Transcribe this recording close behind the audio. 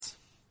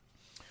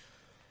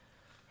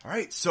All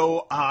right,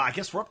 so I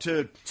guess we're up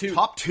to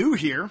top 2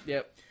 here.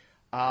 Yep.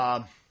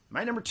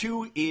 My number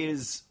 2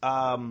 is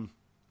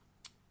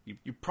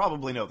you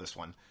probably know this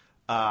one,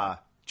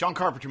 John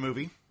Carpenter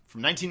movie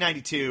from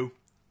 1992,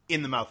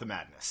 In the Mouth of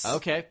Madness.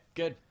 Okay,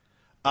 good.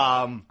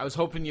 I was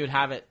hoping you'd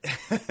have it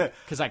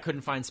because I couldn't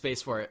find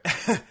space for it.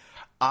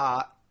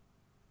 I'm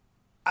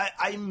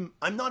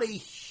not a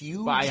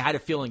huge. But I had a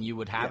feeling you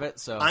would have it,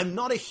 so I'm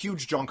not a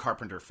huge John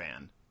Carpenter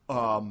fan.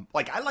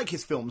 I like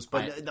his films,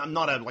 but I'm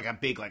not a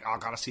big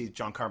gotta see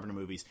John Carpenter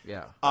movies.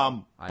 Yeah.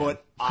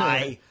 But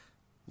I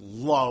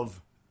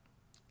love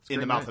In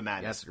the Mouth of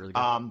Madness. Yeah, it's really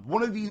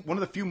good. One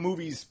of the few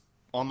movies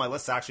on my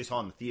list I actually saw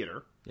in the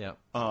theater. Yeah.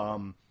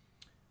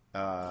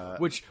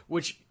 Which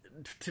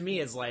to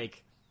me is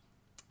like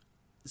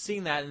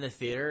seeing that in the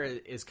theater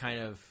is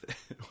kind of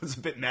it was a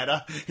bit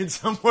meta in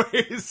some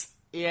ways.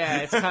 Yeah,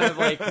 it's kind of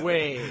like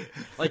wait,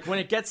 like when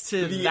it gets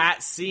to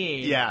that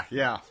scene.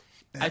 Yeah.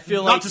 I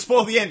feel not to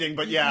spoil the ending,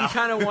 but yeah, you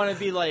kind of want to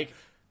be like,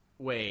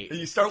 wait,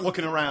 you start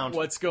looking around.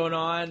 What's going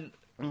on?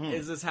 Mm-hmm.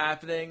 Is this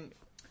happening?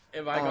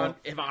 Have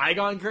I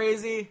gone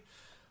crazy?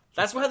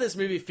 That's how this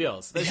movie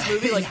feels. This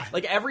movie,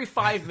 like every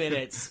 5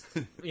 minutes,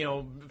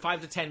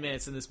 5 to 10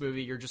 minutes in this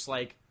movie, you're just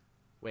like,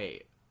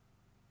 wait,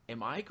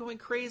 am I going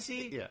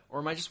crazy? Yeah. Or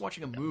am I just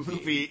watching a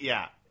movie?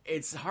 Yeah.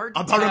 It's hard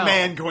to about tell. A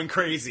man going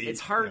crazy.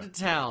 It's hard to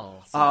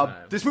tell.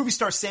 This movie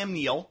stars Sam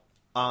Neill,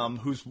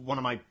 who's one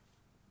of my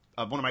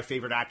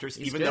favorite actors,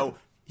 He's even good. though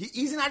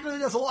he's an actor that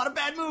does a lot of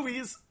bad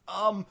movies.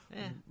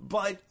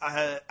 But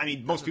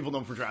most people know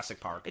him from Jurassic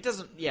Park. It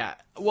doesn't. Yeah.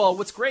 Well,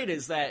 what's great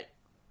is that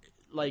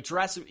like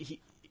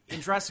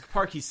in Jurassic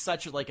Park, he's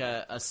such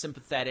a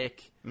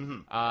sympathetic,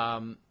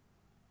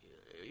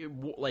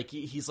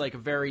 he's like a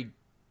very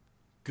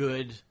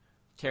good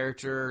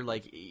character.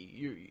 Like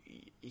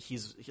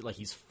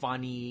he's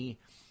funny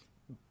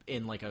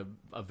in like a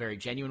very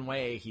genuine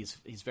way. He's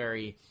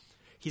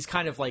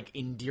kind of like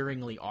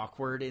endearingly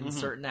awkward in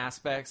certain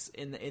aspects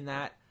in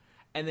that.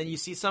 And then you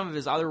see some of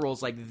his other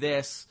roles like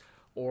this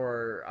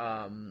or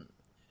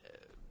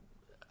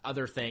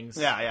other things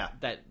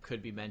that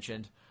could be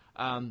mentioned.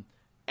 And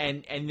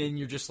then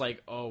you're just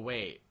like, oh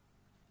wait,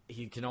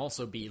 he can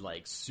also be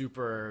like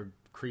super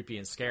creepy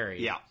and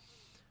scary. Yeah.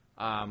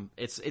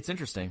 It's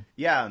interesting.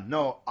 Yeah,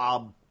 no,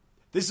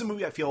 this is a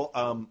movie I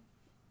feel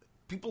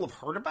people have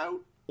heard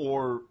about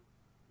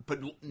but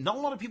not a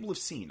lot of people have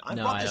seen. I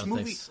brought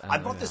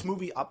this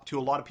movie up to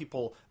a lot of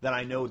people that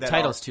I know that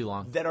title's too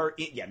long. That are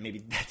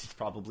maybe that's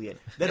probably it.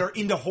 That are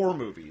into horror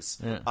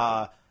movies.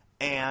 Yeah.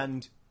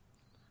 And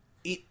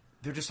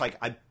they're just like,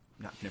 I've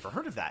never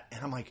heard of that.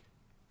 And I'm like,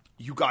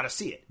 you got to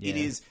see it.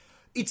 Yeah.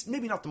 It's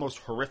maybe not the most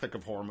horrific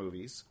of horror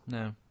movies.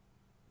 No.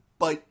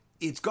 But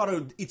it's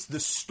the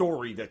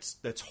story that's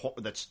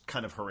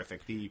kind of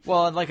horrific.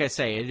 Well, like I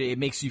say, it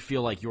makes you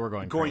feel like you're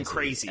going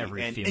crazy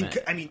every few and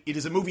minutes. I mean, it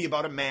is a movie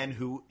about a man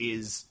who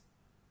just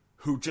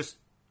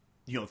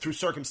through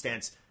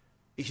circumstance,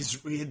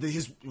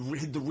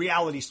 the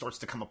reality starts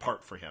to come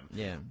apart for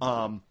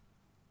him.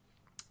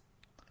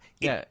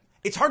 Yeah.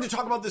 It's hard to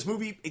talk about this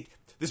movie.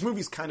 This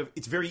movie's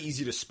it's very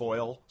easy to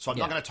spoil, so I'm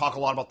not going to talk a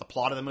lot about the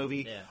plot of the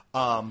movie.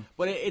 Yeah.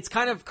 But it's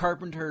kind of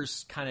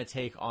Carpenter's kind of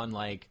take on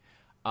like.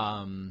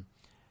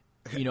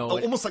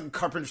 Almost like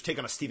Carpenter's take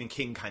on a Stephen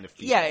King kind of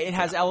feel. Yeah, it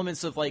has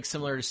elements of like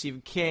similar to Stephen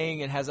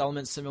King. It has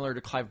elements similar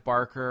to Clive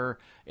Barker.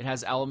 It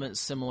has elements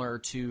similar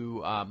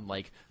to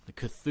like the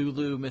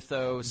Cthulhu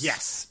mythos.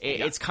 Yes,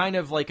 it's kind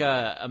of like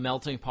a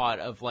melting pot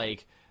of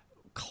like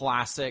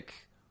classic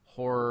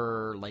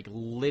horror, like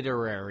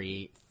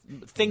literary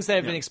things that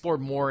have been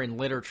explored more in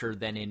literature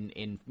than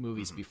in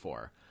movies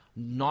before.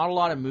 Not a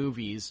lot of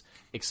movies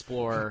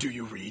explore... Do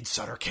you read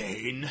Sutter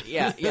Kane?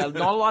 Yeah. Not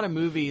a lot of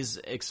movies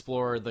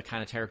explore the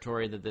kind of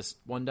territory that this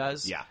one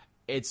does. Yeah.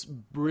 It's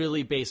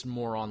really based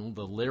more on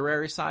the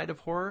literary side of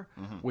horror,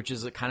 which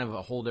is a kind of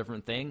a whole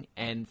different thing.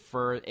 And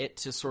for it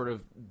to sort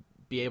of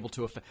be able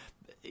to...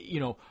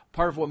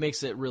 part of what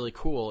makes it really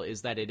cool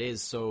is that it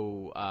is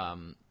so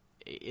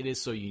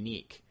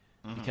unique.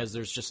 Because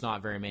there's just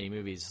not very many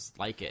movies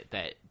like it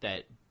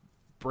that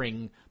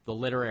bring the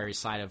literary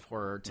side of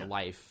horror to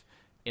life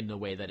in the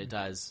way that it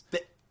does,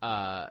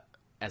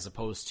 as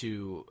opposed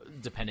to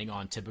depending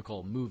on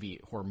typical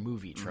horror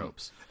movie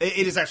tropes.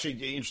 It is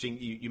actually interesting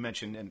you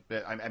mentioned, and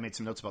I made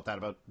some notes about that,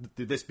 about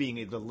this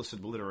being the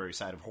listed literary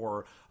side of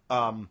horror,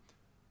 and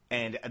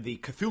the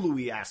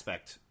Cthulhu-y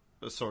aspect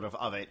sort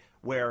of it,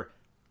 where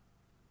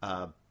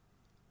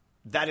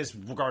that is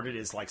regarded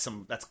as like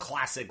that's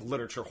classic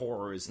literature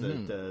horror, is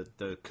the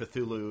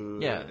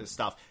Cthulhu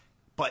stuff,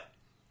 but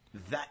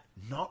that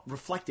not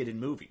reflected in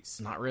movies.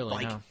 Not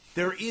really. No.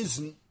 There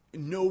is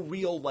no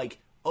real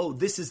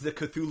this is the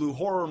Cthulhu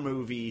horror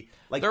movie.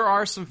 Like, there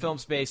are some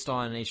films based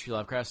on H.P.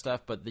 Lovecraft stuff,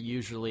 but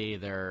usually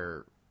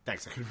they're...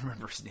 Thanks, I couldn't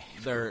remember his name.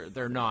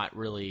 They're not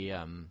really...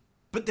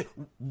 But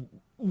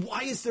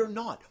why is there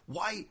not?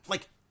 Why,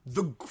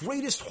 the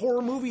greatest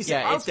horror movies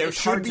out there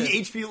should be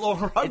H.P.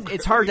 Lovecraft.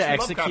 It's hard to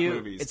execute.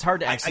 Movies. It's hard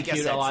to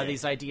execute a lot of it.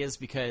 these ideas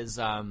because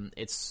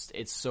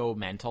it's so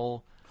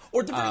mental.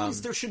 Or at the very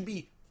least, there should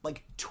be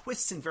like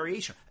twists and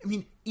variation. I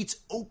mean, it's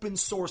open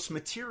source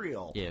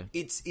material. Yeah.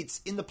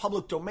 It's in the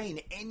public domain.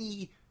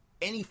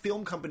 Any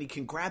film company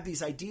can grab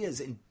these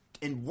ideas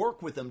and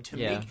work with them to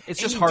make. It's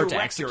just hard to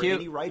director, execute.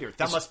 Any writer,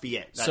 that must be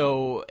it.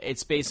 So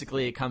it's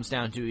basically, it comes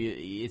down to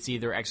it's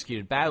either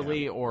executed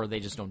badly or they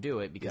just don't do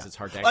it because it's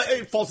hard to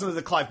execute. It falls into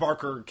the Clive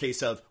Barker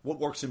case of what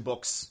works in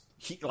books.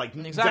 Doesn't work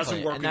and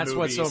in that's movies.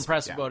 what's so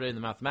impressive about it in The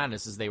Mouth of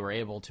Madness is they were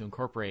able to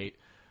incorporate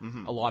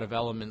a lot of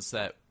elements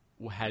that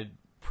had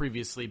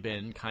previously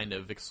been kind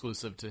of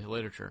exclusive to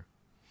literature.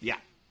 Yeah.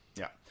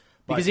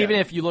 Because even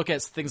if you look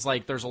at things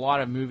like, there's a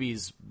lot of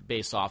movies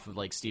based off of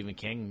like Stephen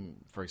King,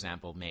 for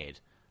example, made.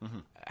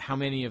 How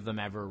many of them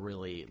ever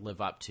really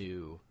live up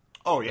to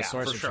the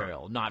source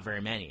material? Sure. Not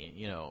very many,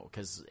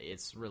 because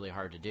it's really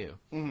hard to do.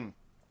 I mean,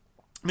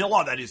 a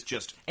lot of that is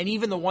just... And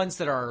even the ones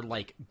that are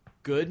like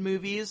good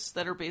movies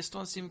that are based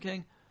on Stephen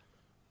King,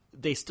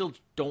 they still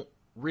don't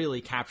really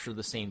capture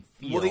the same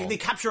feel. Well, they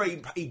capture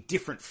a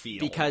different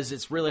feel. Because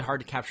it's really hard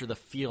to capture the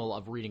feel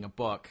of reading a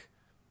book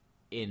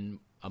in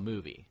a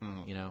movie,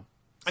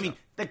 I mean,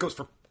 that goes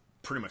for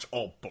pretty much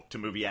all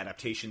book-to-movie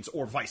adaptations,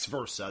 or vice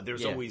versa.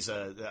 There's always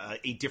a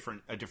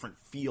different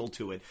feel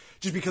to it,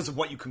 just because of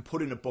what you can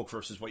put in a book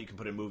versus what you can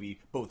put in a movie,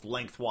 both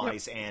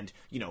lengthwise and,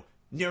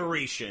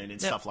 narration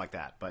and stuff like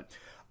that. But...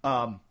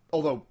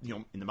 although,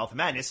 In the Mouth of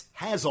Madness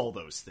has all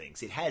those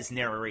things. It has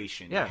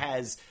narration. Yeah. It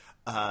has...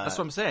 that's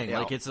what I'm saying.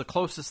 Like, it's the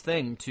closest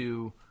thing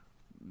to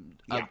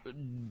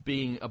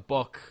being a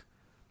book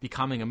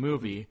becoming a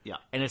movie. Yeah.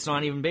 And it's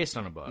not even based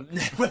on a book.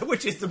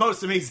 Which is the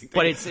most amazing thing.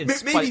 But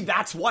it's maybe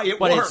that's why it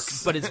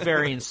works. But it's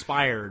very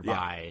inspired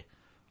by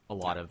a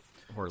lot of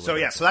horror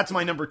literature. So that's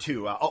my number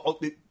 2.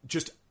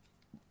 Just...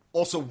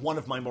 Also, one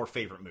of my more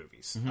favorite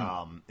movies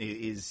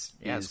is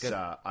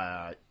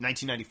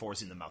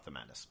 1994's In the Mouth of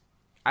Madness.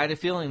 I had a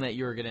feeling that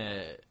you were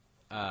gonna.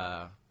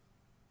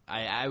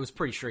 I was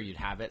pretty sure you'd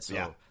have it,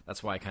 so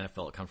that's why I kind of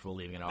felt comfortable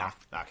leaving it off.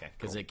 Okay,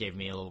 because it gave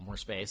me a little more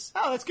space.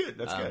 Oh, that's good.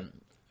 That's good.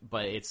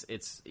 But it's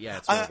really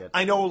good.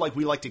 I know,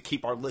 we like to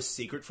keep our list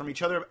secret from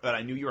each other, but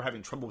I knew you were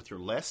having trouble with your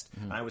list,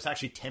 and I was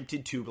actually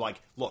tempted to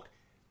look.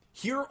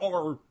 Here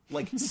are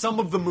some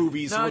of the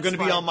movies that are going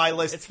to be on my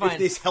list. It's fine. If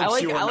this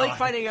helps you or not. I like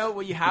finding out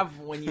what you have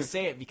when you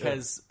say it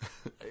because,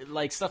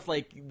 stuff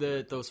like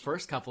those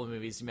first couple of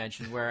movies you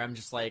mentioned, where I'm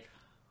just like,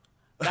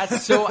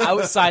 that's so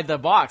outside the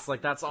box.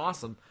 That's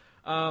awesome.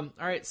 All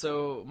right,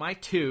 so my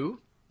 2,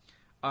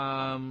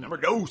 number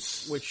 2,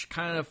 which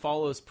kind of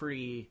follows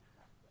pretty.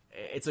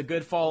 It's a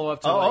good follow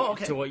up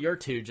to to what your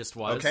 2 just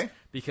was. Okay.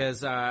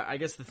 Because I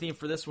guess the theme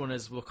for this one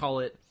is we'll call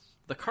it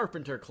The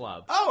Carpenter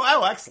Club.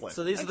 Oh, excellent.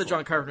 So these are the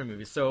John Carpenter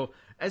movies. So,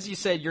 as you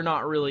said, you're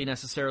not really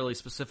necessarily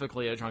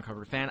specifically a John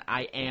Carpenter fan.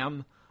 I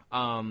am.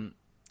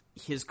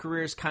 His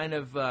career's kind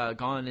of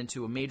gone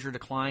into a major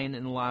decline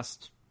in the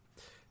last,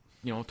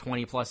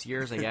 20-plus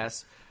years, I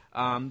guess.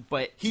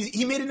 But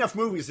he made enough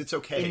movies, it's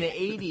okay. In the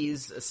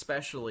 80s,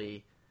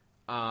 especially,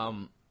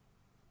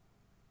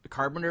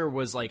 Carpenter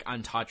was,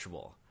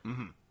 untouchable.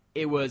 Mm-hmm.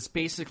 It was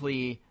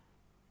basically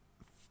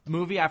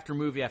movie after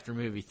movie after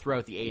movie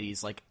throughout the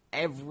 80s,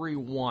 every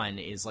one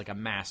is a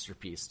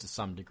masterpiece to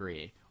some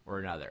degree or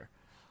another.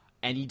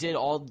 And he did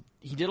a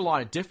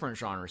lot of different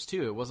genres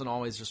too. It wasn't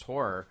always just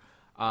horror.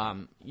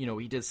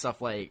 He did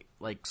stuff like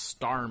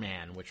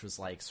Starman, which was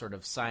sort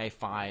of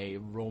sci-fi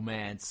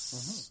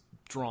romance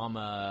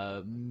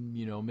drama,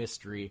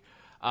 mystery.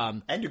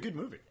 And a good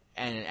movie.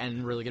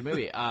 And really good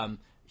movie.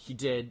 He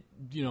did,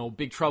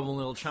 Big Trouble in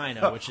Little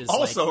China, which is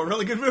also a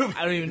really good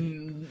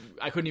movie.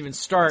 I couldn't even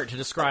start to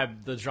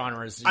describe the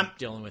genres I'm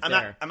dealing with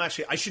there. I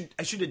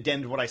should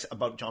addend what I said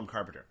about John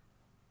Carpenter.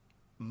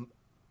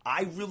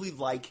 I really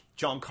like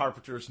John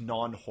Carpenter's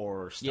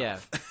non-horror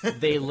stuff. Yeah,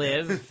 They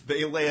Live.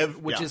 They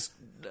Live, which is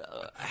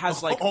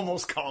has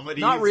almost comedy,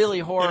 not really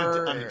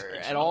horror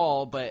at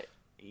all, but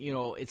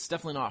it's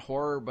definitely not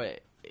horror.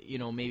 But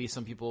maybe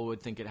some people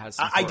would think it has.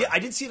 Some I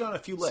did see it on a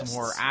few lists. Some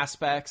horror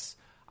aspects.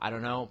 I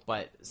don't know,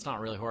 but it's not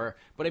really horror.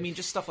 But I mean,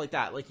 just stuff like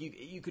that.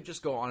 You could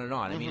just go on and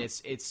on. I mean,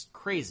 it's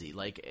crazy.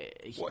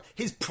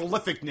 His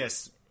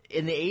prolificness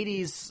in the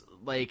 80s.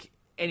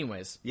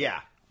 Anyways,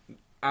 yeah.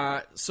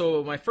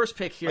 So my first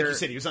pick here, like you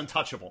said, he was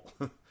untouchable.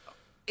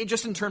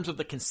 Just in terms of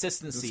the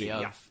consistency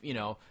of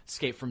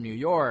Escape from New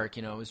York.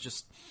 It was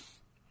just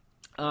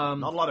not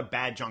a lot of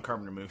bad John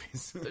Carpenter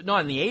movies.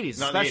 Not in the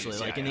 80s,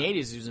 especially. In the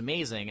 80s, he was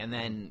amazing, and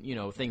then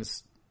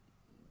things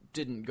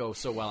didn't go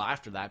so well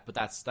after that, but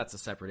that's a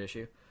separate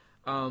issue.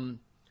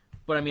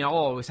 But I mean, I'll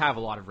always have a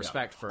lot of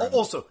respect for him.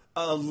 Also,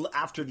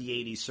 after the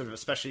 80s, sort of,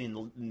 especially in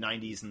the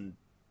 90s and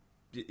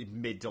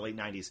mid to late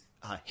 90s,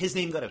 his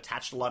name got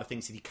attached to a lot of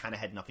things that he kind of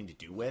had nothing to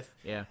do with.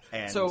 Yeah.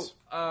 And so,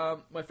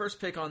 my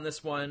first pick on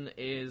this one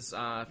is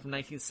from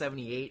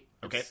 1978.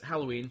 Okay. It's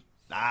Halloween.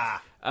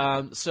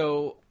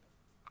 So,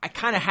 I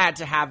kind of had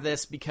to have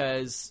this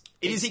because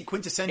it is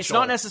quintessential. It's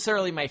not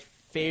necessarily my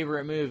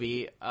favorite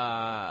movie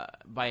by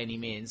any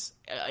means.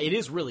 It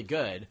is really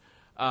good,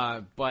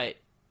 but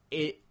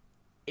it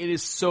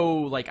is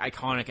so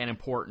iconic and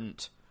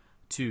important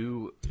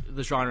to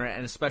the genre,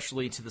 and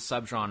especially to the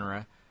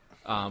subgenre.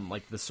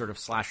 like this sort of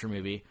slasher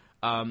movie.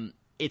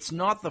 It's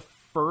not the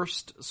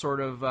first sort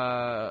of,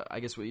 I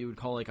guess what you would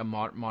call like a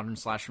modern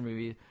slasher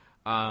movie.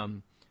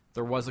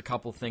 There was a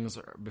couple things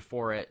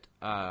before it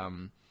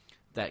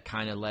that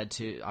kind of led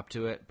up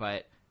to it,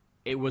 but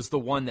it was the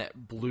one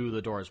that blew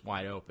the doors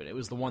wide open. It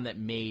was the one that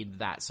made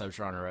that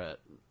subgenre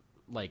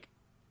like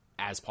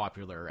as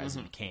popular as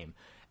it became,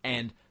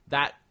 and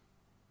that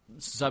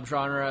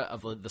subgenre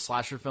of the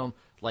slasher film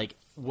like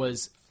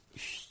was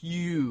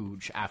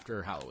huge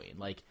after Halloween.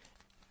 Like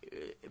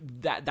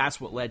that's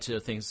what led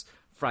to things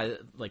Friday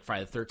the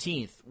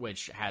 13th,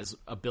 which has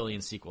a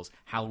billion sequels.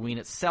 Halloween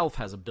itself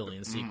has a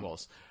billion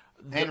sequels.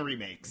 And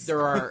remakes.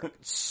 There are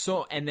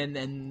and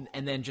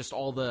then just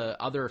all the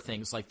other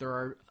things. Like there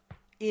are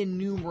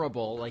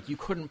innumerable. Like you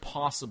couldn't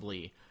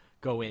possibly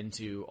go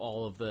into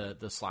all of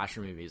the slasher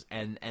movies,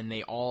 and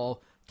they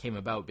all came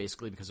about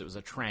basically because it was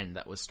a trend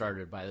that was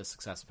started by the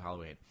success of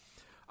Halloween.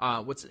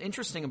 What's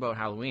interesting about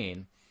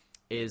Halloween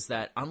is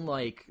that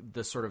unlike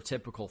the sort of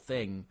typical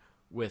thing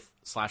with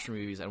slasher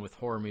movies and with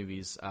horror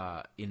movies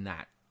in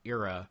that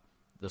era,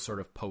 the sort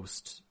of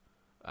post.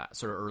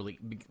 Sort of early,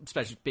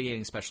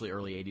 especially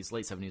early 80s,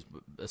 late 70s,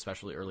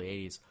 especially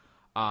early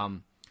 80s.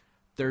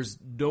 There's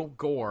no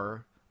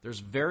gore.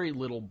 There's very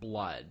little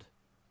blood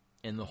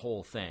in the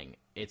whole thing.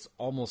 It's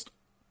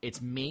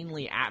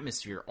mainly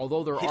atmosphere.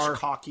 Although there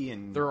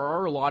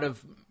are a lot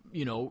of,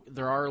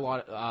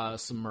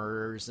 some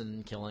murders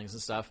and killings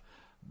and stuff,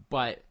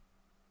 but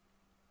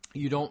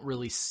you don't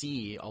really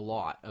see a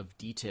lot of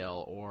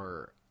detail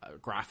or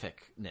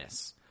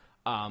graphicness.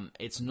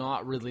 It's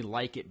not really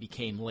like it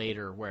became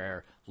later,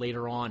 where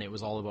later on it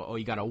was all about,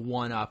 you got to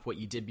one up what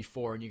you did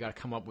before, and you got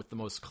to come up with the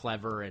most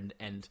clever and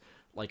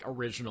like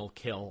original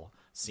kill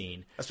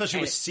scene.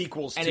 Especially with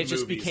sequels to movies. And it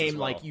just became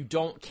like you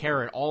don't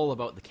care at all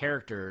about the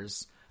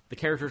characters. The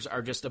characters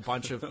are just a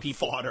bunch of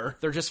people. Fodder.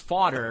 They're just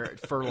fodder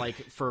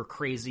for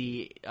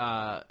crazy,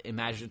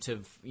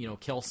 imaginative,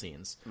 kill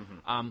scenes.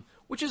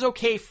 Which is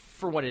okay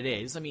for what it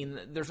is. I mean,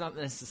 there's not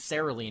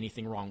necessarily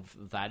anything wrong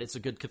with that. It's a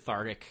good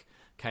cathartic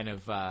kind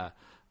of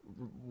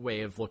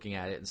way of looking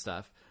at it and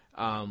stuff.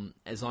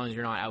 As long as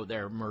you're not out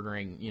there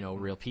murdering,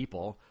 real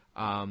people.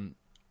 Well,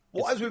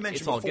 as we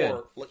mentioned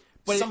before,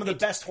 but some of the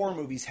best horror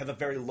movies have a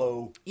very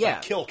low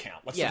kill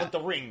count. Let's look at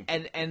The Ring.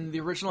 And the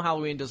original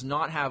Halloween does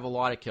not have a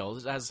lot of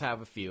kills. It does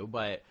have a few,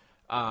 but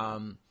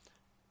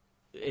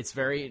it's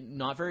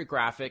not very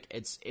graphic.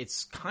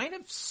 It's kind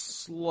of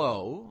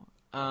slow.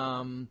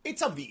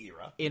 It's of the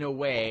era in a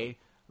way,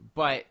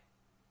 but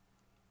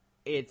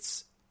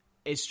it's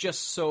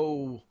just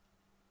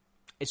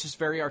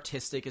very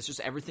artistic. It's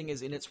just everything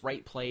is in its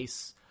right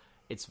place.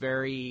 It's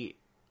very,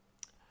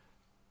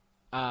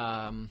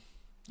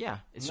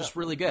 it's just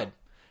really good.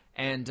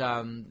 And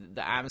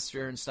the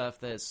atmosphere and stuff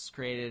that's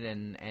created,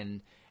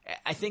 and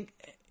I think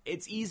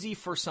it's easy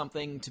for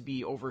something to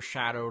be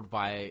overshadowed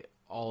by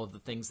all of the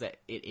things that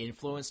it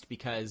influenced,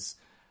 because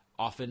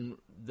often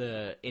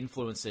the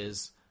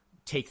influences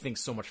take things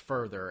so much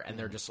further, and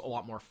they're just a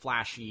lot more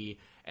flashy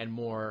and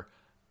more.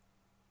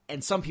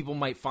 And some people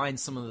might find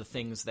some of the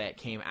things that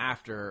came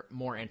after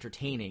more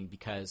entertaining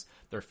because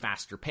they're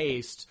faster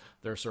paced,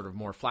 they're sort of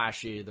more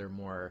flashy, they're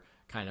more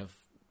kind of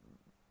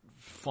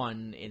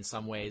fun in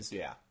some ways.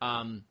 Yeah.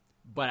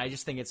 But I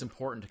just think it's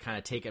important to kind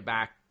of take it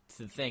back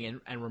to the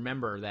thing and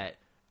remember that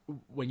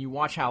when you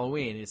watch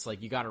Halloween, it's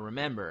like you got to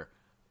remember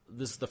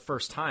this is the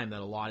first time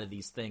that a lot of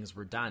these things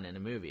were done in a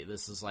movie.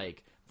 This is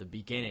like the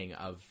beginning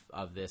of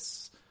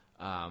this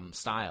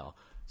style.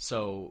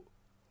 So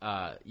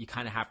you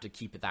kind of have to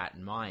keep that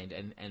in mind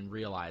and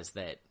realize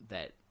that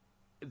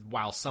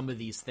while some of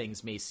these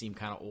things may seem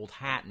kind of old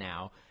hat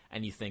now,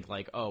 and you think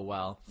like, oh,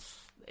 well,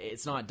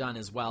 it's not done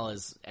as well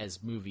as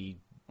movie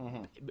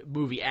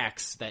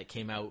X that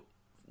came out,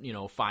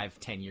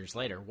 5-10 years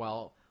later.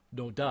 Well,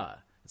 no duh.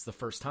 It's the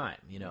first time,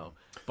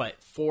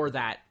 But for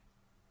that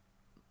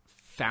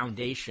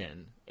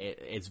foundation,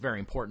 it's very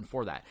important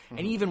for that.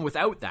 And even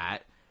without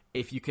that,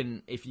 if you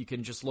can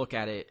just look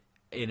at it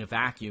in a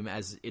vacuum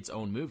as its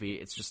own movie,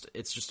 it's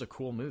just a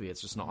cool movie.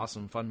 It's just an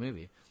awesome, fun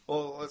movie.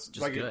 Well, it's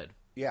just like good.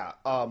 Yeah.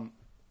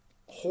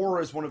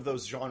 Horror is one of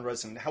those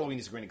genres, and Halloween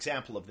is a great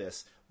example of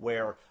this,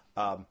 where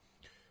a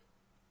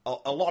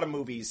lot of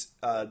movies,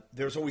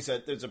 there's always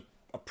a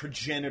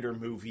progenitor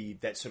movie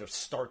that sort of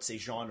starts a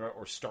genre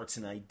or starts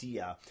an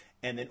idea,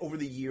 and then over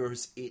the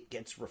years it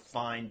gets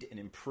refined and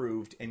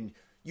improved, and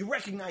you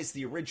recognize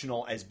the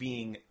original as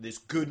being this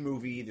good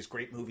movie, this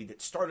great movie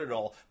that started it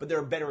all, but there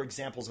are better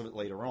examples of it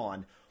later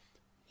on.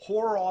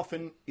 Horror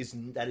often is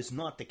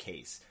not the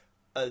case.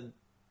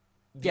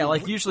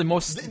 Usually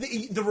most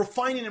the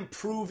refine and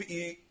improve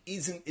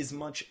isn't as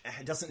much.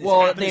 Doesn't.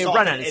 Well, they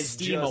run out of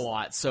steam a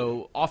lot,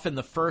 so often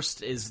the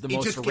first is the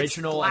most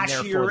original and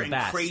therefore the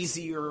best.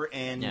 Crazier,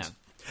 and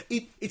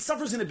it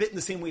suffers in a bit in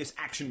the same way as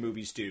action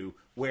movies do,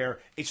 where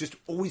it's just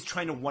always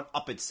trying to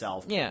one-up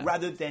itself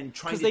rather than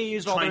trying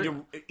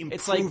to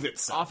improve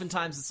itself.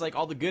 Oftentimes it's like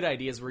all the good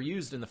ideas were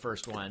used in the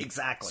first one.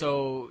 Exactly.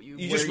 So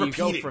you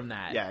go from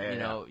that?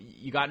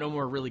 You got no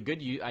more really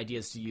good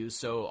ideas to use,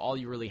 so all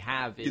you really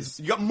have is...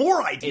 You got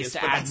more ideas,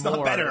 but that's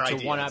not better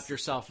ideas. To one-up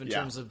yourself in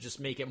terms of just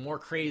make it more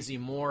crazy,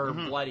 more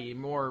bloody,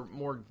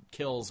 more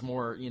kills,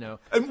 more,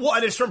 And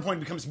at a certain point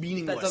it becomes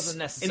meaningless. That doesn't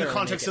necessarily in the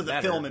context of the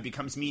better. film, it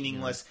becomes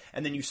meaningless,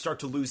 and then you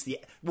start to lose the...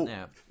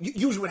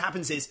 Usually what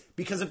happens is,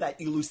 because of that,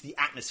 you lose the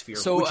atmosphere,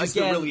 which is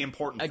the really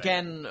important thing.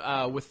 Again,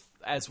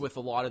 with a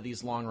lot of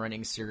these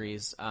long-running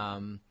series,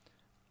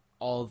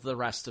 all the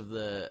rest of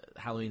the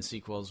Halloween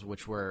sequels,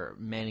 which were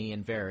many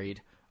and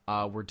varied,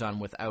 were done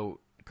without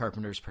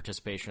Carpenter's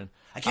participation.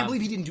 I can't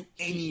believe he didn't do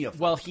any of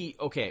them. Well,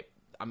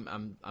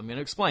 I'm going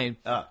to explain.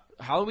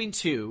 Halloween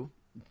 2,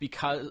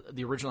 because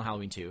the original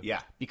Halloween 2,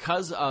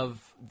 because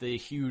of the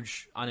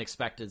huge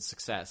unexpected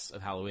success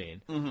of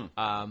Halloween,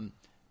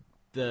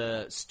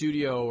 the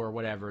studio or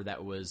whatever that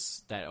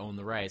owned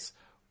the rights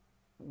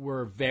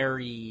were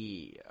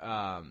very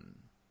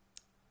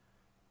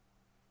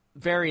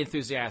very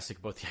enthusiastic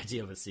about the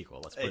idea of a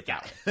sequel. Let's put it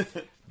that way,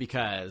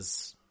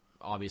 because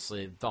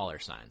obviously dollar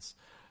signs.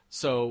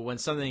 So when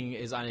something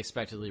is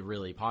unexpectedly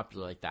really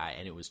popular like that,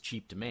 and it was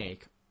cheap to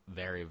make,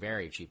 very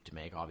very cheap to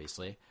make,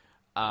 obviously,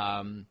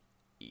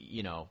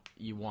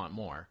 you want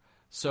more.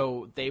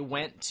 So they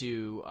went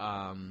to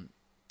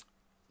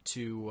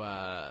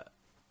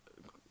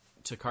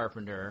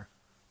Carpenter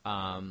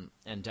and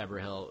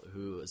Deborah Hill,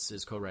 who is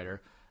his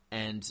co-writer,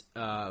 and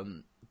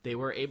they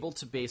were able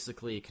to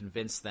basically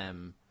convince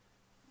them.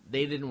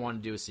 They didn't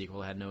want to do a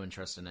sequel, had no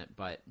interest in it,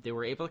 but they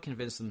were able to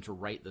convince them to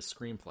write the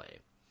screenplay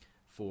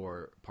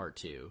for part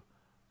 2.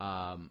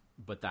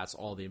 But that's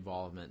all the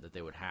involvement that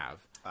they would have.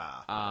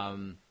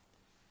 And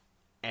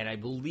I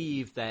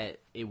believe that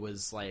it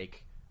was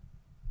like,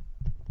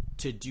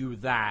 to do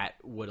that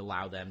would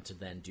allow them to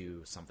then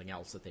do something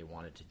else that they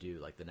wanted to do,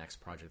 like the next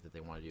project that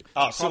they want to do.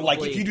 So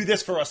like, if you do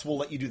this for us, we'll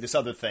let you do this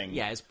other thing.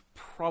 Yeah, it's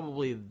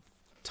probably,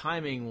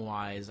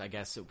 timing-wise, I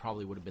guess it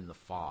probably would have been The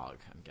Fog,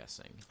 I'm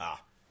guessing.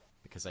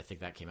 Because I think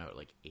that came out at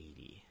like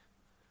 80.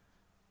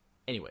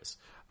 Anyways,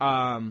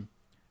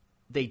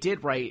 they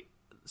did write,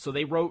 so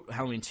they wrote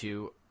Halloween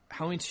 2.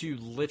 Halloween 2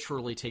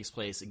 literally takes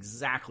place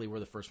exactly where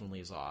the first one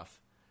leaves off.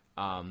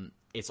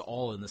 It's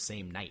all in the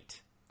same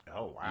night.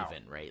 Oh, wow.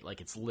 Even, right?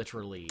 Like, it's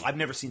literally... I've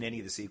never seen any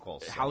of the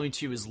sequels. So. Halloween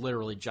 2 is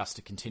literally just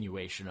a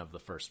continuation of the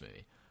first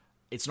movie.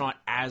 It's not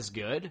as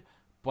good,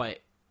 but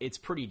it's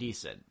pretty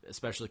decent,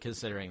 especially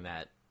considering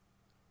that,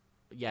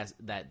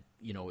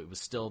 it was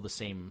still the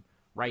same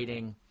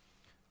writing.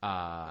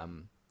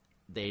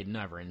 They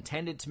never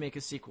intended to make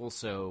a sequel,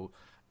 so,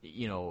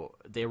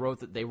 they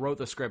wrote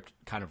the script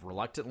kind of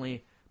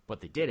reluctantly,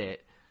 but they did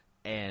it,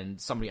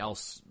 and somebody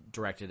else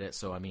directed it,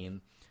 so, I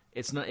mean,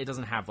 it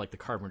doesn't have, like, the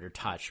Carpenter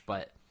touch,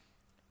 but...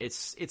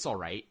 It's all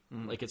right.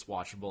 Like, it's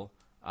watchable.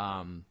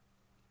 And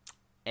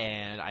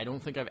I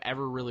don't think I've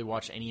ever really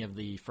watched any of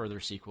the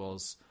further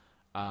sequels,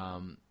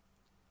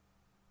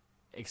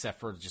 except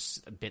for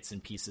just bits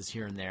and pieces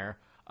here and there.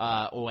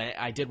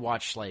 I did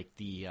watch, like,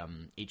 the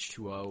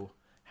H2O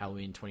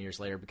Halloween 20 Years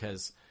Later,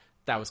 because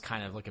that was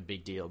kind of like a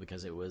big deal,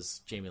 because it was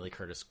Jamie Lee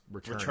Curtis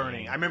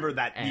returning. I remember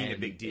that being a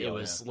big deal. It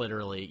was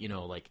literally,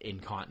 like, in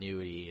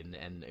continuity,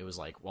 and it was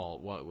like, well,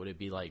 what would it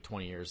be like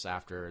 20 years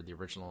after the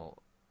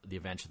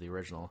event of the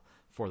original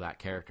for that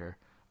character.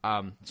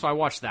 So I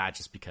watched that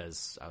just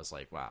because I was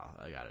like, wow,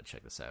 I gotta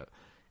check this out.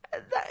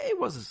 It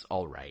was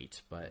all right,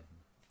 but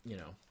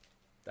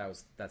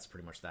that's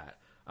pretty much that.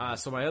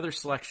 So my other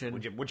selection,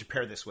 what'd you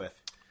pair this with?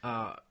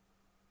 My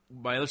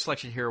other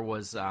selection here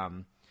was,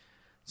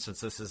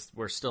 since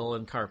we're still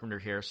in Carpenter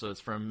here, so it's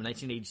from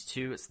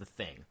 1982. It's The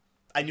Thing.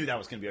 I knew that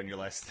was going to be on your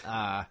list.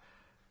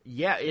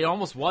 Yeah, it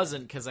almost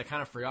wasn't, because I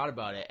kind of forgot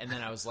about it, and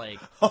then I was like,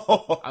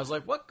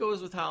 what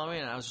goes with Halloween?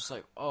 And I was just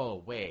like,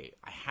 oh, wait,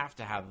 I have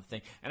to have The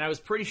Thing. And I was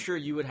pretty sure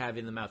you would have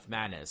In the Mouth of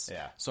Madness.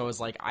 Yeah. So I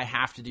was like, I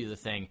have to do The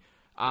Thing.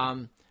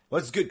 Well,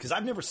 it's good, because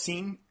I've never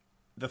seen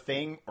The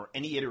Thing or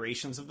any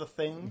iterations of The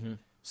Thing. Mm-hmm.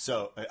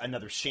 So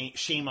another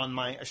shame on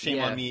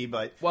me,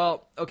 but...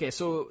 Well, okay,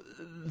 so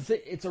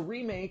it's a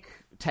remake,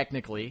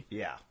 technically,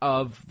 yeah,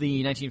 of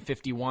the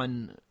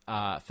 1951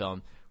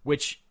 film,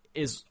 which...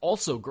 is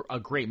also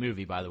a great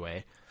movie, by the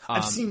way.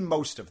 I've seen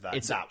most of that.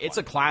 It's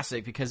a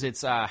classic, because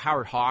it's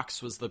Howard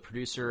Hawks was the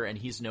producer, and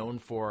he's known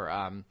for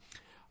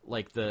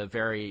like the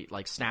very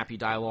like snappy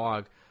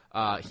dialogue.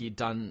 He'd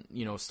done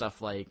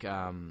stuff like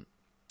I'm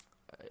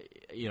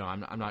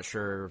not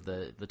sure of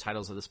the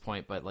titles at this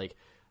point, but like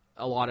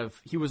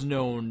he was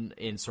known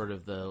in sort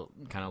of the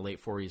kind of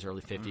late 40s,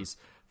 early 50s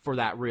for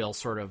that real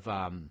sort of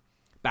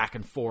back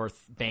and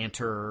forth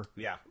banter,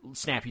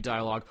 snappy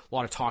dialogue, a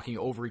lot of talking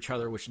over each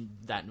other, which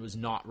that was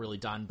not really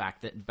done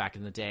back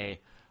in the day.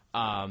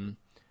 And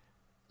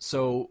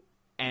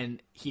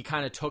he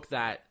kind of took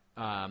that.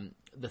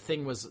 The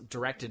Thing was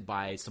directed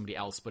by somebody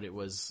else, but it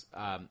was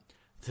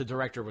the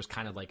director was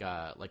kind of like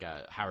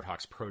a Howard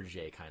Hawks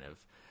protege, kind of.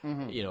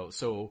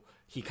 So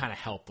he kind of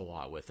helped a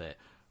lot with it.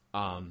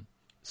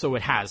 So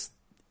it has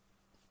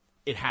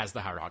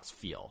the Howard Hawks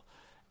feel,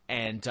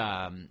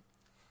 and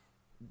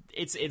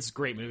it's a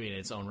great movie in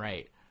its own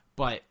right.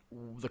 But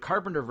the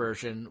Carpenter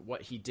version,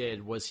 what he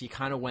did was he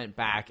kind of went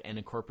back and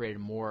incorporated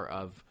more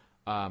of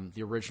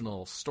the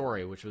original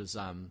story, which was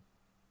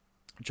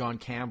John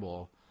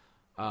Campbell,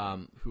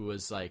 who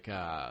was like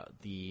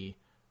the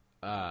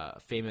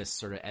famous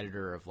sort of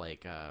editor of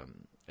like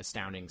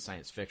astounding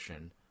science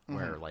fiction,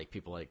 where like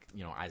people like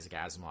Isaac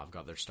Asimov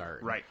got their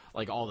start, right?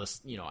 Like all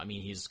this, I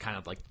mean, he's kind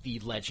of like the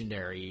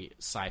legendary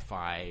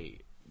sci-fi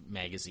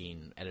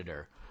magazine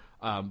editor,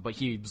 but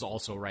he was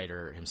also a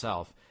writer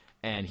himself.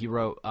 And he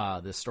wrote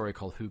this story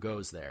called Who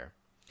Goes There,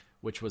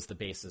 which was the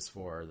basis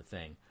for the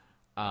thing.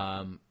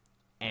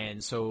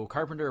 And so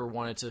Carpenter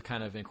wanted to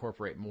kind of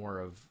incorporate more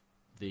of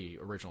the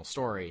original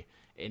story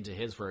into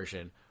his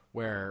version,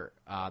 where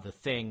the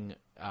thing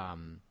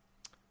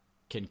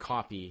can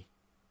copy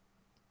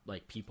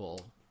like people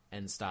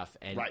and stuff.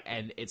 And, right.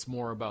 And it's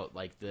more about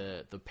like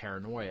the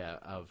paranoia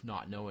of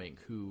not knowing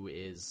who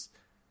is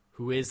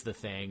the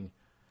thing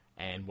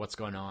and what's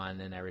going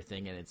on and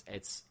everything, and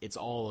it's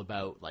all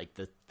about like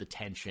the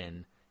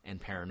tension and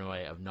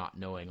paranoia of not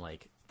knowing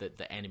like that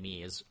the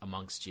enemy is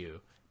amongst you,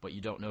 but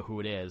you don't know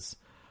who it is,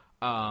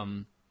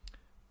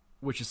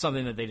 which is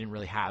something that they didn't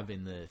really have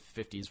in the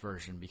 50s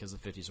version, because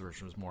the 50s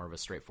version was more of a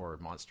straightforward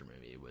monster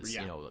movie. It was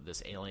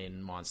this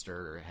alien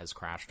monster has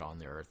crashed on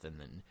the Earth, and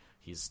then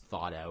he's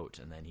thawed out,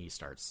 and then he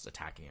starts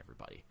attacking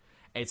everybody.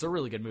 And it's a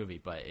really good movie,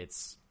 but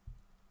it's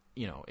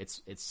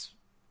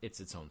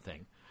its own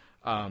thing.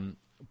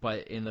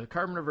 But in the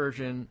Carpenter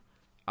version,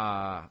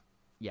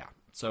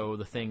 so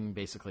the thing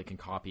basically can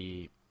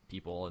copy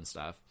people and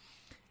stuff.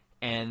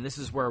 And this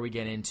is where we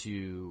get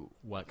into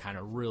what kind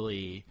of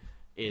really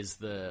is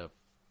the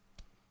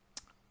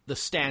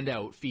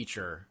standout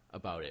feature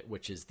about it,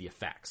 which is the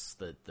effects,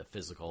 the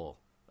physical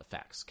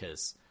effects,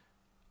 because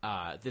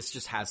this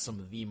just has some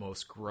of the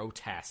most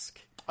grotesque,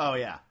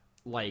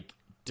 like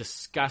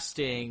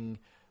disgusting,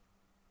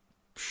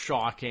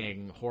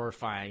 shocking,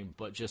 horrifying,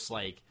 but just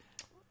like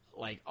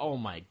oh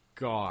my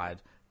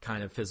god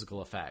kind of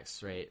physical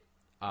effects, right?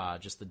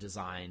 Just the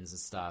designs and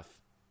stuff.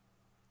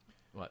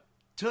 What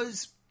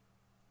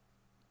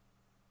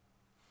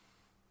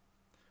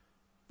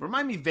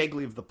remind me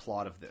vaguely of the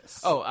plot of this?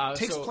 It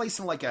takes place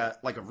in like a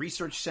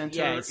research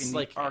center in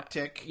the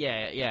Arctic.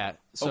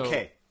 So,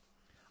 okay,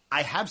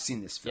 I have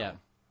seen this film.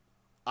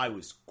 I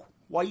was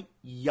quite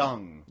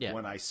young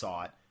when I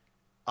saw it,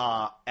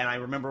 and I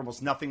remember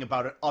almost nothing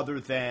about it other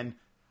than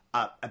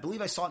I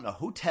believe I saw it in a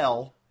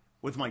hotel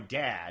with my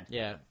dad.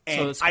 Yeah.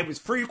 And I was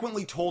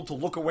frequently told to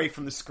look away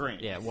from the screen.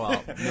 Yeah,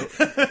 well,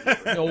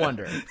 no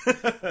wonder.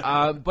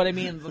 But I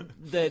mean,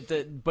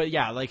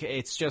 like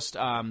it's just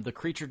the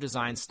creature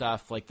design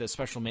stuff, like the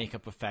special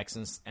makeup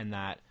effects and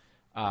that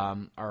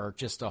are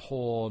just a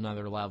whole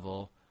nother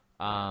level.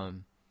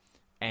 And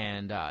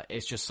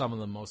it's just some of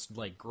the most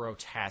like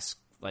grotesque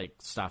like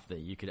stuff that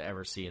you could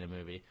ever see in a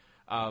movie.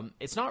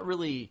 It's not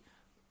really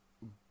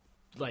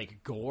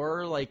like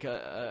gore like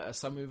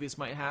some movies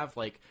might have.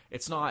 Like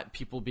it's not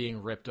people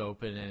being ripped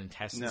open and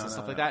intestines and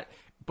stuff like that,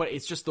 but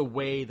it's just the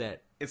way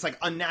that it's like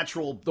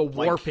unnatural, the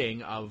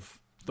warping of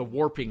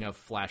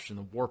flesh and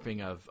the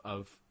warping of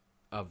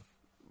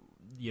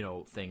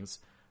things.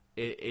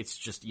 It's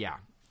just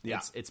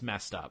it's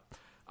messed up.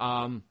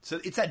 So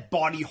it's that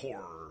body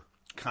horror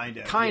kind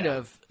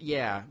of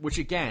which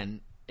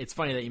again, it's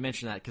funny that you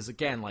mentioned that, because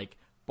again, like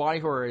body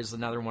horror is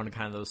another one of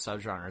kind of those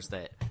subgenres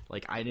that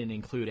like I didn't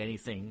include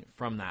anything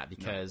from that,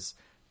 because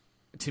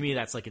to me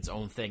that's like its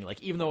own thing.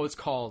 Like even though it's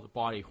called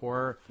body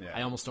horror,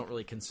 I almost don't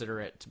really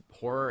consider it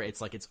horror.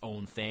 It's like its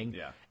own thing.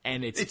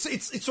 And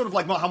it's sort of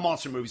like how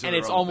monster movies are, and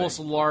it's almost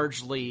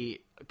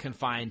largely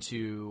confined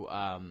to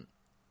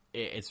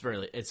it's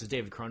a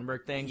David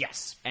Cronenberg thing.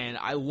 Yes. And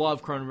I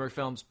love Cronenberg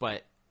films,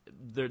 but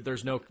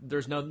there's no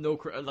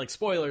like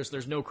spoilers.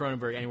 There's no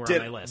Cronenberg anywhere on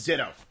my list.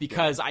 Ditto,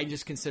 because I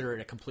just consider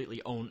it a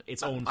completely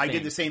its own thing. I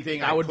did the same thing.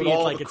 That would be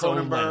like its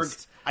own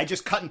list. I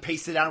just cut and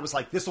pasted it out and was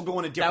like, this will go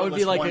in a different list. That would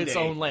be like one its day.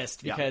 own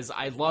list, because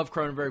I love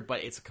Cronenberg,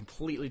 but it's a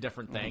completely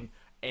different thing.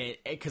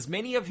 Because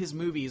many of his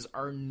movies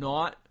are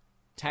not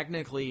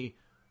technically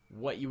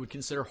what you would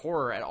consider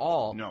horror at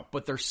all. No,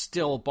 but they're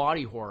still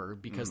body horror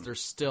because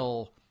there's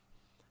still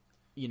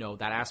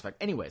that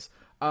aspect. Anyways,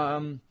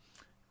 so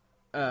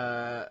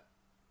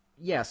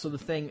the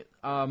thing,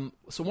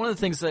 so one of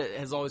the things that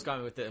has always got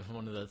me with it,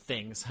 one of the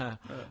things,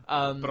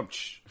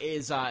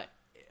 is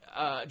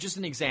just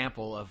an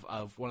example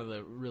of one of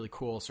the really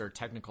cool sort of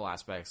technical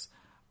aspects.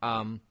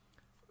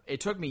 It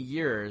took me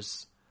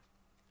years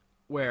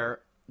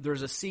where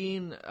there's a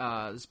scene,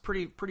 this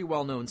pretty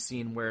well known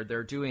scene where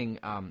they're doing,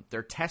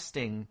 they're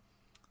testing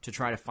to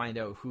try to find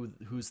out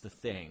who's the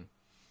thing.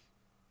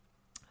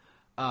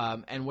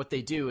 And what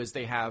they do is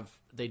they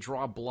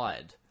draw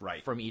blood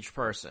from each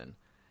person.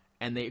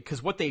 And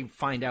because what they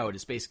find out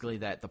is basically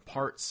that the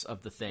parts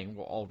of the thing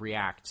will all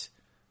react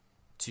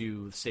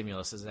to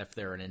stimulus as if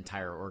they're an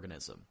entire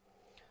organism.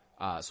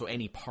 So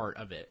any part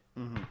of it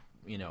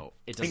you know,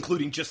 it doesn't,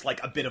 including just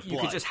like a bit of blood. You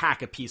could just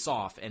hack a piece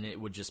off and it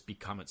would just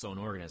become its own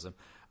organism.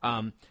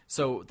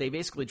 So they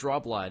basically draw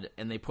blood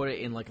and they put it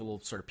in like a little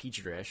sort of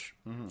petri dish,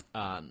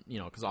 you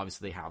know, because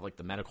obviously they have like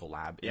the medical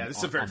lab. Yeah, this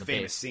is a very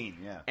famous scene.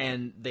 Yeah,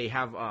 and they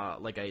have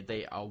like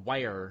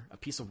a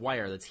piece of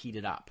wire that's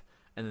heated up,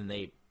 and then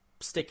they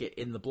stick it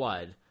in the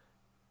blood,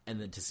 and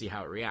then to see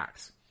how it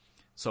reacts.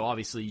 So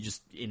obviously, you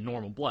just in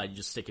normal blood, you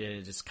just stick it in,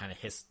 and it just kind of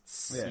hissed,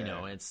 you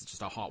know, and it's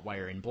just a hot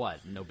wire in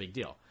blood, no big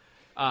deal.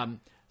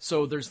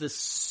 So there's this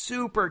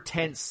super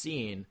tense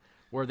scene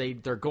where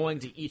they're going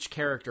to each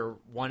character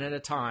one at a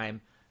time,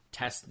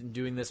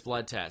 doing this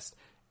blood test,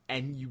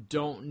 and you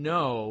don't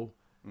know.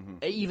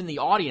 Even the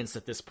audience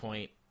at this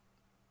point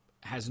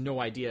has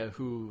no idea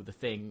who the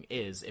thing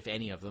is, if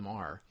any of them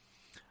are.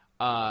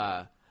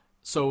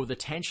 So the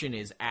tension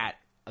is at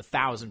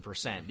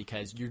 1,000%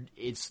 because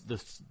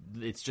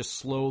it's just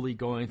slowly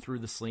going through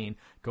the scene,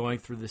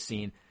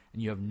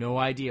 and you have no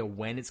idea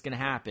when it's going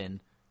to happen.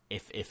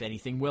 If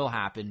anything will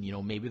happen, you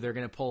know, maybe they're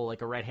going to pull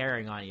like a red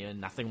herring on you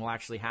and nothing will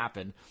actually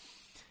happen.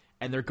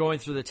 And they're going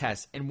through the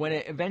test. And when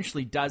it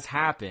eventually does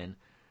happen,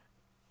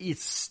 it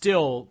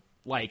still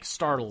like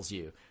startles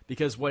you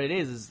because what it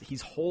is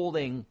he's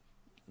holding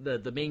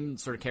the main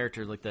sort of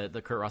character, like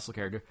the Kurt Russell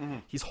character.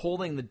 He's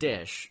holding the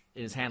dish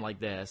in his hand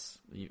like this.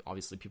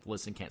 Obviously people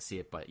listening can't see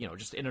it, but you know,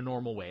 just in a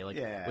normal way, like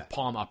with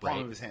palm upright.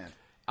 Palm of his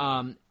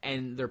hand.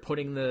 And they're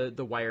putting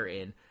the wire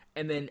in.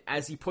 And then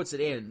as he puts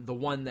it in, the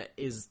one that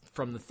is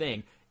from the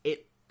thing,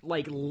 it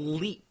like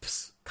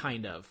leaps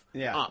kind of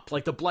up.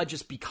 Like the blood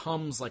just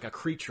becomes like a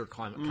creature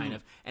kind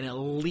of, and it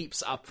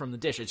leaps up from the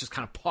dish. It just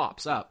kind of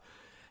pops up.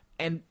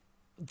 And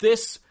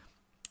this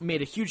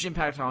made a huge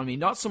impact on me,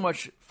 not so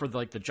much for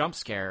like the jump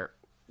scare,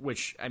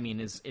 which I mean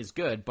is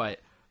good, but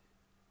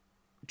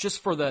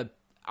just for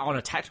on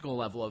a technical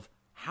level of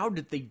how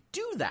did they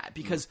do that?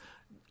 Because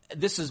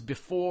this is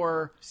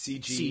before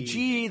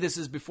CG. This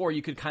is before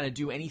you could kind of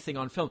do anything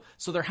on film.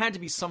 So there had to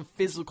be some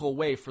physical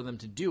way for them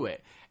to do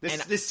it.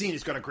 This scene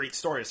has got a great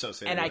story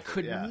associated with it. And I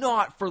could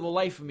not for the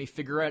life of me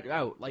figure it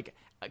out. Like,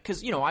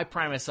 because, you know, I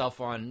pride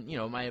myself on, you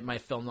know, my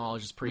film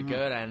knowledge is pretty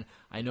good, and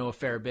I know a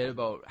fair bit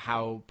about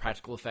how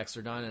practical effects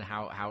are done and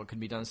how it can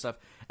be done and stuff.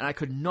 And I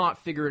could not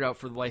figure it out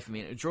for the life of me.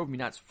 And it drove me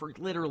nuts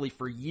literally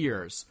for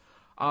years.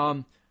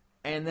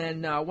 And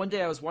then one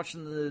day I was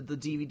watching the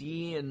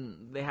DVD,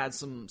 and they had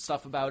some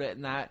stuff about it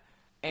and that,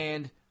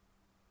 and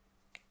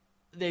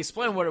they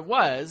explained what it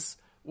was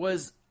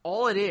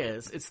all it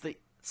is. It's the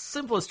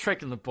simplest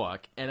trick in the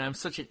book, and I'm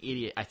such an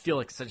idiot. I feel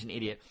like such an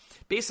idiot.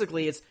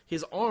 Basically, it's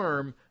his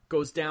arm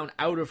goes down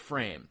out of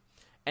frame,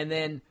 and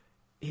then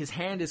his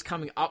hand is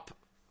coming up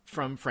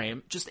from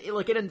frame, just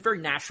like in a very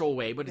natural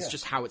way, but it's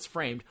just how it's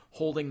framed,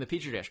 holding the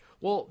Petri dish.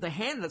 Well, the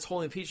hand that's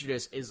holding the Petri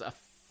dish is a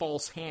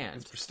false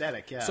hand. It's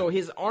prosthetic, yeah. So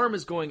his arm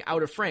is going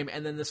out of frame,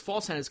 and then this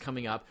false hand is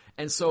coming up,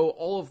 and so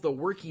all of the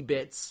worky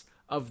bits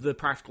of the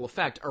practical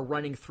effect are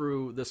running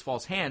through this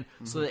false hand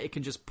so that it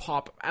can just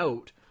pop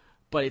out,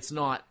 but it's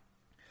not.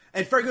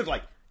 And very good,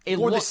 like,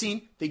 for the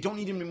scene, they don't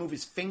need him to move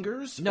his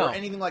fingers or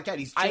anything like that.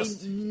 He's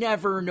just... I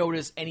never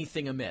noticed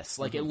anything amiss.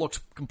 Like, it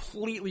looked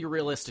completely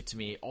realistic to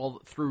me all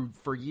through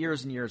for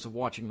years and years of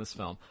watching this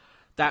film.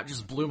 That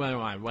just blew my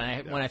mind. When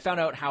I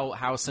found out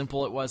how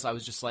simple it was, I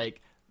was just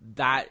like,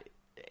 that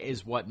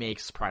is what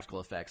makes practical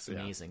effects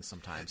amazing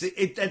sometimes.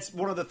 That's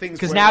one of the things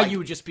because now you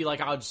would just be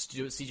like, I'll just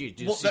do it CG,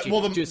 do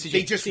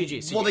CG,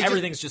 CG.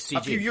 Everything's just CG.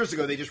 A few years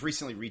ago, they just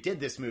recently redid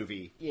this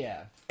movie.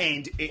 Yeah,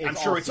 and I'm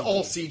sure it's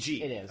all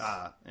CG. It is.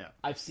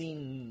 I've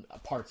seen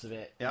parts of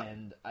it,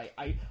 and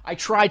I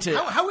tried to.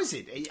 How is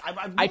it?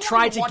 I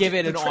tried to give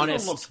it an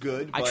honest. Looks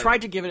good. But... I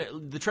tried to give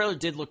it. The trailer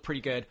did look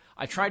pretty good.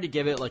 I tried to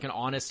give it like an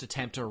honest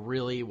attempt to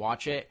really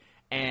watch it,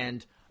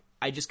 and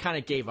I just kind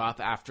of gave up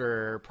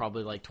after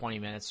probably like 20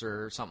 minutes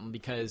or something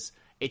because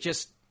it's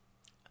just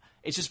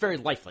very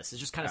lifeless. It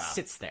just kind of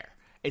sits there.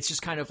 It's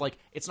just kind of like,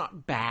 it's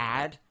not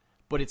bad,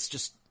 but it's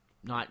just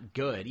not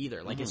good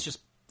either. Like it's just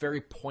very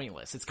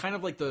pointless. It's kind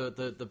of like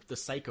the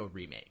Psycho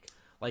remake.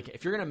 Like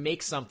if you're going to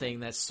make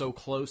something that's so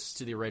close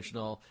to the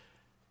original,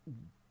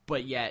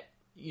 but yet,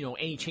 you know,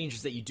 any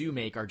changes that you do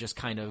make are just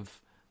kind of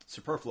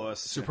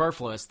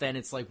superfluous, then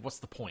it's like, what's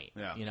the point?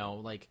 Yeah. You know,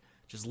 like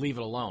just leave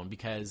it alone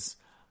because...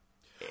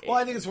 Well,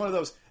 I think it's one of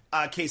those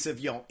case of,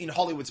 you know, in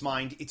Hollywood's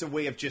mind, it's a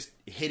way of just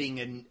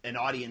hitting an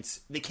audience.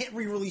 They can't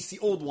re-release the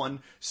old one,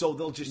 so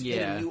they'll just hit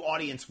a new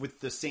audience with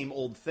the same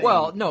old thing.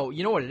 Well, no,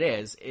 you know what it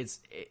is?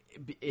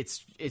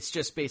 It's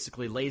just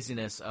basically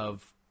laziness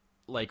of,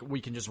 like, we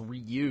can just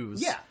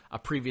reuse a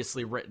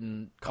previously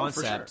written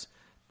concept,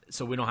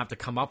 so we don't have to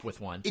come up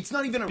with one. It's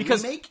not even a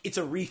remake, it's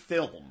a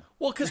refilm.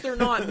 Well, because they're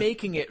not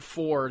making it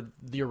for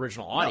the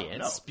original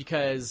audience,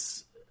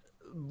 because...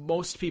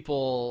 most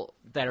people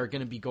that are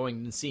going to be going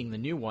and seeing the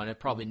new one have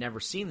probably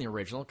never seen the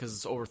original because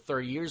it's over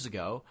 30 years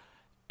ago.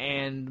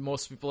 And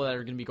most people that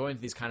are going to be going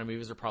to these kind of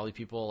movies are probably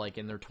people like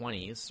in their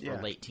 20s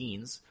or late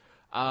teens.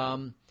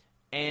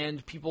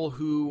 And people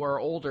who are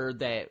older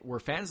that were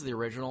fans of the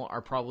original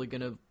are probably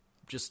going to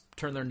just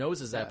turn their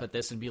noses up at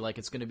this and be like,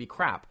 it's going to be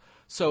crap.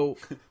 So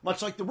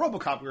much like the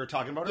RoboCop we were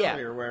talking about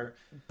earlier, where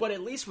but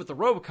at least with the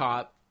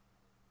RoboCop,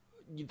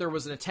 there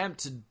was an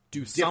attempt to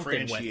do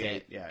something with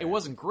it. It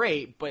wasn't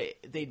great, but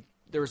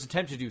there was an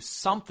attempt to do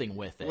something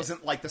with it. It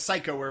wasn't like the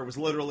Psycho where it was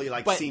literally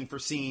like scene for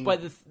scene,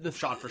 but the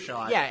shot for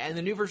shot. Yeah, and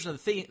the new version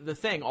of the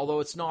thing, although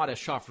it's not a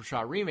shot for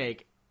shot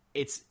remake,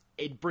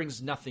 it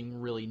brings nothing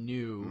really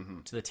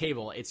new to the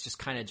table. It's just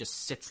kind of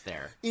just sits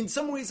there. In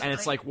some ways, and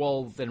it's like,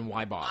 well, then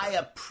why bother? I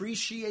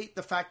appreciate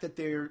the fact that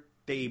they're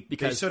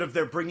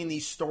bringing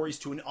these stories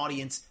to an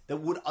audience that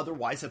would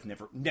otherwise have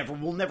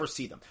will never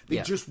see them.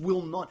 They just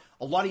will not.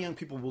 A lot of young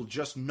people will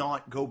just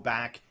not go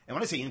back. And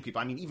when I say young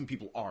people, I mean even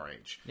people our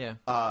age. Yeah.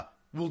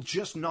 Will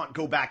just not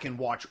go back and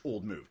watch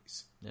old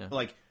movies. Yeah.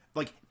 Like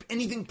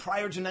anything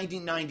prior to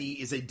 1990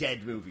 is a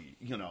dead movie.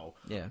 You know.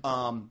 Yeah.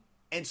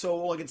 And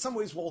so like in some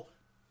ways, well,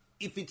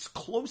 if it's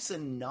close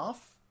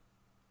enough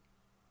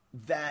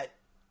that,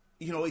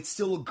 you know, it's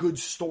still a good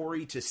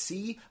story to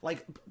see,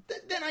 like,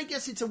 then I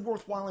guess it's a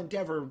worthwhile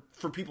endeavor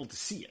for people to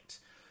see it.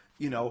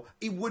 You know,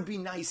 it would be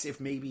nice if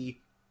maybe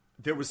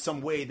there was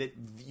some way that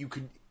you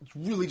could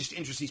really just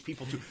interest these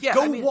people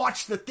to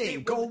watch The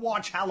Thing, go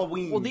watch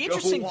Halloween. Well, the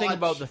interesting thing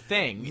about The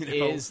Thing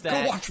is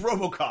that... Go watch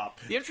RoboCop.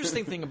 The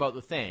interesting thing about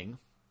The Thing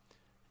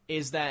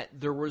is that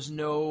there was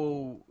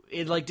no...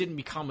 It, like, didn't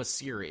become a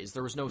series.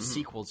 There was no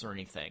sequels or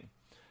anything.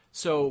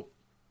 So,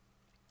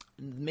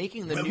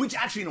 making the which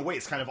actually in a way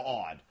is kind of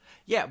odd.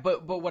 Yeah,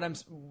 but what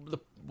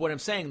I'm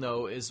saying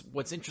though is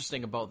what's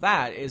interesting about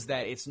that is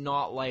that it's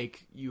not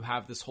like you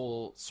have this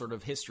whole sort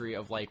of history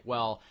of like,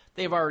 well,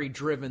 they've already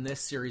driven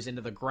this series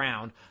into the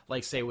ground,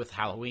 like say with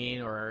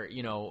Halloween or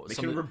they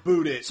can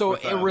reboot it. So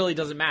it really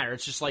doesn't matter.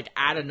 It's just like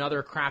add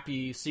another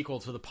crappy sequel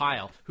to the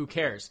pile. Who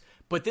cares?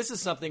 But this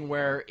is something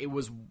where it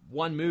was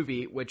one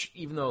movie, which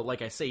even though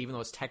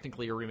it's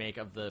technically a remake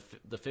of the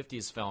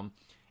 50s film,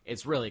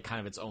 it's really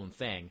kind of its own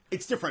thing.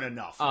 It's different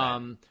enough.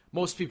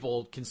 Most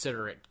people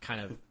consider it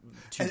kind of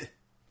too...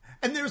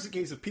 And there's a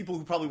case of people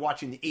who probably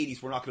watching the 80s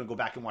were not going to go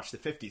back and watch the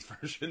 50s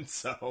version,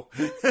 so...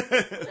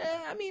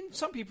 I mean,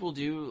 some people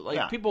do.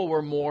 Like, people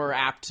were more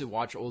apt to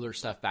watch older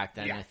stuff back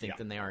then, I think,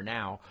 than they are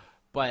now.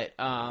 But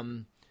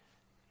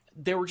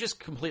they were just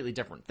completely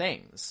different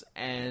things.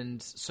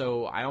 And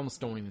so I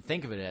almost don't even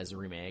think of it as a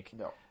remake.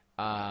 No.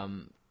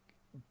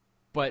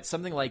 But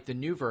something like the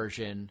new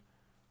version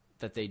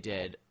that they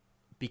did...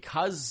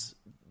 Because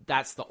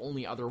that's the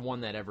only other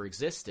one that ever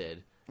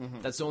existed,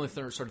 that's the only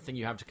sort of thing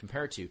you have to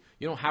compare it to.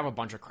 You don't have a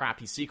bunch of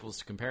crappy sequels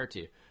to compare it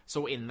to.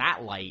 So in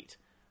that light,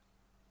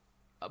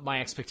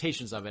 my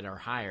expectations of it are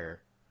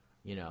higher,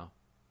 you know,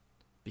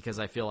 because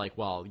I feel like,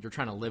 well, you're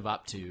trying to live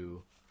up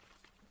to,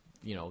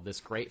 you know, this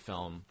great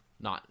film,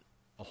 not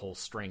a whole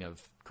string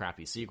of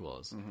crappy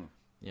sequels,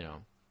 you know.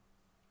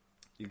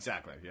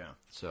 Exactly, yeah.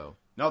 So...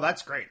 No,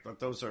 that's great.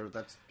 Those are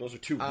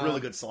two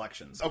really good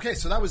selections. Okay,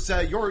 so that was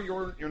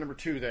your number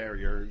two there.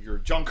 Your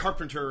John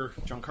Carpenter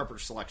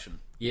selection.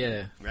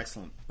 Yeah,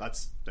 excellent.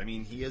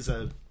 He is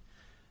a.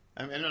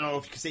 I don't know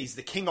if you could say he's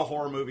the king of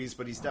horror movies,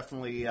 but he's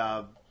definitely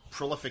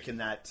prolific in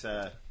that.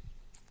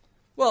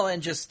 Well,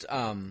 and just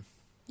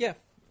yeah.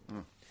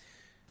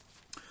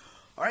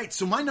 All right,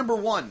 so my number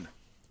one.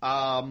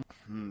 I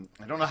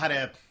don't know how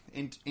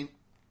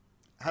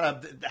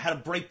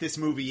to break this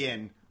movie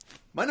in.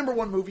 My number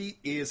one movie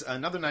is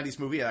another 90s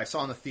movie that I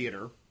saw in the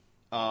theater.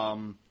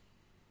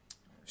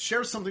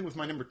 Shares something with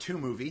my number two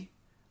movie,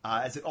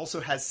 as it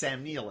also has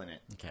Sam Neill in it.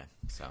 Okay,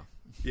 so...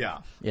 Yeah.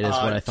 It is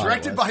what I thought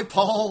directed it was. by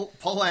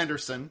Paul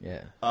Anderson.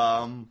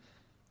 Yeah.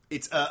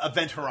 It's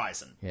Event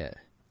Horizon. Yeah.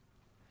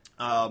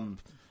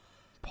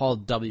 Paul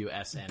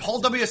W.S. Anderson.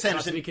 Paul W.S. Anderson.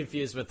 Not to be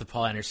confused with the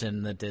Paul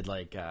Anderson that did,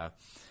 like,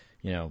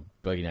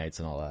 Boogie Nights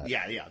and all that.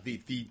 Yeah.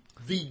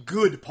 The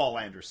good Paul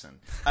Anderson.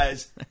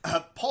 As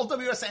Paul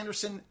W.S.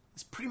 Anderson...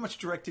 He's pretty much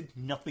directed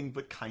nothing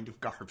but kind of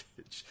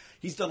garbage.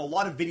 He's done a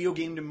lot of video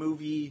game to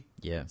movie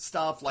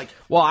stuff.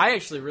 Well, I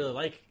actually really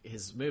like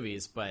his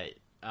movies, but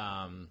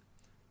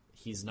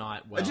he's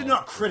not well.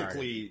 Not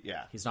critically.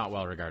 Yeah, he's not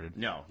well regarded.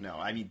 No.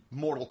 I mean,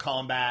 Mortal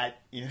Kombat.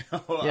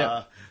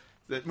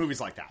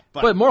 Movies like that.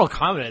 But Mortal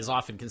Kombat is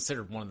often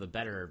considered one of the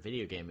better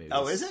video game movies.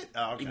 Oh, is it?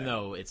 Oh, okay. Even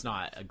though it's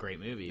not a great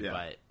movie,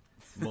 but.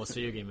 Most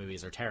video game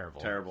movies are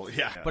terrible.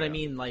 Yeah. But I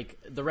mean, like,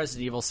 the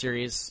Resident Evil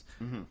series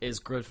is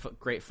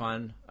great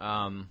fun.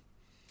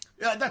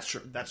 Yeah, that's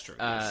true.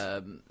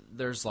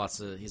 There's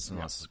he's done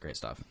lots of great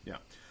stuff. Yeah.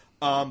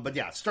 But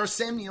yeah, stars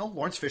Sam Neill,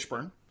 Lawrence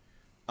Fishburne.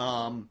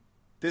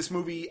 This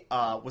movie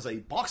was a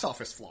box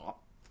office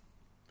flop.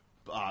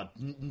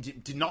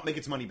 Did not make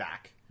its money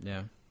back.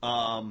 Yeah.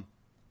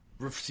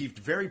 Received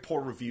very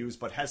poor reviews,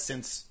 but has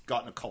since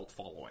gotten a cult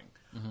following.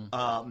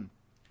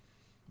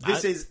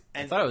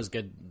 I thought it was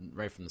good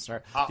right from the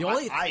start. The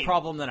only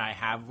problem that I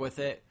have with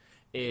it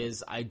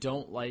is I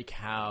don't like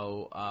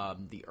how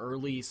the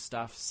early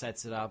stuff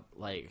sets it up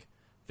like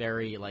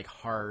very like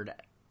hard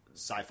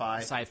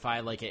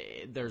sci-fi.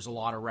 Like there's a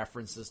lot of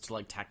references to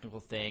like technical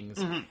things,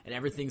 and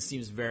everything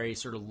seems very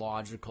sort of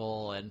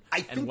logical and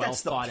well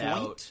thought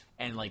out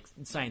and like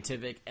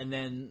scientific. And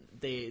then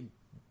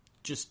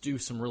just do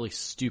some really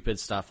stupid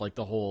stuff, like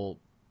the whole.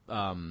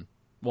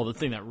 The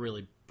thing that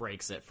really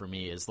breaks it for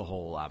me is the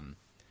whole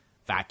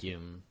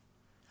vacuum.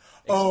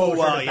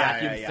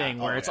 Vacuum thing,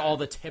 where it's all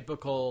the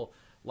typical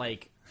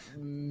like.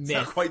 Myth, it's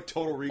not quite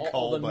Total Recall.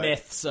 All the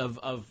myths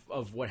of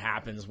what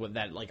happens with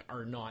that like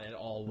are not at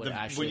all what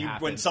actually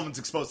happens when someone's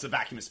exposed to the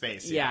vacuum of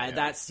space. Yeah,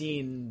 that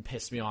scene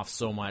pissed me off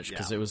so much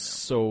because it was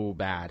so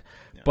bad.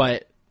 Yeah.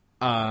 But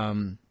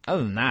other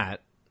than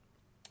that,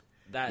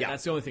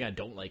 that's the only thing I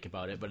don't like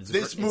about it. But it's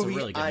a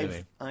really good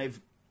movie.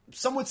 I've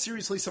somewhat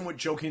seriously, somewhat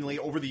jokingly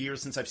over the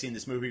years since I've seen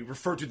this movie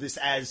referred to this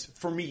as,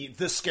 for me,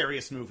 the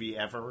scariest movie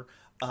ever.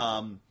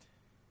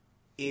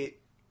 It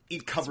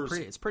covers.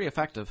 It's pretty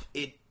effective.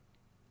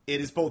 It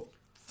is both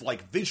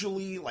like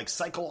visually, like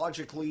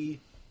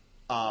psychologically,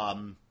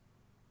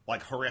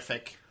 like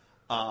horrific,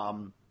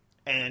 and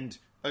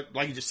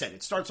like you just said,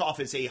 it starts off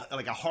as a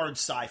hard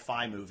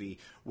sci-fi movie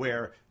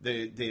where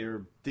the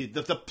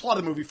plot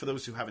of the movie, for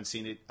those who haven't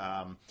seen it,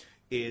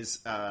 is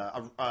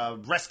a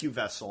rescue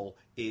vessel,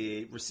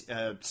 a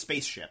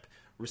spaceship,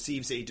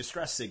 receives a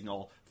distress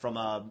signal from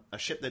a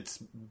ship that's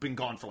been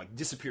gone for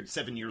disappeared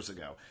 7 years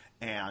ago,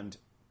 and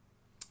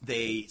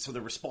they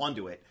respond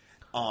to it.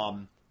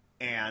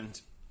 And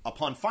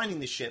upon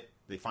finding the ship,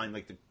 they find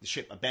the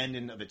ship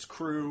abandoned of its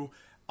crew,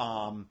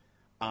 and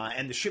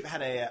the ship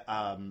had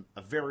an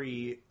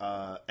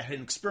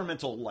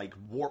experimental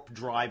warp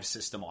drive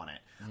system on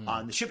it.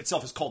 The ship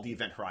itself is called the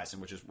Event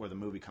Horizon, which is where the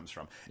movie comes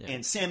from. Yeah.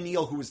 And Sam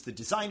Neill, who is the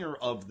designer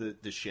of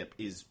the ship,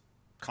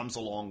 comes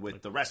along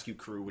with the rescue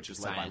crew, which is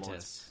led by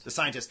the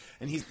scientist,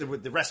 and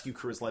the rescue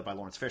crew is led by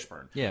Lawrence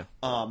Fishburne. Yeah.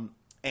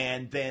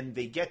 And then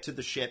they get to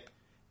the ship,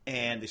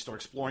 and they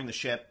start exploring the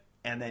ship,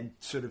 and then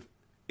sort of.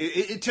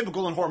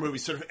 Typical in horror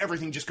movies, sort of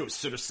everything just goes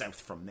sort of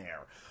south from there,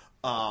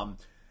 and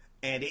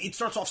it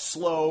starts off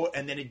slow,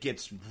 and then it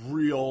gets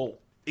real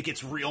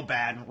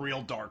bad and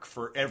real dark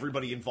for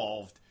everybody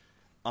involved.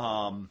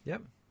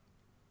 Yep.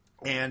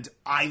 And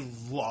I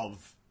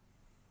love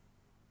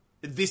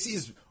this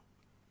is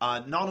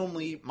not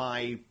only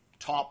my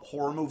top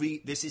horror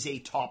movie, this is a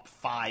top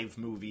 5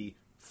 movie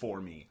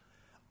for me.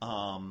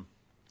 I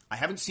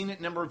haven't seen it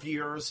in a number of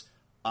years.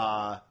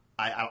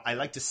 I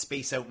like to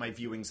space out my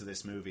viewings of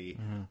this movie,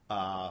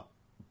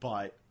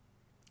 but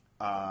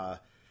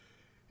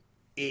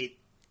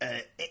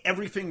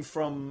everything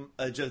from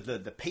just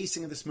the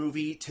pacing of this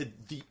movie to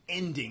the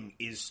ending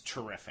is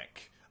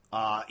terrific.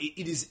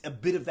 It is a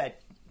bit of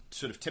that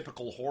sort of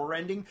typical horror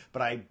ending,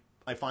 but I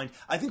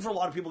think for a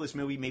lot of people this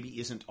movie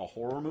maybe isn't a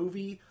horror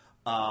movie.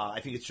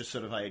 I think it's just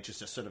sort of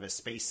a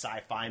space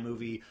sci-fi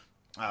movie.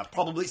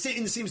 Probably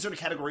in the same sort of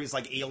categories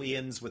like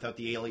Aliens without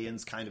the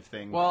aliens kind of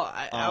thing. Well,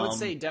 I would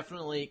say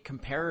definitely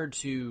compared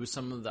to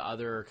some of the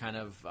other kind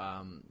of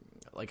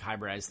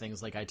hybridized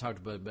things. Like I talked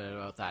a bit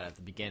about that at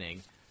the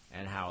beginning,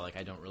 and how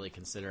I don't really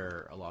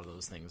consider a lot of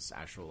those things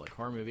actual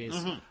horror movies.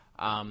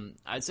 Mm-hmm.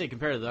 I'd say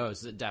compared to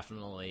those, it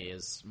definitely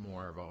is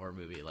more of a horror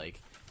movie.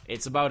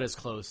 It's about as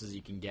close as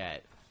you can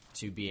get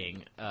to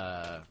being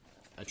a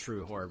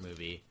true horror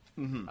movie,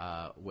 mm-hmm.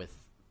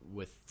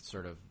 With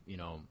sort of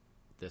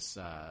this.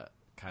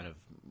 Kind of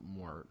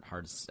more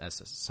hard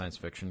science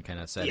fiction kind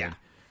of setting.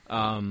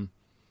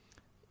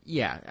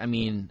 Yeah. I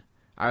mean,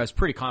 I was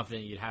pretty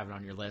confident you'd have it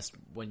on your list.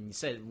 When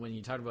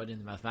you talked about In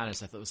the Mouth of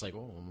Madness, I thought it was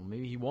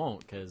maybe he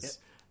won't because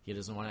he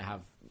doesn't want to have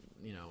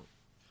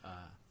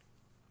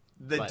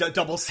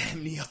double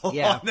Sam Neill.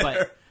 Yeah, on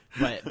there.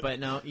 but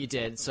no, you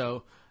did.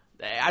 So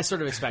I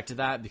sort of expected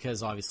that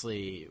because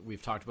obviously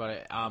we've talked about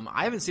it.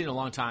 I haven't seen it in a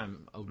long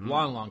time,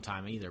 long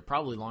time either.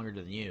 Probably longer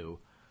than you.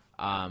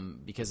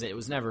 Because it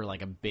was never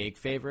a big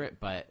favorite,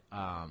 but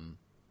I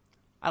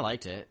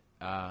liked it.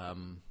 I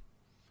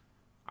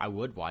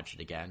would watch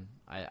it again.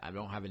 I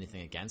don't have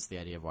anything against the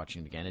idea of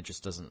watching it again. It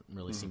just doesn't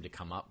really seem to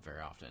come up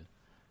very often.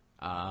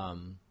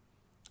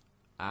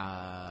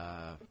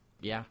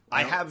 Yeah.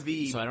 I have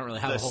so I don't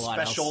really have a whole lot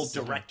else.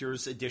 Special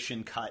Director's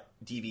Edition cut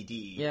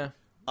DVD. Yeah.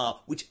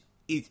 Which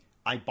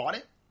I bought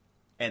it,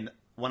 and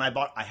when I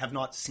bought, I have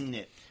not seen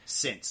it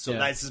since. So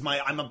this is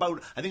I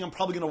think I'm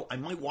probably I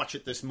might watch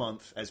it this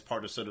month as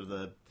part of sort of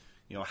the,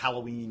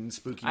 Halloween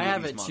spooky movies I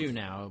have it month. Too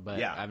now,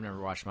 but I've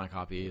never watched my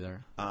copy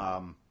either.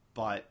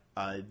 But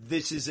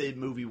this is a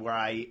movie where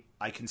I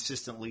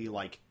consistently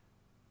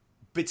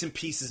bits and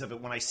pieces of it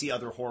when I see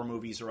other horror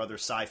movies or other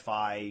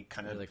sci-fi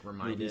kind of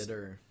reminded movies.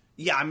 Or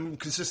yeah, I'm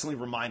consistently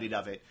reminded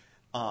of it.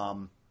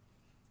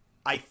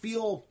 I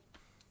feel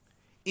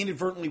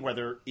inadvertently,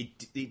 whether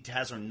it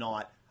has or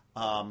not,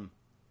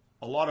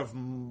 a lot of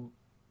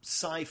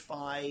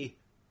sci-fi,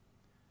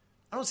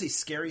 I don't say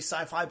scary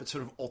sci-fi, but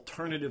sort of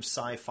alternative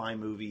sci-fi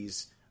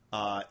movies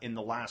in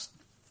the last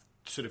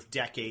sort of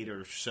decade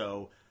or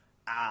so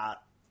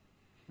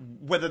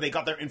whether they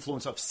got their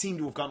influence off, seem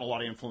to have gotten a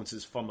lot of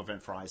influences from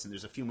Event Horizon.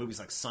 There's a few movies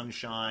like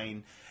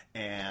Sunshine,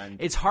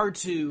 and it's hard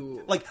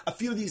to like a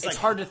few of these. It's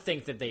hard to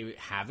think that they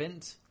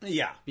haven't,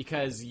 yeah,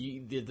 because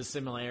the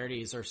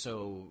similarities are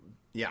so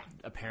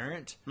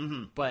apparent.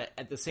 Mm-hmm. But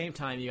at the same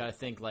time, you got to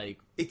think like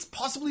it's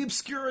possibly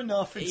obscure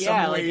enough. In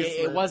some ways like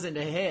it wasn't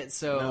a hit,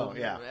 so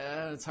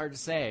it's hard to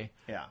say.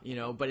 Yeah,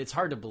 but it's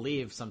hard to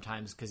believe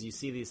sometimes because you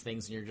see these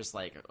things and you're just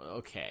like,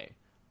 okay.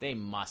 They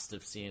must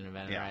have seen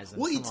Event Horizon.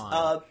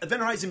 Well,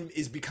 Event Horizon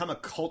has become a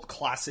cult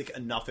classic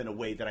enough in a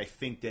way that I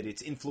think that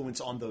its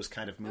influence on those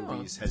kind of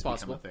movies has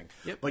become a thing.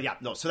 Yep.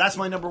 But so that's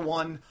my number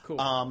one.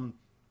 Cool.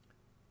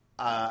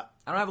 I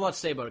don't have a lot to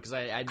say about it because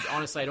I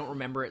honestly I don't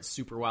remember it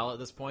super well at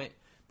this point.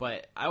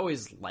 But I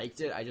always liked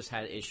it. I just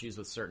had issues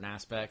with certain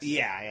aspects.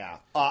 Yeah.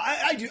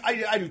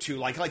 I do too.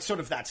 Like sort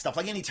of that stuff.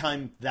 Like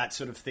anytime that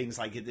sort of things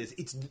like it is,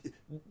 it's.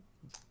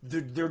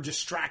 They're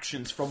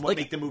distractions from what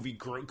make the movie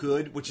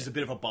good, which is a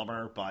bit of a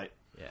bummer, but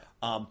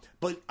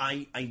but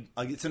I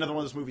it's another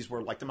one of those movies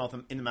where like In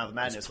the Mouth of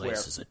Madness, this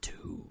place is a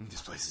 2.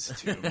 This place is a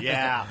 2,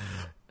 yeah.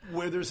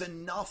 Where there's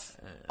enough,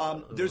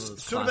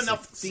 there's sort of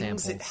enough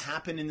things that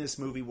happen in this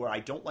movie where I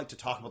don't like to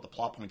talk about the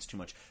plot points too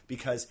much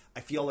because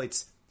I feel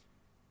it's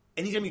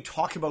anytime you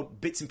talk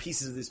about bits and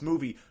pieces of this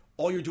movie,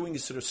 all you're doing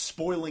is sort of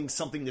spoiling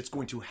something that's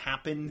going to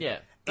happen. Yeah,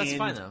 that's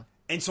fine though.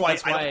 And so I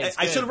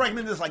sort of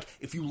recommend this, like,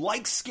 if you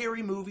like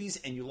scary movies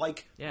and you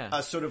like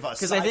sort of a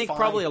because I think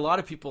probably a lot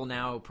of people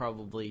now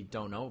probably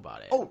don't know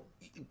about it. Or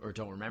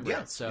don't remember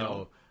it.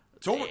 So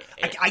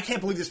I can't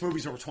believe this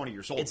movie's over 20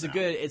 years old. It's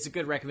a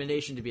good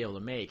recommendation to be able to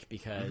make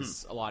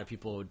because a lot of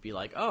people would be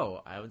like,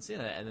 oh, I haven't seen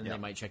that, and then they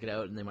might check it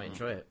out and they might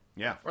enjoy it.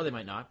 Yeah, or they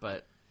might not,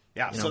 but.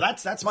 Yeah, so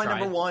that's my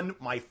number one,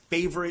 my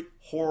favorite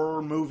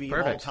horror movie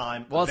of all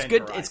time. Well, it's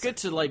good. It's good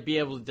to like be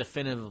able to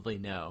definitively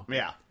know.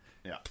 Yeah.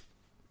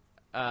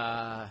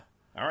 All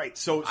right.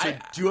 So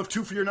do you have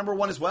 2 for your number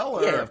one as well?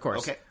 Or? Yeah, of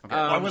course. Okay.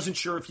 I wasn't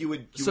sure if you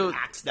would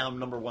axe down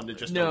number one to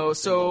just no.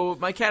 So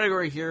my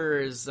category here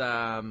is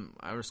I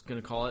was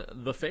going to call it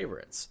the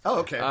favorites. Oh,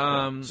 okay.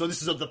 So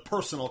this is the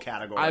personal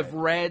category. I've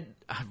read.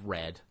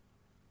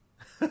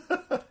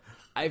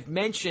 I've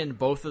mentioned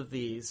both of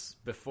these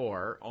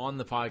before on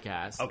the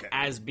podcast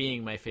as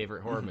being my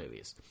favorite horror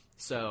movies.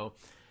 So.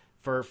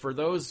 For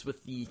those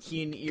with the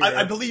keen ear,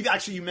 I believe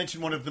actually you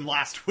mentioned one of them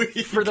last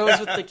week. For those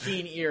with the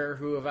keen ear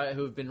who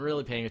have been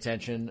really paying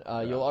attention,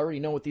 you'll already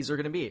know what these are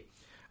going to be.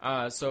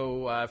 It's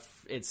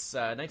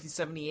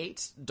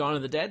 1978, Dawn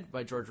of the Dead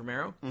by George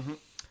Romero,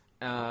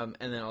 and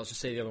then I'll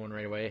just say the other one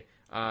right away.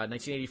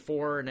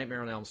 1984,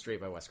 Nightmare on Elm Street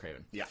by Wes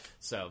Craven. Yeah.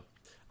 So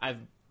I've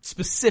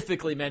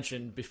specifically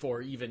mentioned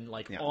before, even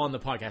on the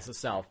podcast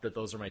itself, that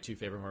those are my 2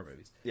 favorite horror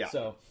movies. Yeah.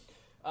 So.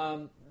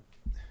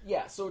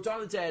 So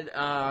Dawn of the Dead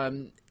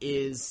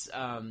is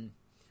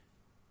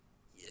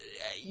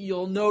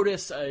you'll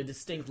notice a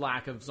distinct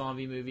lack of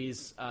zombie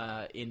movies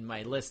in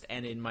my list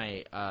and in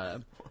my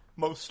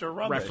most are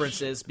rubbish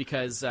references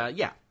because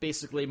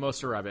basically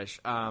most are rubbish,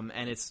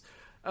 and it's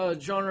a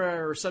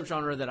genre or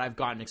subgenre that I've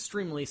gotten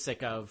extremely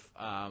sick of,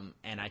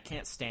 and I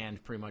can't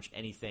stand pretty much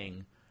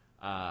anything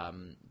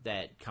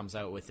that comes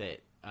out with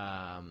it,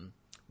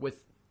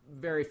 with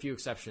very few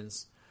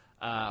exceptions,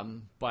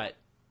 but.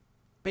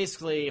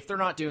 Basically, if they're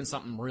not doing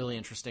something really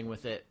interesting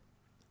with it,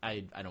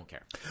 I don't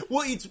care.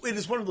 Well, it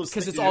is one of those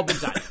because it's all been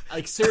done.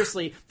 Like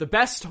seriously, the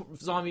best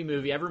zombie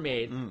movie ever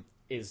made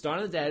is Dawn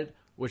of the Dead,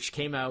 which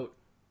came out.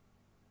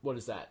 What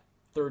is that?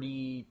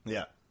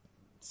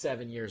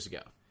 37 years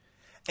ago.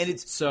 And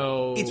it's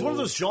one of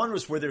those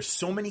genres where there's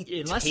so many.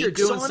 Unless you're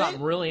doing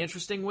something really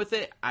interesting with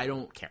it, I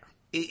don't care.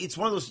 It's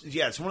one of those,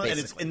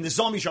 and the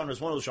zombie genre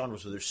is one of those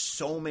genres where there's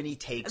so many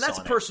takes on it. And that's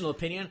a personal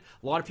opinion.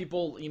 A lot of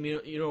people,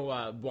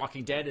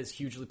 Walking Dead is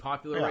hugely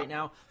popular right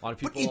now. A lot of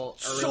people are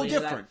so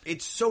different.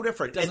 It's so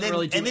different. And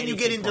then you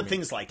get into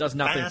things like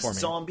fast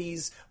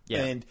zombies,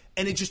 and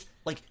it just,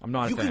 like, I'm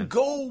not a fan. Can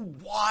go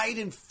wide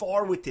and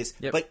far with this,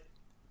 but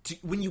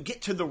when you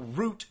get to the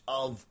root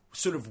of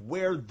sort of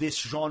where this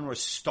genre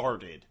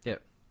started,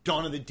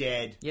 Dawn of the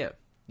Dead, well,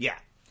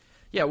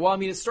 I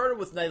mean, it started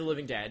with Night of the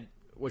Living Dead,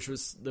 which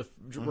was the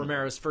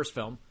Romero's first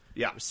film.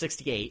 Yeah, it was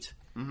 1968.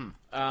 And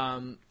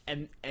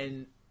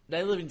Night of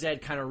the Living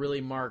Dead kind of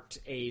really marked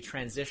a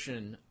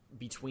transition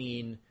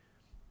between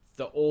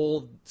the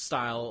old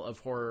style of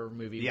horror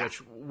movie,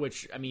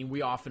 which I mean,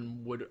 we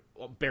often would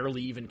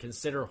barely even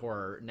consider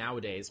horror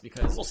nowadays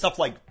because stuff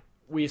like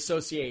we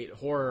associate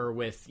horror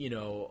with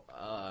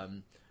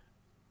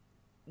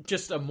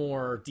just a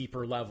more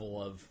deeper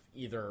level of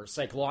either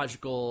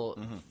psychological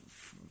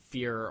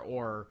fear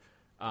or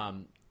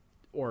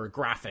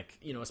graphic,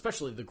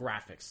 especially the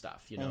graphic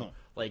stuff,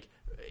 like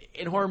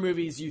in horror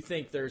movies, you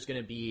think there's going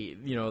to be,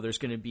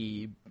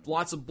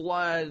 lots of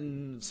blood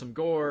and some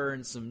gore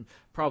and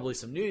probably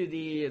some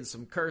nudity and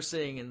some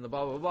cursing and the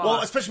blah, blah, blah. Well,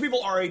 especially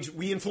people our age,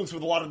 we influence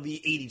with a lot of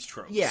the 80s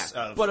tropes.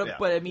 But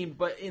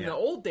in the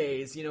old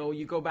days,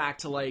 you go back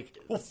to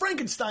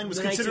Frankenstein was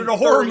considered a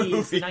horror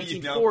movie. The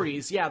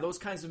 1940s, those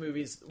kinds of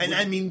movies. And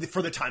I mean,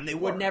 for the time they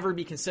would never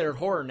be considered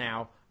horror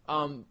now.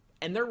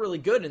 and they're really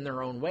good in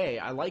their own way.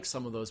 I like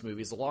some of those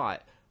movies a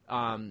lot.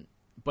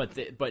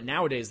 But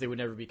nowadays they would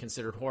never be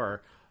considered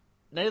horror.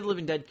 Night of the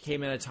Living Dead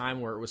came at a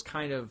time where it was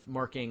kind of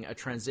marking a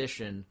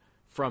transition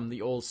from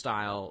the old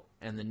style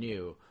and the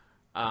new.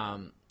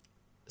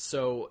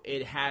 So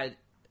it had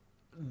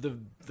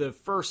the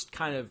first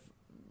kind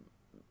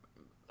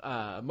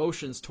of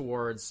motions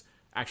towards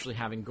actually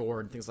having gore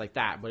and things like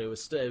that, but it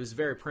was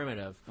very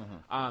primitive.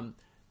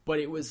 But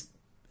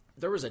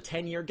there was a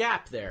 10-year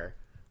gap there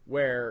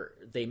where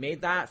they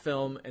made that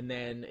film, and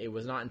then it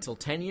was not until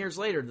 10 years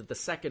later that the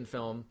second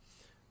film,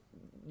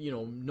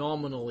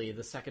 nominally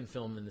the second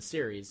film in the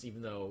series,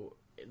 even though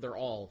they're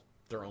all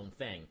their own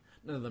thing,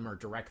 none of them are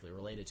directly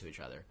related to each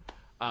other.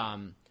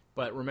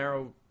 But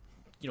Romero,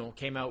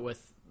 came out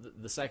with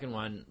the second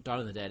one, Dawn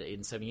of the Dead, in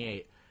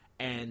 1978,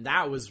 and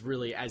that was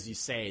really, as you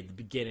say, the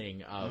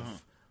beginning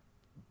of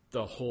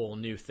the whole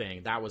new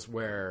thing. That was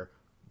where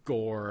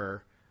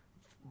gore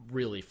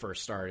really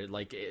first started.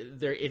 Like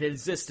it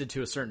existed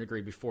to a certain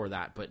degree before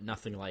that, but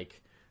nothing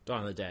like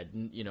Dawn of the Dead.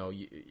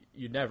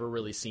 You'd never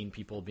really seen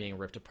people being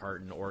ripped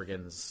apart and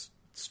organs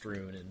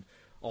strewn and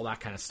all that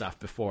kind of stuff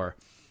before.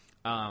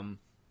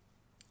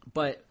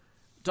 But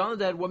Dawn of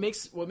the Dead, what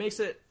makes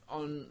it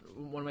on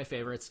one of my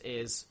favorites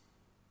is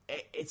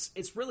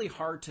it's really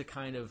hard to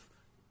kind of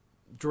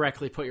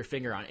directly put your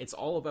finger on. It's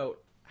all about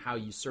how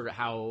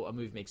a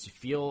movie makes you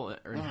feel,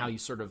 or how you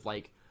sort of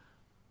like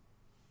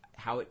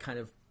how it kind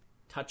of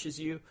touches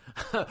you.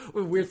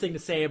 Weird thing to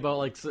say about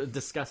like a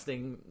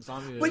disgusting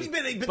zombie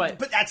movie. But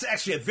that's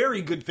actually a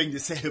very good thing to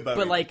say about it.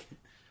 But like,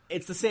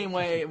 it's the same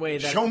way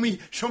that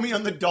show me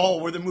on the doll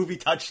where the movie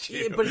touched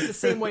you. But it's the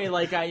same way.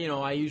 Like I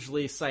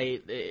usually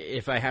cite,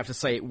 if I have to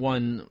cite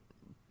one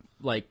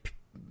like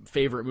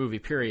favorite movie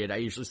period, I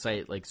usually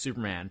cite like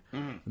Superman,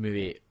 the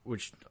movie,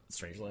 which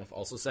strangely enough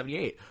also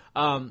 1978.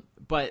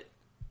 But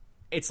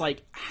it's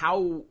like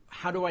how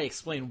do I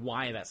explain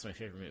why that's my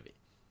favorite movie?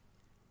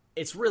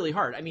 It's really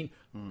hard. I mean,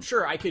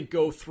 sure, I could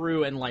go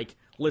through and like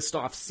list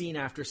off scene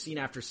after scene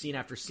after scene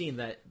after scene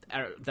that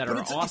are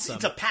awesome.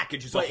 It's a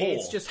package as a whole.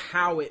 It's just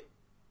how it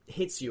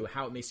hits you,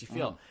 how it makes you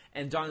feel.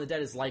 And Dawn of the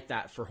Dead is like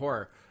that for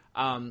horror.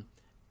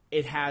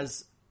 It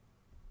has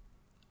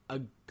a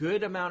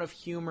good amount of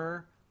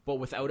humor, but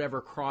without ever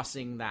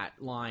crossing that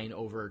line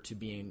over to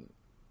being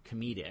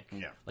comedic.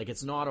 Yeah. Like,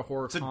 it's not a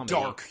horror comedy. It's a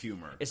dark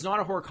humor. It's not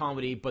a horror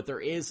comedy, but there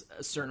is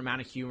a certain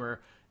amount of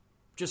humor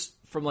just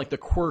from, like, the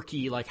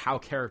quirky, like, how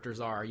characters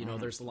are.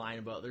 There's the line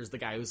about, there's the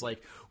guy who's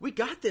like, we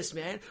got this,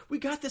 man. We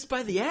got this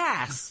by the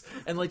ass.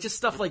 And, like, just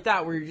stuff like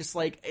that where you're just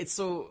like, it's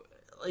so...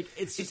 Like,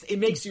 it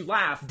makes you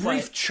laugh.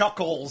 Brief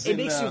chuckles. It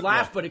makes you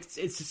laugh, but it's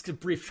just a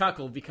brief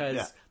chuckle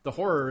because the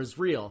horror is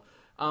real.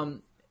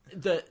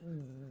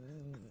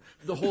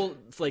 The whole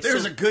like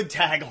there's a good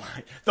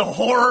tagline. The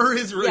horror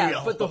is real.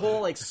 Yeah, but the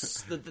whole like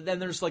then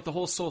there's like the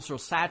whole social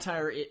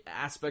satire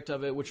aspect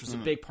of it, which was a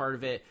big part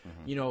of it.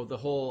 The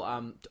whole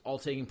all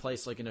taking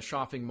place like in a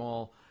shopping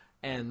mall,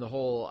 and the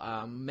whole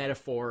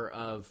metaphor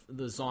of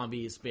the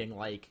zombies being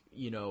like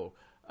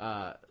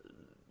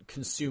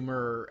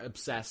consumer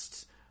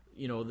obsessed.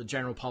 The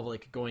general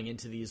public going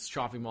into these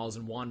shopping malls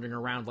and wandering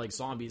around like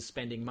zombies,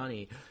 spending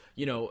money.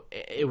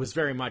 It was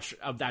very much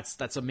of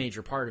that's a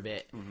major part of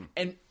it.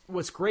 And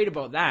what's great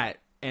about that,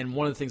 and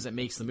one of the things that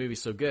makes the movie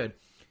so good,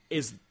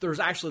 is there's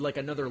actually like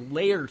another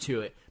layer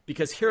to it,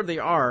 because here they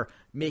are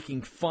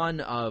making fun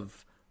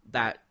of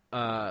that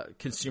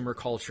consumer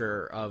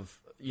culture of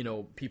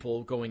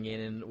people going in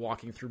and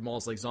walking through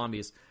malls like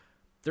zombies.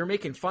 They're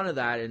making fun of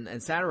that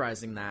and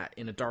satirizing that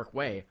in a dark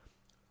way,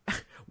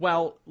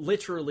 while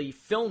literally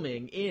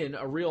filming in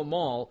a real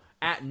mall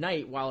at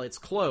night while it's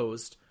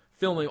closed,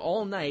 filming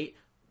all night,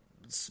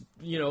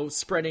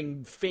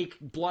 spreading fake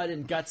blood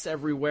and guts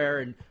everywhere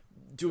and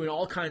doing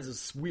all kinds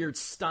of weird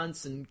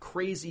stunts and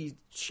crazy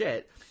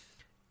shit,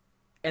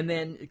 and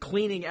then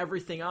cleaning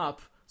everything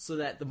up so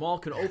that the mall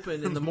can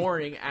open in the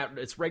morning at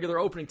its regular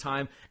opening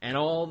time, and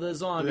all the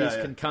zombies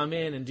can come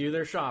in and do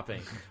their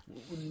shopping.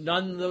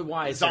 None the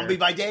wiser. Zombie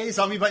by day,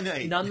 zombie by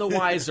night. None the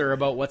wiser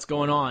about what's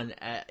going on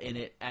in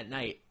it at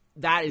night.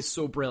 That is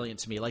so brilliant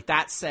to me. Like,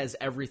 that says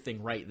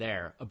everything right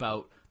there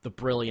about the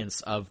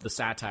brilliance of the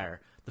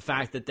satire. The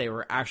fact that they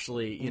were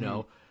actually,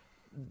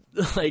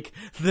 like,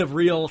 the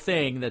real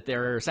thing that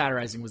they're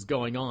satirizing was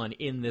going on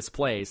in this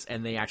place,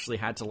 and they actually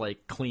had to,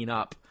 like, clean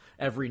up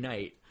every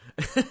night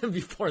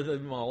before the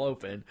mall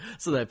opened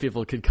so that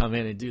people could come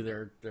in and do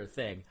their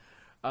thing.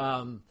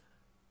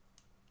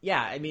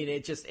 Yeah, I mean,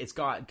 it's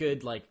got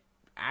good, like,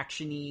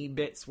 action-y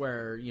bits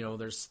where,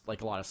 there's,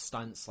 like, a lot of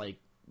stunts, like,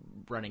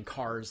 running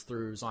cars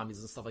through zombies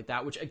and stuff like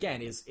that, which,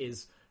 again,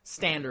 is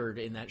standard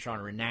in that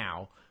genre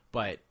now,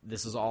 but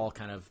this is all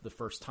kind of the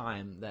first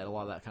time that a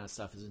lot of that kind of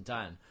stuff isn't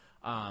done.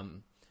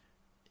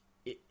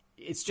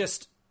 It's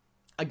just,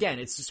 again,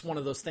 it's just one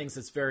of those things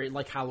that's very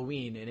like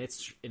Halloween in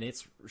its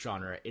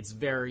genre. It's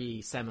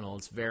very seminal.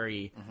 It's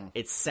very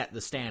it's set the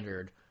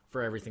standard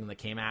for everything that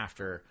came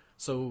after.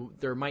 So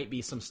there might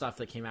be some stuff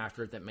that came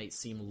after it that might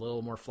seem a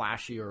little more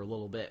flashy or a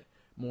little bit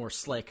more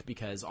slick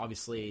because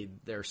obviously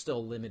they're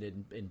still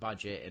limited in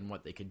budget and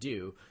what they could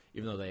do,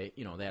 even though they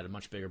had a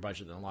much bigger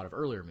budget than a lot of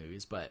earlier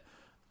movies, but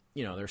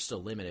they're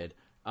still limited.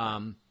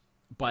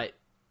 But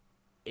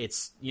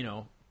it's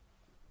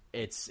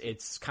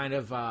it's kind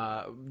of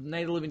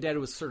Night of the Living Dead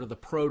was sort of the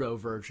proto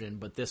version,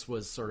 but this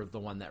was sort of the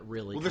one that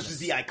really this is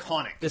the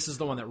iconic. This is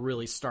the one that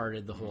really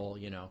started the whole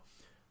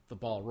the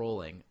ball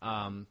rolling.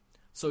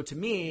 So to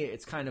me,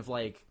 it's kind of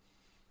like,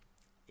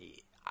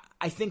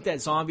 I think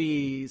that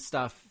zombie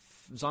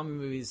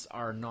movies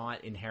are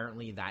not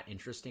inherently that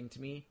interesting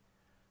to me.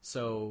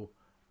 So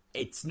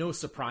it's no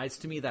surprise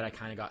to me that I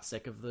kind of got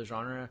sick of the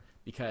genre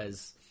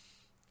because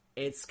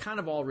it's kind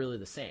of all really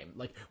the same.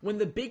 Like, when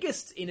the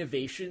biggest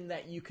innovation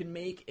that you can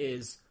make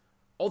is,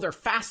 they're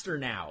faster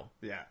now.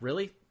 Yeah.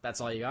 Really?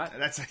 That's all you got?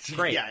 That's actually,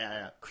 great.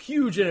 Yeah.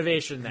 Huge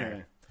innovation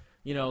there.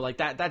 Like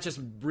that just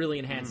really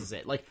enhances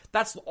it. Like,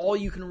 that's all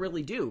you can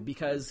really do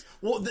because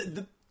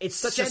it's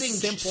such a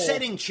simple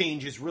setting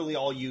change is really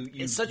all you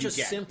it's such a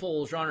get.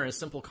 Simple genre, a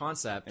simple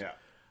concept. Yeah.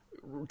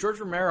 George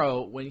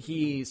Romero, when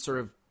he sort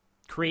of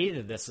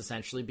created this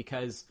essentially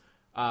because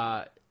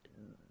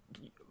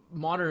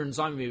modern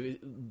zombie,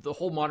 the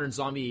whole modern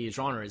zombie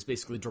genre is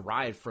basically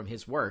derived from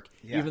his work,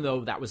 even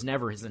though that was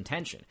never his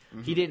intention.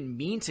 Mm-hmm. He didn't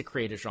mean to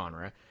create a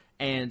genre,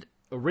 and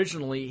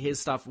originally his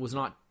stuff was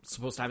not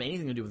supposed to have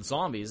anything to do with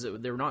zombies.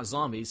 They were not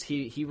zombies.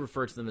 He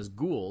referred to them as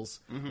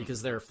ghouls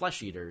because they're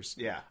flesh eaters.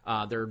 Yeah.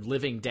 They're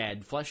living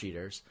dead flesh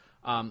eaters.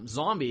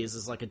 Zombies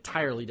is like an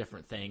entirely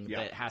different thing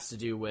that has to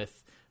do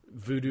with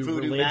voodoo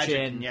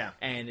religion, magic,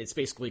 and it's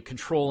basically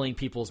controlling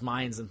people's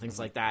minds and things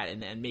like that,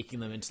 and making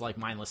them into like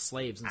mindless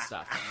slaves and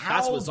stuff.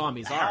 That's what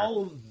zombies are.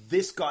 How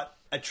this got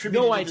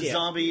attributed to the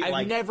zombie?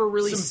 I've never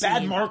really seen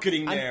bad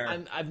marketing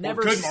there. I've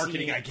never good seen,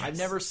 marketing, I guess. I've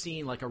never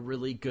seen like a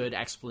really good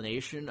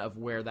explanation of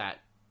where that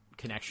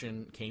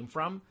connection came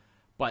from,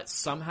 but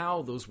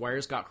somehow those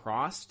wires got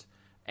crossed.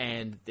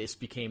 And this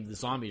became the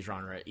zombie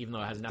genre, even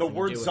though it has nothing to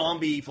do with it. The word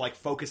zombie,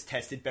 focus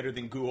tested better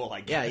than ghoul, I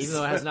guess. Yeah, even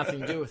though it has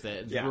nothing to do with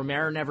it.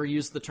 Romero never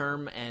used the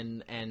term,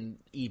 and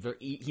he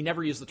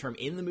never used the term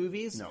in the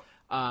movies. No.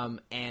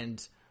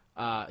 And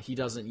he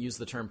doesn't use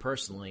the term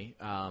personally.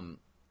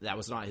 That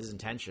was not his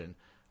intention.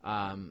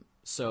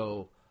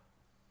 So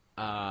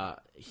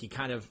he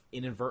kind of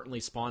inadvertently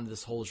spawned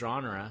this whole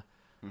genre.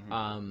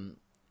 Mm-hmm.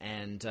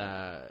 And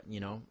you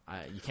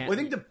can't. Well, I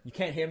think you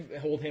can't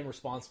hold him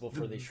responsible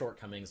for the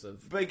shortcomings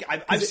of. But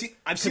I've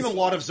seen a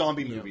lot of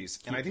zombie movies,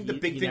 and I think the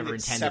big thing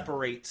that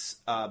separates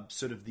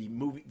sort of the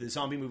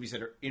zombie movies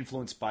that are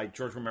influenced by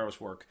George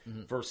Romero's work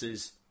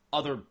versus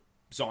other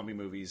zombie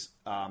movies,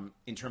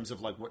 in terms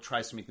of like what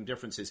tries to make them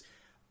different, is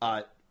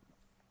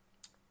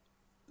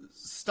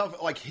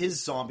stuff like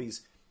his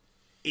zombies.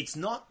 It's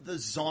not the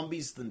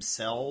zombies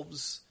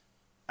themselves.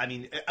 I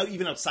mean,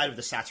 even outside of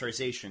the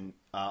satirization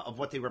of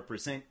what they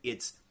represent,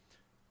 they're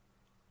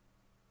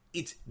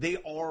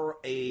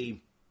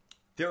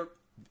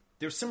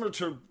similar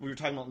to what we were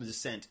talking about in The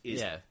Descent.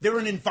 They're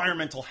an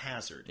environmental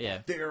hazard. Yeah,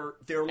 they're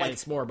like, and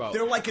it's more about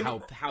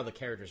how the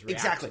characters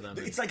react to them.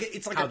 It's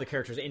like how the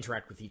characters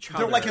interact with each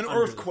other. They're like an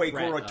earthquake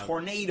or a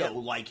tornado.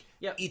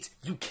 Yeah.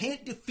 You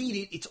can't defeat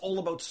it. It's all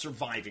about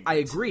surviving. I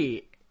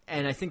agree,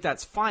 and I think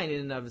that's fine in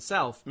and of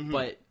itself,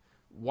 but.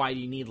 Why do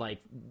you need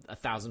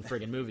 1,000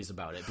 friggin' movies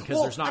about it?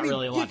 Because there's not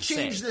really a lot to say.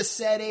 You change the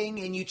setting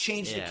and you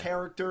change the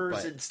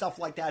characters and stuff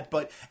like that.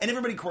 And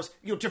everybody, of course,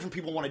 different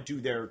people want to do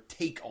their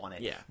take on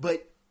it. Yeah.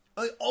 But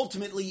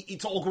ultimately,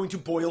 it's all going to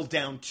boil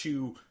down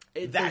to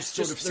that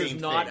sort of same thing.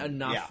 There's not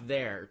enough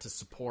there to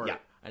support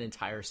an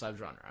entire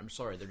subgenre. I'm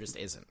sorry, there just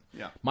isn't.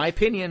 Yeah. My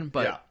opinion,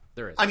 but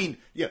there is. I mean,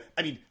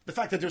 the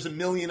fact that there's a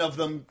million of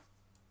them.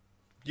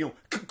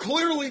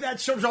 Clearly that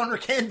subgenre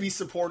can be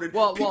supported.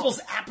 People's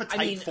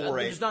appetite for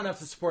it. There's not enough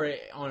to support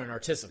it on an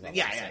artistic level.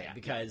 Yeah.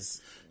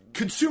 Because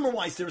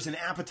consumer-wise, there's an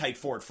appetite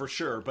for it for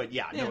sure. But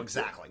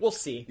exactly. We'll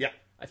see. Yeah.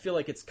 I feel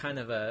like it's kind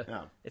of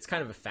a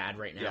fad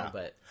right now.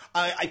 But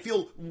I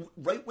feel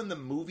right when the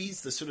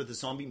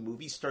zombie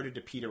movies started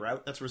to peter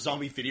out, that's where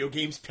zombie video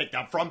games picked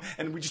up from,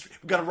 and we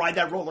got to ride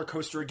that roller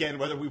coaster again,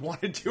 whether we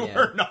wanted to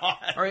or not.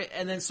 All right,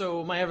 and then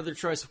so my other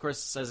choice, of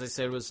course, as I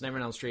said, was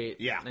Nightmare on Elm Street,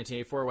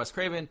 1984, Wes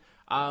Craven.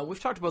 We've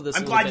talked about this.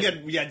 I'm glad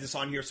you had this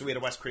on here, so we had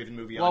a Wes Craven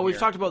movie on here. Well, we've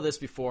talked about this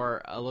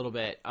before a little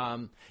bit.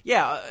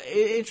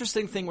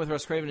 Interesting thing with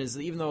Wes Craven is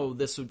that even though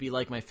this would be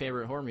like my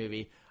favorite horror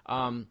movie,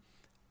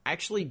 I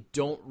actually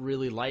don't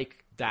really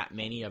like that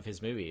many of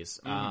his movies.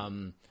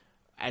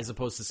 As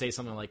opposed to say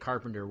something like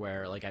Carpenter,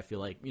 where I feel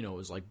like it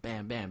was like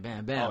bam, bam,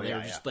 bam, bam. They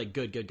were just like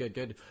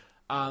good.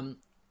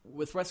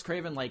 With Wes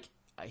Craven,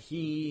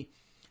 he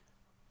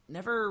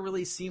never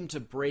really seemed to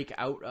break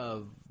out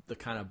of the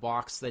kind of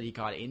box that he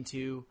got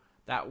into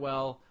that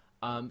well.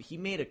 He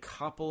made a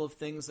couple of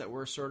things that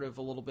were sort of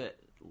a little bit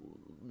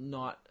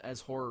not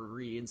as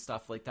horror-y and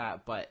stuff like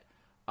that, but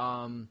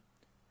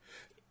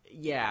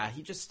he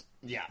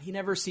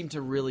never seemed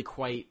to really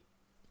quite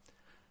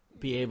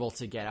be able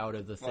to get out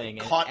of the thing.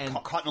 Caught in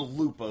a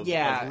loop of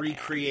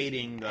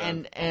recreating the...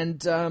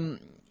 And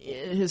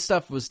his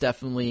stuff was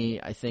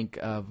definitely, I think,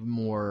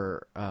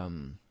 more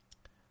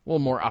little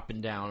more up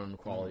and down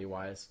quality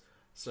wise.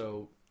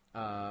 So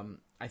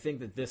I think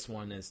that this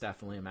one is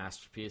definitely a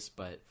masterpiece.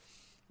 But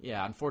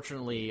yeah,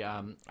 unfortunately,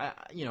 I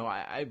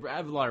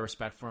have a lot of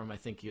respect for him. I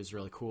think he was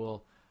really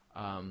cool.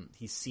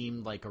 He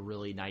seemed like a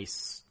really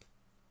nice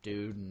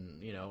dude,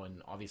 and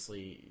and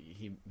obviously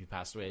he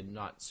passed away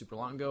not super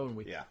long ago, and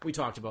we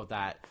talked about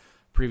that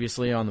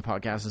previously on the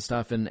podcast and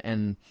stuff,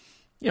 and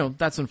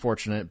that's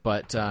unfortunate.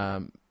 But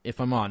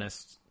if I'm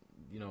honest,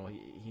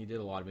 he did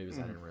a lot of movies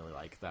I didn't really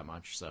like that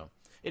much, so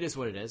it is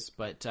what it is.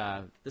 But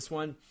this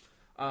one,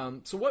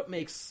 so what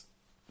makes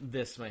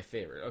this my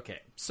favorite? Okay,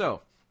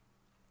 so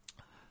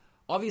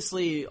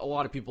obviously a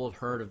lot of people have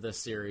heard of this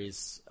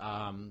series.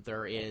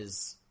 There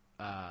is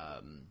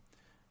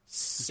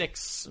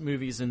 6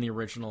 movies in the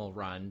original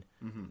run.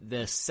 Mm-hmm.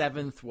 The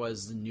 7th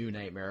was The New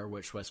Nightmare,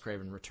 which Wes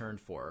Craven returned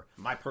for.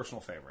 My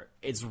personal favorite.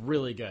 It's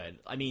really good.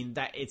 I mean,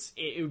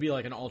 it would be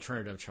like an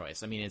alternative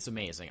choice. I mean, it's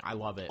amazing. I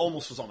love it.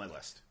 Almost was on my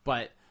list.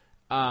 But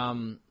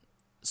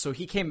so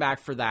he came back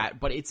for that,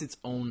 but it's its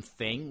own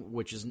thing,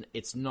 which is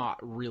it's not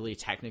really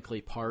technically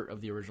part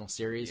of the original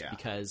series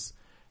because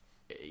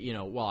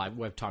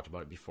I've talked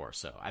about it before,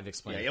 so I've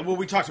explained. Yeah. Well,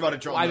 we talked about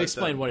it. I've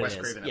explained what it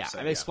is. Yeah,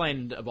 I've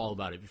explained all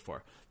about it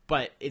before.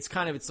 But it's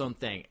kind of its own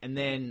thing. And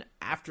then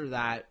after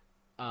that,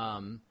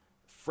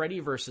 Freddy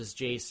vs.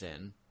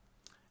 Jason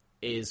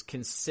is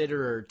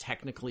considered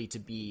technically to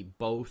be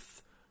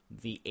both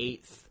the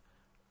 8th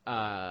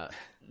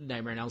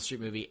Nightmare on Elm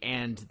Street movie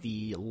and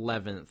the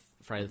 11th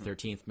Friday the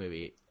 13th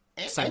movie.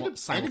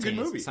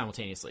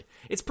 Simultaneously.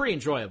 It's pretty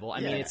enjoyable. I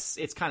mean,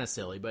 it's kind of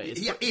silly, but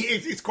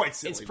it's quite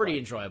silly. It's pretty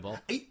enjoyable.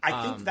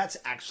 I think that's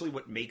actually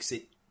what makes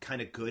it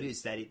kind of good,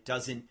 is that it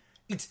doesn't.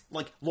 It's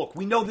like, look,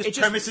 we know this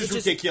premise is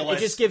ridiculous.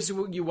 It just gives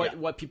you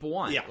what people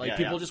want.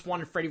 People just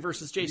wanted Freddy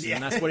versus Jason,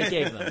 and that's what it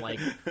gave them. Like,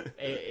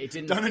 it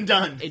didn't done and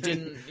done. It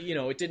didn't,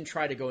 it didn't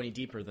try to go any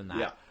deeper than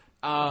that.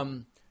 Yeah.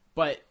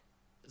 But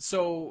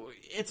so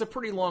it's a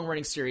pretty long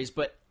running series.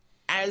 But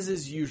as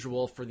is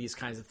usual for these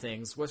kinds of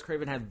things, Wes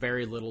Craven had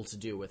very little to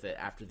do with it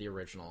after the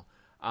original.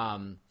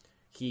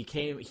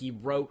 He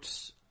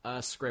wrote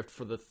a script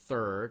for the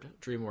 3rd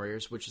Dream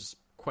Warriors, which is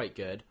quite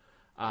good.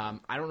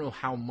 I don't know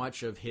how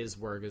much of his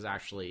work is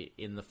actually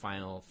in the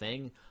final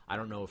thing. I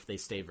don't know if they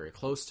stayed very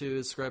close to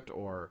his script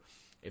or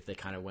if they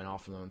kind of went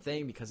off on their own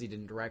thing because he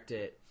didn't direct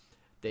it.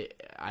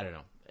 I don't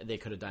know. They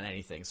could have done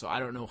anything. So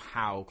I don't know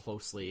how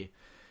closely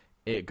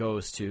it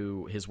goes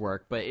to his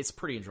work, but it's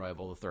pretty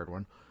enjoyable, the 3rd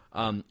one.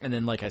 And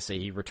then, like I say,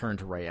 he returned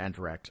to write and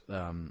direct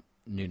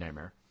New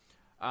Nightmare.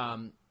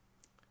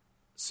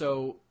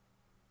 So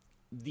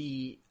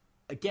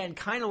again,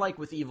 kind of like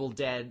with Evil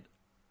Dead,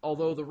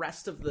 although the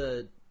rest of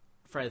the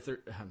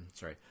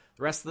the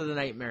rest of the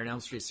Nightmare on Elm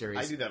Street series.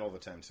 I do that all the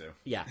time too.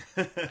 Yeah,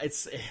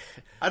 it's.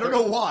 I don't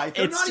know why.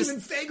 They're not even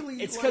vaguely.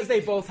 It's because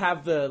they both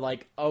have the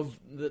of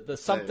the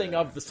something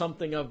of the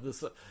something of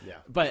the. Yeah.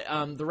 But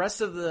the rest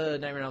of the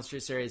Nightmare on Elm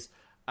Street series,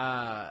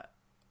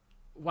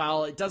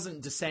 while it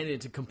doesn't descend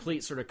into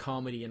complete sort of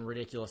comedy and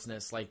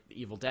ridiculousness like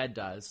Evil Dead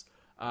does,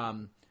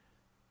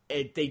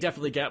 they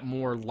definitely get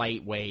more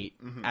lightweight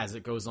as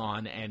it goes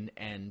on,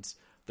 and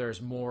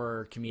there's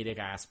more comedic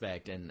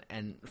aspect,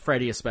 and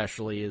Freddy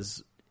especially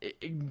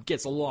it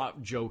gets a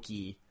lot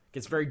jokey,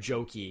 gets very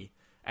jokey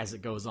as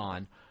it goes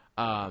on,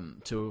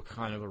 to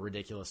kind of a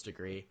ridiculous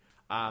degree.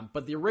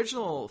 But the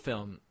original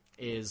film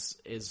is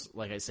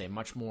like I say,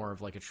 much more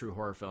of like a true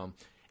horror film.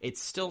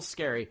 It's still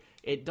scary.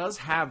 It does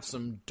have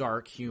some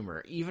dark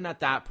humor, even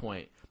at that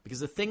point, because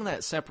the thing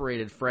that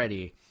separated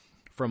Freddy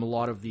from a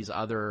lot of these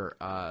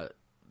other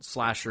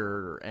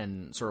slasher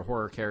and sort of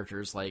horror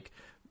characters like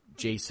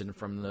Jason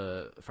from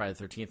the Friday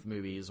the 13th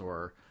movies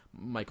or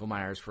Michael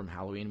Myers from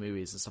Halloween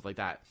movies and stuff like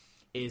that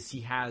is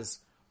he has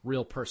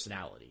real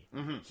personality.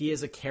 Mm-hmm. He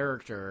is a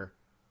character.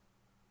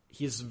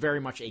 He's very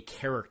much a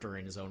character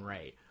in his own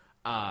right.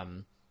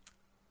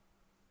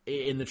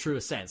 In the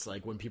truest sense,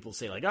 like when people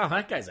say like, oh,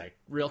 that guy's a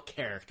real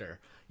character,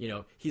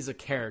 he's a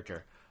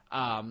character.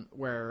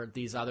 Where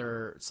these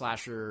other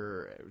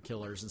slasher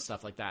killers and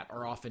stuff like that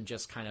are often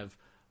just kind of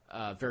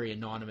very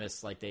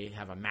anonymous, like they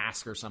have a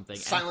mask or something.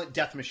 Silent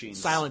death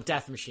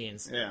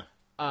machines. Yeah.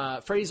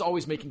 Freddy's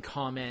always making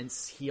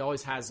comments. He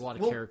always has a lot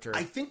of character.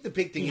 I think the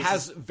big thing he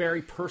has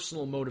very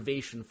personal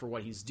motivation for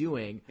what he's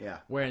doing. Yeah.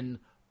 When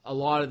a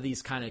lot of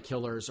these kind of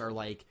killers are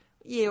like,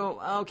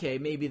 okay,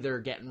 maybe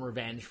they're getting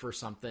revenge for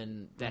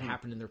something that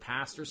happened in their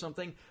past or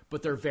something,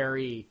 but they're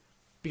very,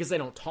 because they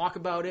don't talk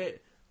about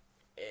it,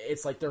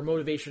 it's like their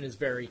motivation is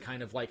very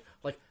kind of like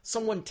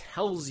someone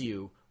tells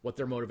you what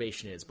their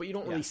motivation is, but you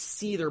don't really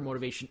see their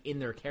motivation in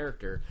their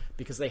character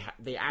because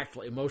they act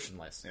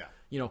emotionless.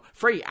 Yeah.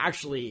 Freddy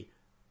actually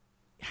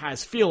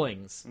has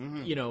feelings,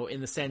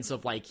 in the sense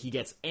of like he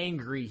gets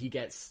angry, he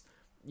gets,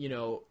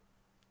 yeah.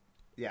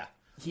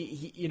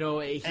 He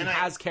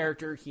has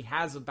character, he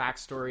has a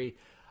backstory,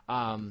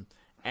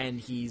 and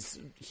he's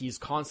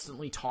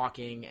constantly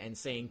talking and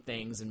saying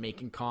things and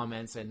making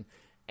comments,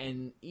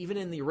 and even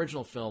in the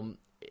original film,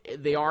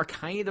 they are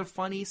kind of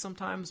funny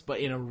sometimes, but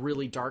in a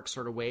really dark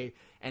sort of way,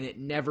 and it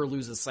never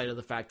loses sight of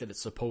the fact that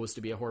it's supposed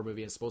to be a horror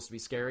movie and it's supposed to be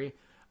scary.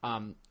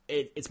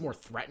 It's more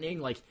threatening,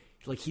 like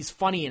he's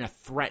funny in a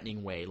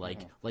threatening way, like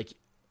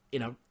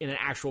in an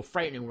actual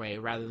frightening way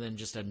rather than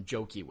just a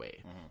jokey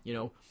way, you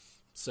know.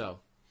 So,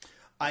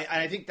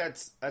 I think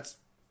that's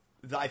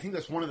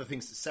one of the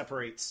things that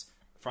separates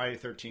Friday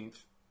the 13th.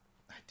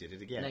 I did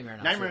it again.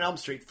 Nightmare on Elm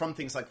Street from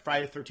things like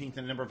Friday the 13th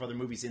and a number of other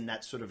movies in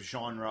that sort of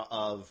genre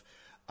of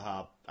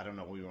I don't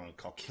know what we want to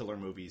call killer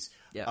movies,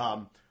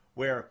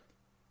 where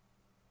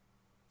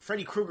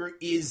Freddy Krueger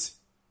is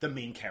the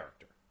main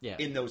character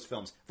in those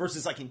films.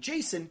 Versus like in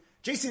Jason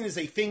is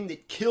a thing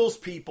that kills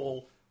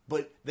people,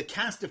 but the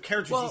cast of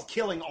characters he's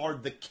killing are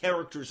the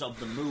characters of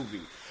the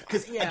movie.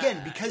 Because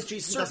because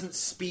Jason doesn't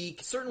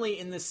speak. Certainly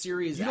in this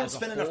series, you don't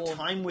spend enough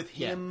time with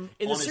him.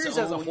 In the series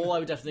as a whole, I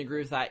would definitely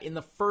agree with that. In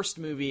the first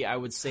movie, I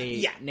would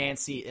say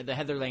Nancy, the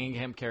Heather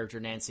Langenkamp character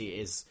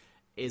Nancy,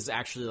 is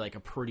actually like a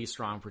pretty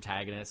strong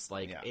protagonist.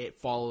 Like it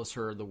follows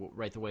her the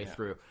way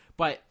through.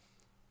 But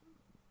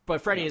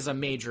Freddy is a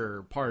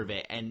major part of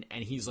it, and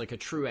he's like a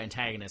true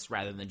antagonist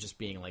rather than just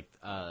being like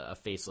a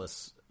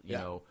faceless, you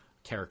know,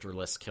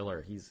 characterless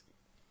killer.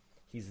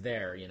 He's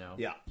there, you know.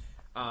 Yeah.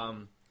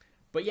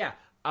 But yeah,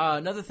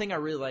 another thing I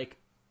really like,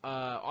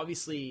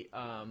 obviously,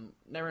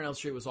 Nightmare on Elm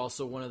Street was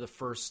also one of the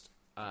first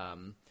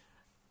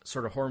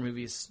sort of horror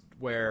movies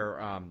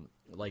where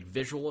like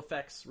visual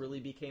effects really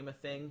became a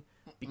thing,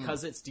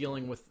 because it's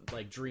dealing with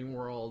like dream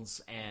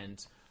worlds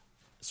and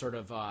sort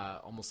of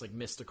almost like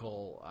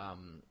mystical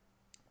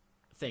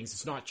things.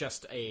 It's not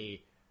just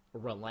a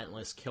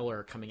relentless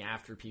killer coming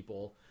after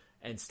people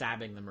and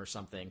stabbing them or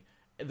something.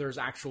 There's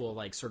actual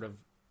like sort of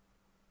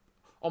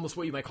almost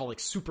what you might call like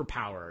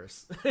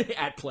superpowers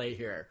at play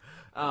here.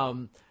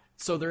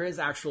 So there is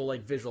actual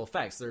like visual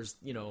effects. There's,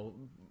 you know,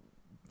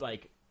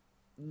 like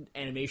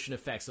animation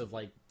effects of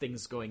like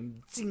things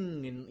going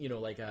zing and, you know,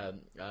 like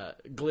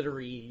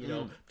glittery, you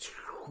know,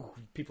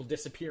 people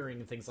disappearing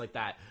and things like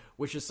that,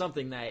 which is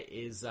something that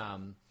is, I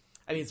mean,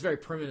 it's very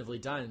primitively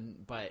done,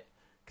 but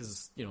because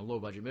it's, you know, low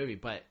budget movie,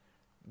 but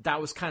that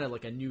was kind of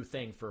like a new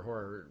thing for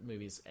horror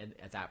movies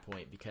at that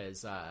point,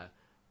 because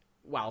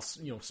while,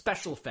 you know,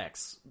 special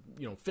effects,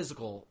 you know,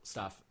 physical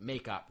stuff,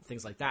 makeup,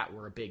 things like that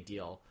were a big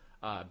deal.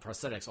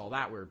 Prosthetics, all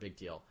that were a big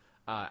deal.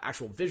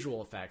 Actual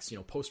visual effects, you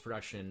know,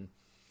 post-production,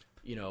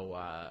 you know,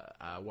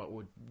 what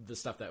would the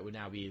stuff that would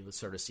now be the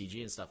sort of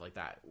CG and stuff like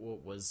that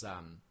was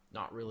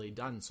not really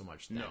done so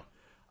much then.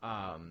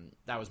 No.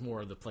 That was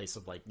more the place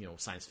of like, you know,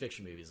 science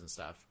fiction movies and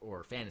stuff,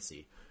 or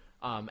fantasy.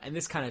 And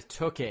this kind of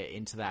took it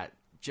into that,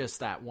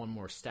 just that one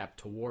more step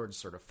towards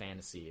sort of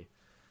fantasy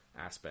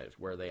aspect,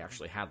 where they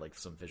actually had like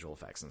some visual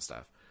effects and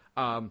stuff.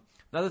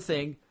 Another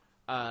thing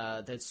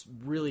that's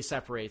really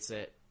separates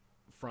it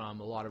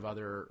from a lot of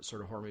other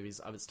sort of horror movies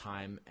of its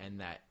time,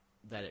 and that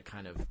it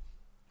kind of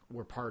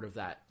were part of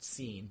that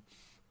scene,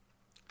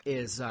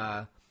 is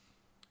the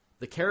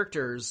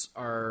characters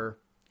are,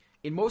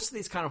 in most of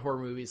these kind of horror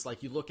movies,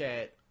 like you look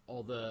at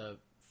all the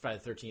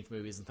Friday the 13th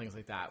movies and things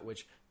like that,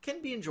 which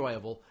can be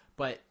enjoyable,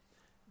 but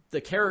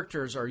the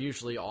characters are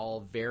usually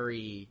all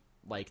very,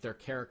 like, they're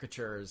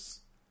caricatures,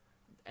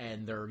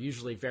 and they're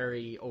usually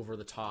very over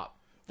the top.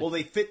 Well,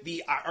 they fit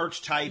the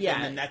archetype,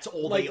 and then that's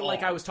all they are.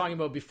 Like I was talking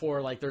about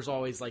before, like there's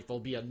always like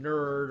there'll be a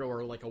nerd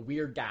or like a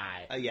weird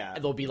guy. And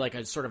there'll be like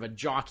a sort of a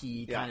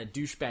jockey kind of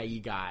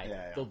douchebaggy guy.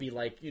 There'll be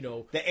like, you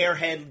know, the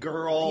airhead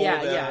girl.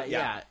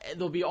 And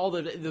there'll be all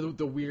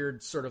the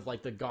weird sort of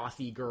like the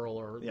gothy girl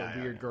or the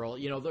weird girl.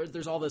 You know,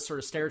 there's all this sort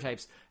of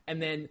stereotypes,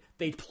 and then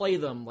they play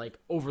them like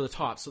over the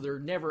top, so they're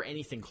never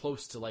anything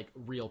close to like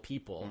real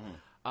people.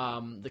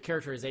 The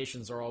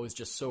characterizations are always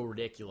just so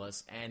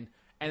ridiculous, and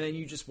then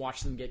you just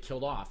watch them get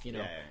killed off, you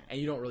know, and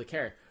you don't really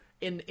care.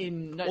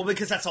 Well,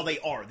 because that's how they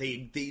are.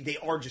 They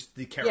are just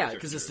the characters. Yeah,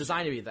 because it's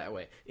designed to be that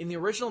way. In the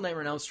original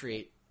Nightmare on Elm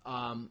Street,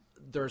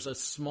 there's a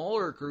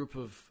smaller group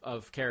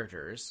of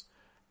characters,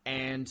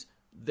 and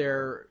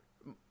they're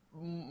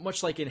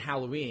much like in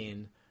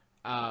Halloween.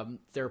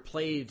 They're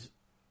played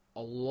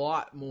a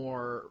lot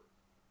more,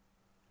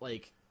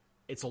 like,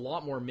 it's a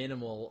lot more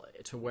minimal,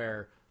 to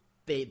where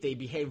they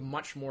behave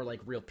much more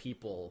like real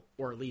people,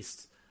 or at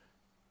least,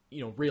 you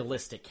know,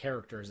 realistic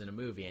characters in a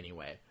movie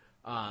anyway.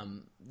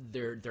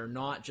 They're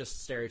not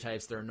just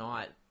stereotypes. They're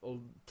not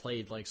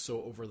played like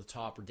so over the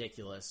top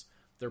ridiculous.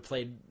 They're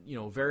played, you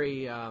know,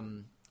 very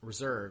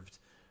reserved.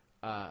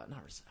 Not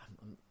reserved.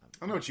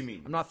 I know what you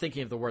mean. I'm not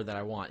thinking of the word that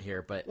I want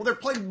here, but they're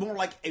played more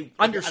like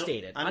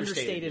understated.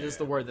 Understated is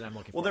the word that I'm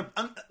looking for.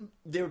 Well,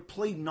 they're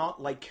played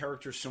not like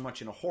characters so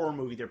much in a horror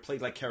movie. They're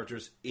played like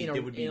characters in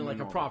like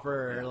a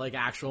proper like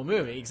actual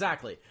movie.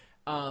 Exactly.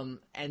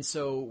 And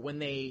so when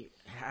they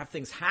have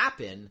things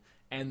happen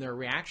and their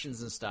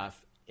reactions and stuff,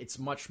 it's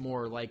much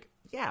more like,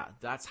 yeah,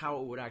 that's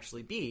how it would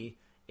actually be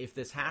if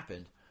this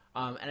happened.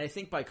 And I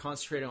think by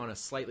concentrating on a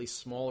slightly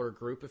smaller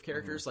group of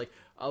characters, like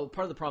part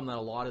of the problem that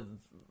a lot of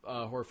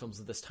horror films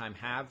of this time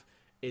have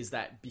is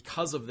that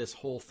because of this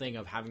whole thing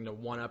of having to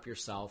one-up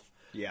yourself,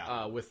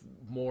 with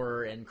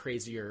more and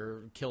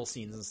crazier kill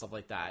scenes and stuff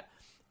like that,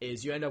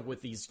 is you end up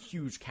with these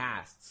huge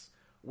casts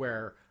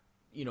where,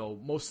 you know,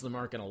 most of them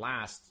aren't going to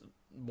last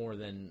more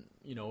than,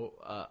 you know,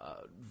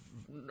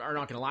 are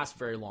not going to last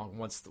very long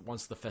once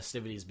the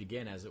festivities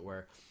begin, as it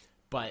were.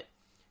 But,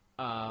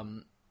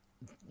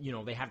 you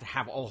know, they have to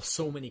have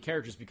so many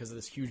characters because of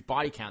this huge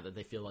body count that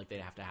they feel like they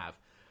have to have.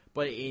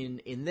 But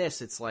in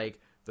this, it's like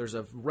there's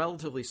a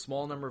relatively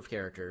small number of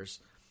characters.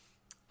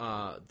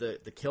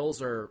 The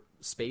kills are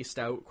spaced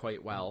out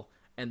quite well,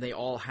 and they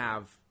all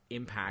have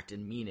impact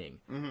and meaning.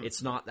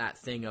 It's not that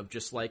thing of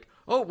just like,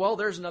 oh, well,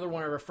 there's another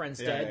one of our friends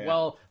dead. Yeah.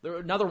 Well,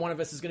 another one of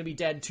us is going to be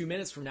dead 2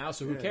 minutes from now,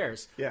 so who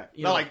cares? Yeah.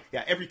 You know, like,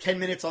 every 10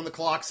 minutes on the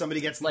clock, somebody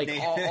gets like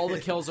all the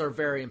kills are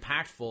very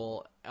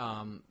impactful,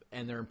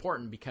 and they're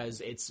important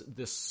because it's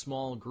this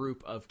small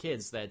group of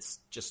kids that's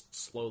just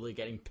slowly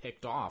getting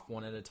picked off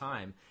one at a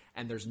time,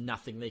 and there's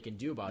nothing they can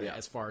do about it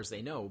as far as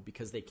they know,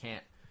 because they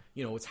can't,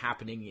 you know, it's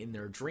happening in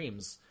their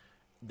dreams.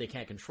 They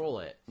can't control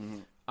it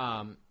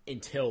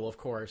until, of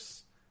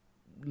course,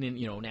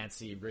 you know,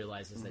 Nancy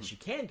realizes that she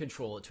can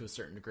control it to a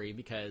certain degree,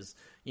 because,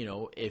 you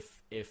know, if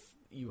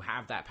you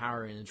have that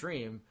power in a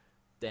dream,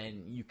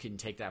 then you can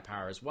take that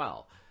power as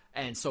well.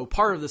 And so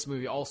part of this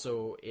movie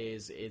also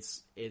is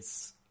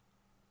it's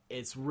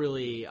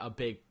really a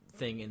big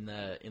thing in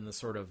the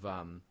sort of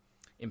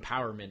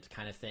empowerment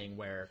kind of thing,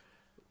 where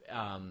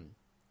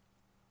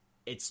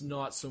it's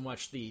not so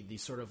much the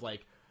sort of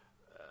like,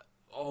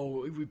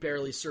 oh, we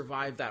barely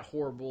survived that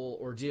horrible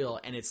ordeal,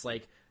 and it's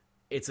like,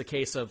 it's a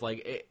case of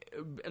like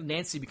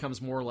Nancy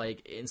becomes more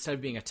like, instead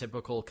of being a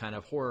typical kind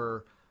of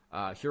horror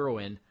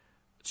heroine,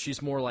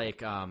 she's more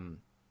like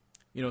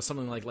you know,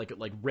 something like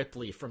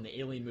Ripley from the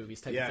Alien movies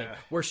type of thing,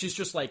 where she's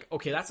just like,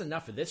 okay, that's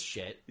enough of this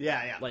shit.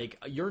 Yeah.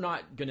 Like, you're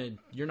not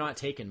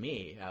taking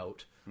me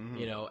out,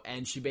 you know.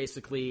 And she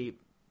basically,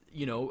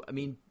 you know, I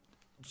mean,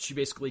 she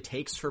basically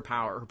takes her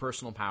power, her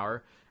personal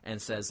power, and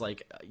says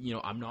like, you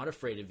know, I'm not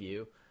afraid of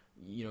you.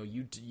 You know,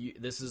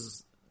 this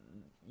is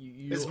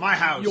my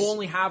house. You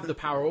only have the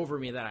power over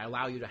me that I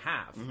allow you to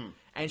have.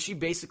 And she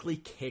basically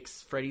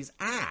kicks Freddy's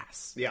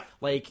ass. Yeah.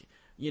 Like,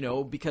 you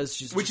know, because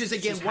she's... Which is,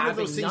 again, one of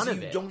those things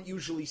you don't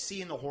usually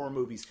see in the horror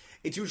movies.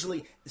 It's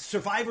usually...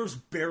 Survivors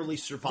barely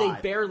survive.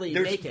 They barely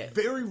make it.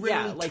 Very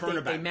rarely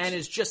turnabout. They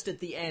manage just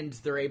at the end,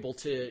 they're able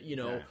to, you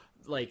know,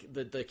 like,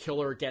 the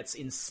killer gets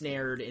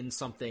ensnared in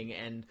something,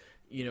 and...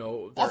 You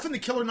know, often the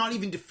killer not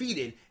even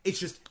defeated. It's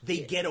just they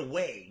get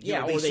away.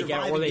 Or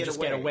they just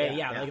get away.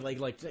 Yeah.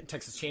 Like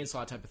Texas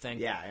Chainsaw type of thing.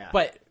 Yeah.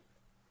 But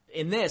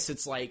in this,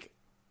 it's like,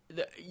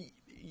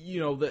 you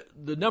know,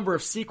 the number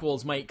of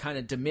sequels might kind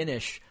of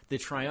diminish the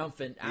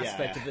triumphant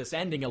aspect of this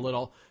ending a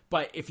little.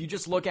 But if you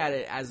just look at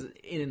it as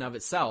in and of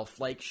itself,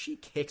 like, she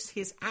kicks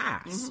his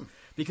ass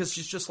because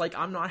she's just like,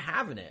 I'm not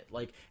having it.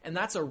 Like, and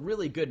that's a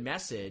really good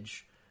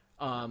message,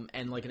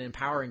 and like an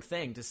empowering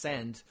thing to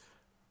send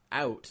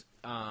out.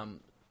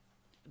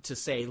 To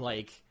say,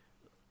 like,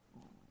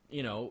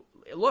 you know,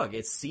 look,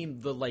 it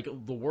seemed the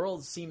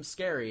world seems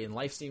scary and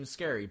life seems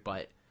scary,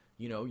 but,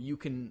 you know, you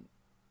can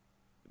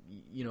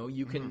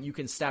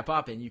step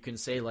up and you can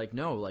say, like,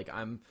 no, like,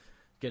 I'm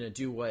gonna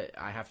do what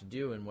I have to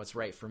do and what's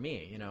right for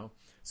me, you know.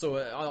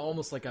 So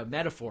almost like a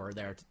metaphor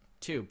there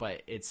too,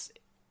 but it's,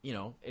 you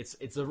know, it's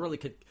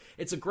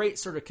a great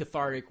sort of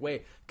cathartic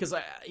way, because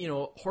you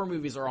know, horror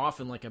movies are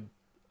often like a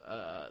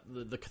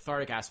the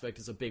cathartic aspect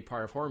is a big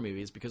part of horror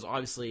movies, because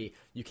obviously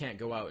you can't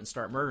go out and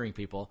start murdering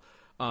people.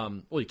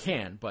 Well, you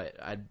can, but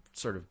I'd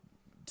sort of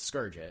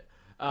discourage it.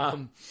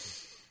 But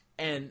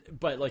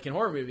like in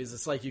horror movies,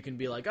 it's like you can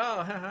be like,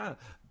 oh, haha.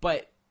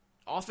 But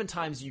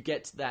oftentimes you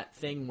get to that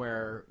thing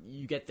where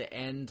you get the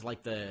end,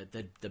 like the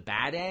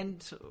bad end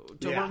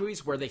to horror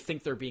movies, where they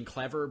think they're being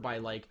clever by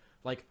like,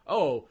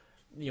 oh,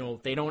 you know,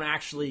 they don't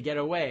actually get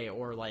away,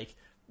 or like,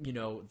 you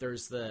know,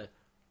 there's they're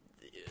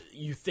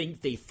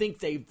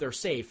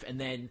safe, and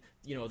then,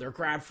 you know, they're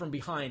grabbed from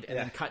behind and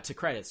then cut to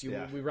credits.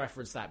 We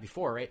referenced that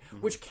before, right?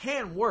 Which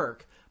can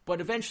work,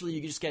 but eventually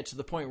you just get to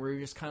the point where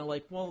you're just kind of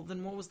like, well,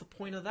 then what was the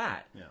point of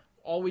that? Yeah.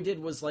 All we did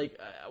was like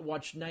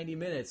watch 90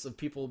 minutes of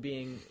people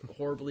being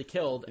horribly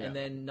killed, and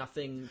then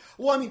nothing.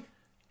 Well, I mean,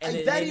 and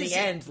in the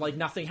end, like,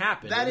 nothing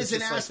happened. That is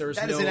an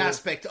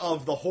aspect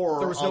of the horror.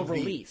 There was no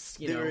release.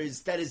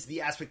 That is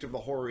the aspect of the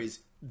horror, is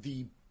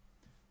the.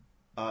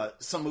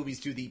 Some movies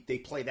they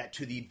play that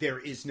to the there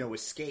is no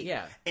escape.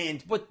 Yeah.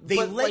 But they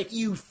let like,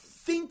 you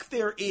think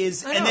there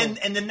is,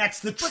 and then that's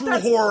the true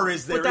horror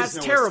is there is no escape.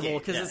 But that's terrible,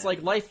 because it's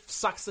like, life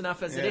sucks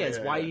enough as it is.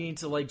 Why do you need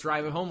to like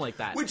drive it home like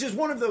that? Which is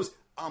one of those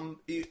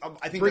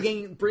I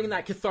think bringing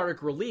that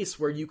cathartic release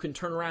where you can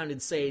turn around and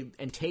say,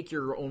 and take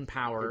your own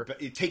power,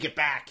 take it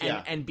back,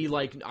 and be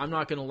like, I'm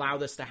not going to allow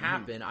this to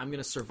happen. I'm going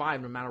to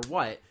survive no matter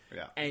what.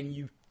 Yeah. And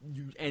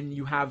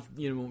you have,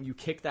 you know, you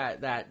kick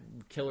that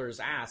killer's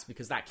ass,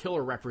 because that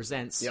killer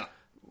represents,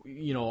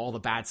 you know, all the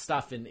bad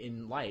stuff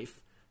in life.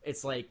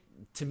 It's like,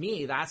 to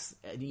me, that's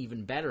an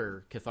even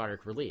better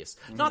cathartic release.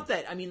 Not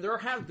that, I mean, there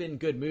have been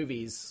good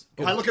movies.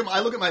 I look at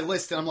my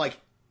list and I'm like,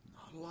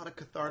 not a lot of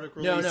cathartic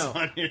release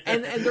on here.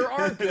 And there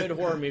are good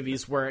horror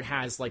movies where it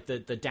has like the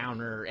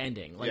downer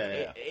ending.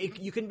 Like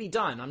you can be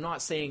done. I'm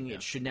not saying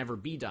it should never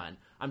be done.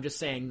 I'm just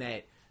saying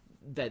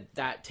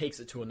that takes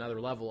it to another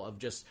level of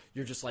just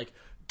you're just like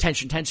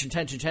tension,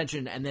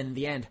 and then in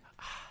the end,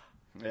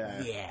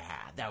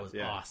 that was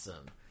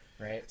awesome.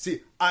 Right.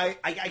 See, I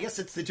guess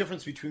it's the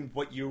difference between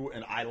what you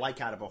and I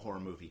like out of a horror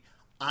movie.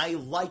 I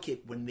like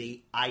it when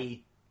I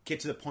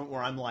get to the point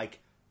where I'm like,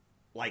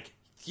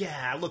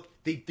 yeah, look,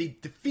 they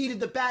defeated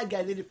the bad guy.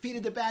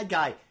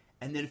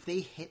 And then if they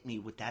hit me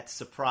with that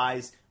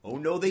surprise, oh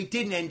no, they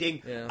didn't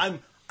ending,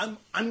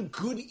 I'm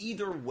good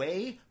either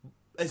way,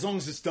 as long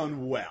as it's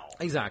done well.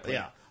 Exactly.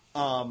 Yeah.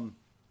 I'm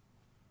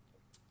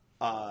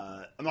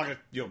not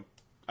gonna,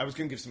 I was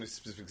going to give some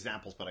specific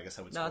examples, but I guess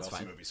I would spoil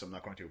some movies, so I'm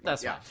not going to. But,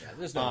 that's fine. Yeah,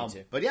 there's no need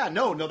to. But yeah,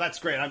 no, that's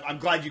great. I'm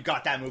glad you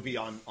got that movie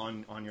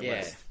on your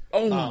list.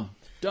 Done.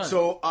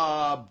 So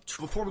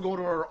before we go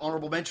to our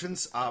honorable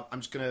mentions,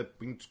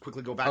 we can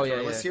quickly go back to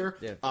our list here.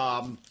 Yeah.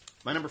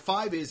 My number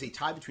 5 is a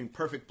tie between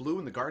Perfect Blue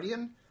and The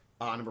Guardian.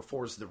 Number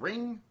 4 is The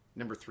Ring.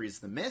 Number 3 is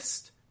The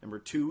Mist. Number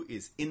 2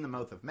 is In the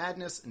Mouth of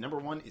Madness. And number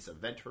 1 is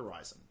Event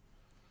Horizon.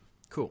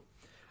 Cool.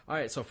 All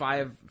right, so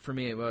 5 for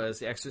me was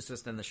The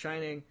Exorcist and The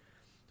Shining.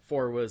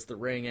 4 was The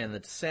Ring and The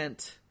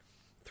Descent.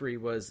 3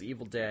 was The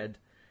Evil Dead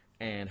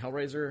and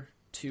Hellraiser.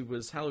 2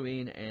 was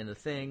Halloween and The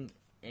Thing.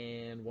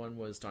 And 1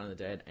 was Dawn of the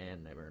Dead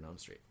and Nightmare on Elm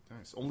Street.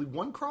 Nice. Only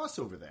one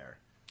crossover there.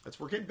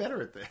 We're getting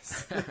better at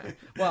this.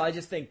 Well, I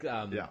just think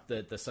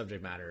the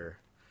subject matter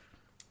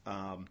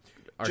are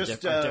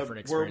different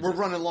experiences. We're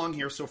running along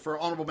here, so for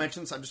honorable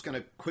mentions, I'm just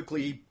going to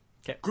quickly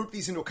group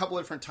these into a couple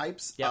of different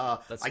types. Yeah,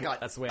 that's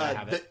the way I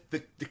have it.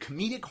 The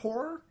comedic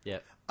horror. Yeah.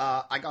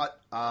 I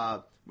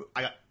got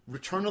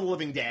Return of the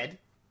Living Dead.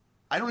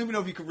 I don't even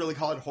know if you could really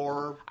call it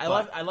horror. I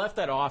left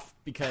that off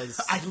because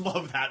I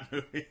love that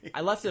movie.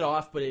 I left it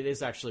off, but it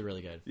is actually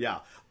really good. Yeah.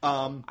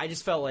 I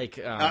just felt like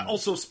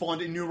also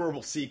spawned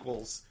innumerable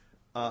sequels.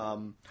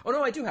 Oh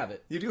no, I do have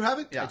it. You do have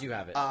it? Yeah, I do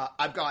have it.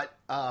 I've got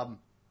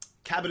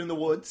Cabin in the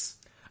Woods,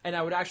 and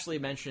I would actually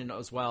mention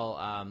as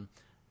well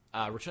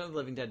Return of the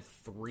Living Dead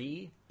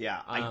 3.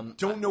 Yeah, I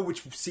don't know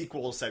which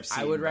sequels I've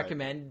seen. I would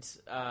recommend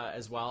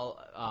as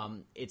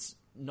well. It's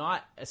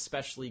not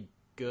especially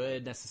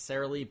good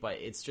necessarily, but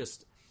it's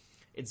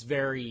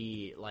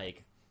very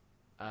like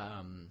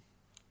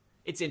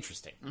it's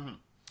interesting. Mm-hmm.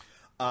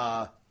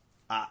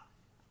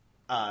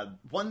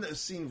 One that I've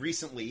seen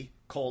recently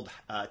called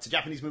it's a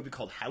Japanese movie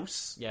called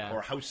House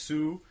or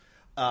Houseu.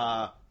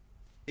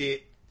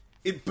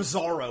 It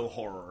bizarro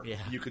horror,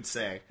 you could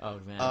say. Oh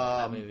man,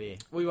 that movie.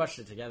 We watched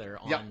it together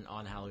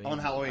on Halloween. On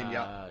Halloween,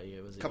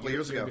 it was a couple of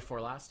years ago.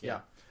 Before last, Dead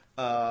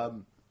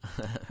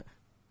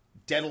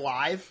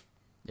Alive.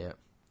 Yeah.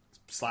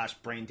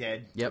 / Brain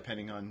Dead,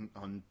 depending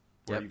on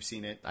where you've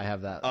seen it. I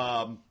have that.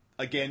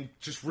 Again,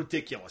 just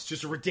ridiculous.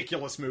 Just a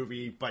ridiculous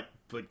movie, but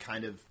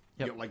kind of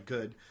like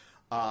good.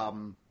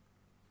 Cabin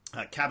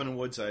in the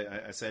Woods,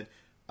 I said.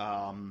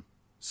 Some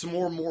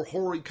more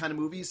horror kind of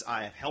movies.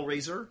 I have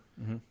Hellraiser.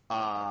 Mm-hmm.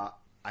 I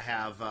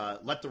have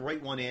Let the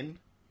Right One In,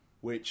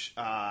 which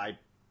I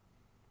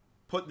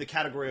put in the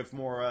category of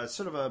more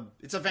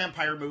it's a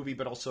vampire movie,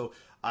 but also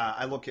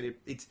I look at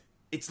it.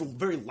 It's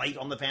very light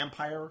on the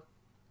vampire.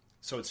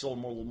 So it's still a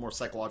little more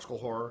psychological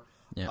horror.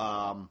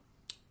 Yeah.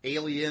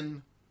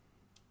 Alien,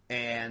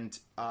 and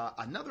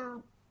another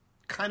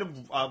kind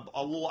of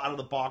a little out of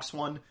the box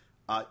one,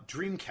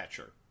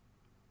 Dreamcatcher.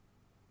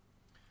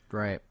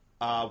 Right.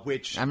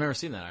 Which I've never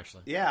seen that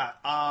actually. Yeah.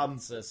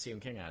 It's a Stephen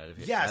King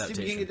adaptation. Yeah,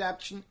 Stephen King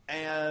adaptation.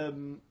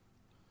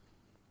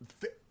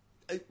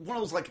 One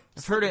of those like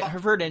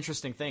I've heard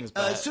interesting things,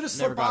 but sort of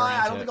slipped by.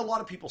 I don't think a lot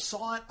of people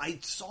saw it. I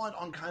saw it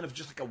on kind of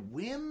just like a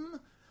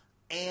whim,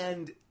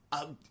 and.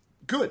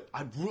 Good.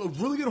 A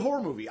really good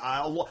horror movie.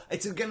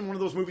 It's, again, one of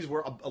those movies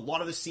where a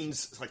lot of the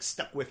scenes like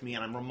stuck with me,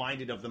 and I'm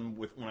reminded of them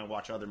when I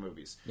watch other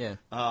movies. Yeah.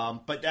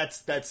 But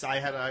that's I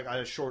had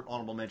a short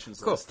honorable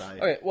mentions list.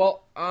 Okay,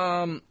 well,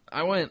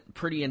 I went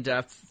pretty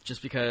in-depth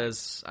just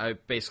because I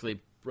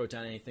basically wrote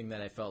down anything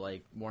that I felt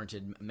like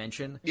warranted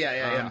mention.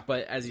 Yeah.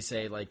 But as you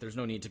say, like, there's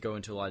no need to go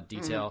into a lot of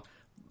detail.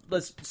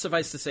 Let's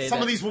suffice to say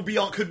some of these will be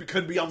on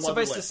could be on one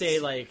suffice list. to say,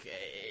 like,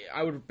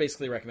 I would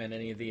basically recommend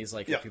any of these.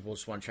 Like, if people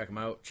just want to check them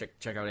out,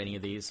 check out any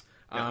of these.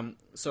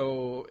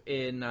 So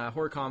in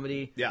horror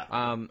comedy,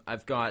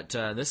 I've got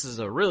this is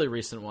a really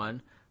recent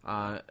one.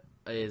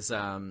 Is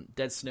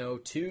Dead Snow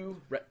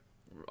 2,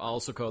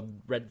 also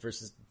called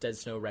Dead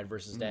Snow Red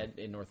versus Dead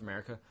in North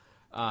America.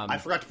 I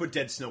forgot to put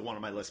Dead Snow 1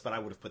 on my list, but I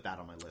would have put that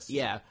on my list.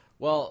 Yeah,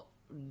 well,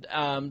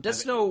 Dead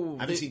Snow.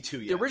 I haven't seen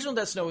 2 yet. The original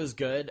Dead Snow is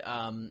good.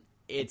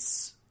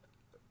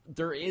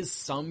 There is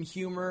some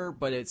humor,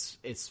 but it's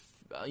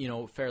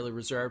fairly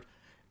reserved.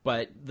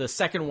 But the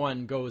second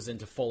one goes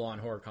into full on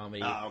horror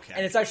comedy. Oh, okay.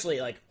 And it's actually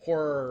like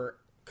horror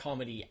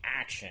comedy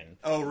action.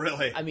 Oh,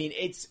 really? I mean,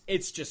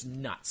 it's just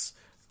nuts,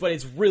 but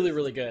it's really,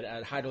 really good.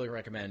 I'd highly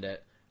recommend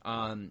it.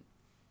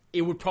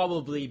 It would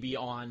probably be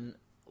on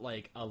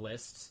like a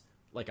list,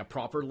 like a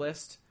proper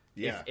list,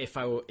 if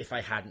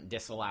I hadn't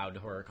disallowed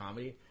horror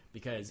comedy.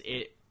 because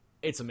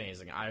it's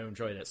amazing. I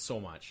enjoyed it so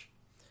much.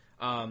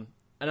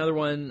 Another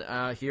one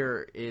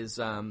here is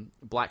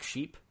Black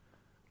Sheep.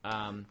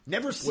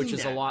 Never seen which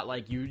is that. a lot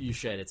like you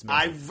should. It's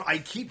amazing. I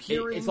keep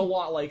hearing it's a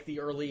lot like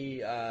the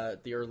early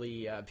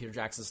Peter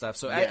Jackson stuff.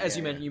 So as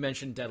you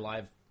mentioned, Dead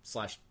Live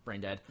 /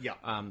 Brain Dead. Yeah.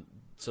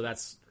 So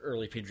that's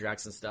early Peter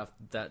Jackson stuff.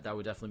 That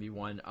would definitely be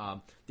one.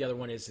 The other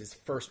one is his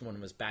first one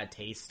was Bad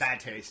Taste.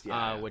 Bad Taste,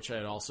 yeah. Which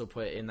I'd also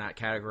put in that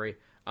category.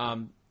 I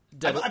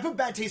put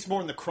Bad Taste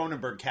more in the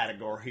Cronenberg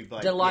category.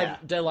 But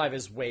Dead Live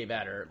is way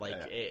better. Like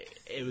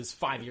it was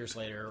 5 years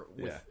later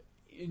with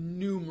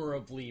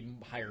innumerably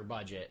higher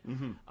budget.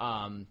 Mm-hmm.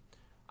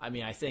 I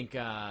mean, I think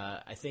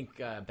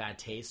Bad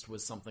Taste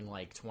was something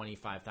like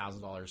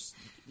 $25,000,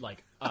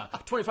 like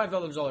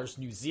 $25,000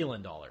 New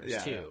Zealand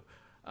dollars too,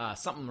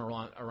 something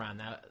around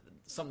that,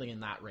 something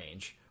in that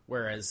range.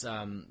 Whereas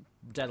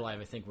Dead Live,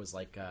 I think, was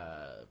like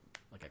a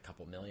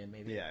couple million,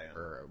 maybe,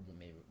 or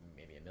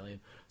maybe $1 million.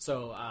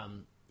 So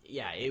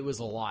it was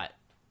a lot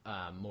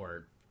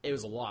more. It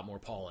was a lot more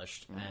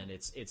polished, and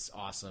it's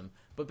awesome.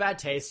 But Bad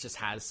Taste just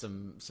has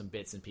some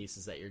bits and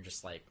pieces that you're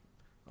just like,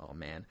 oh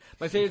man.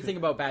 My favorite thing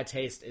about Bad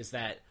Taste is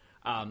that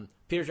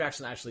Peter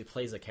Jackson actually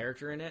plays a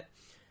character in it,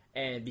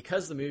 and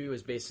because the movie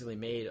was basically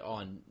made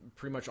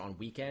pretty much on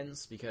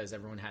weekends because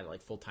everyone had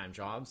like full-time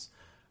jobs,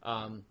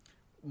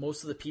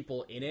 most of the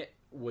people in it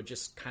would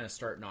just kind of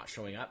start not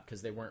showing up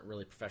because they weren't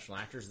really professional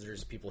actors. They're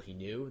just people he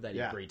knew that he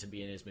agreed to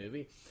be in his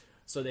movie.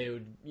 So they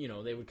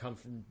would come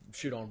from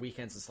shoot on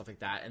weekends and stuff like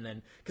that, and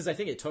then because I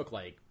think it took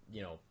like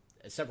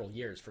several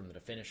years for them to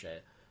finish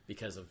it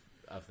because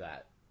of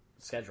that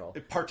schedule.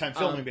 Part-time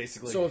filming,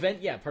 basically. So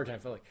part-time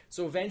filming.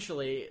 So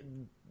eventually,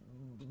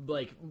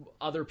 like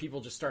other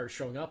people just started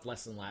showing up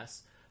less and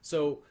less.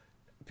 So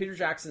Peter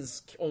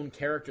Jackson's own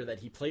character that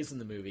he plays in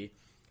the movie,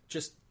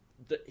 just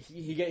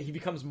he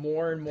becomes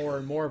more and more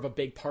and more of a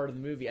big part of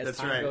the movie as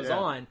time goes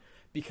on,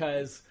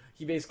 because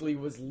he basically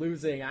was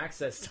losing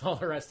access to all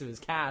the rest of his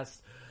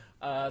cast.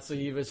 So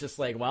he was just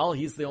like, well,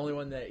 he's the only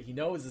one that he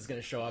knows is going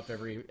to show up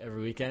every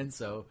weekend.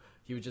 So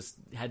he would just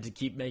had to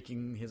keep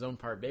making his own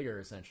part bigger,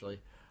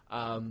 essentially.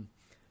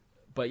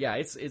 But yeah,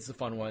 it's a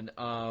fun one.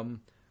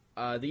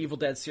 The Evil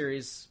Dead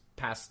series,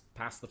 past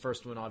the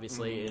first one,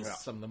 obviously, is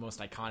some of the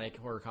most iconic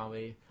horror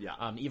comedy.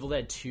 Yeah. Evil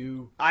Dead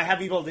 2. I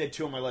have Evil Dead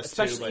 2 on my list,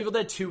 too. Evil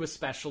Dead 2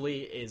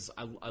 especially is,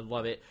 I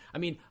love it. I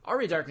mean,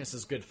 Army of Darkness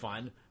is good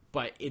fun,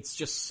 but it's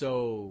just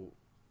so...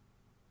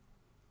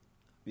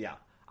 Yeah.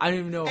 I don't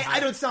even know.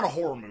 It's not a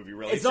horror movie,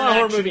 really. It's not a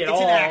horror movie at all.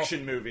 It's an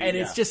action movie. And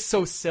it's just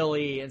so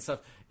silly and stuff.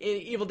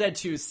 Evil Dead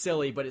 2 is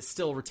silly, but it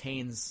still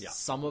retains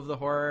some of the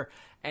horror.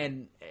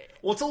 And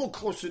well, it's a little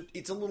closer.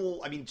 It's a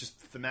little, I mean, just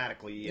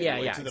thematically.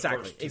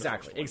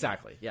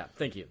 Exactly. Yeah,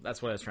 thank you.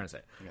 That's what I was trying to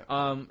say.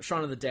 Yeah.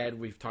 Shaun of the Dead,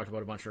 we've talked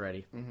about a bunch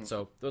already. Mm-hmm.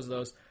 So those are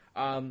those.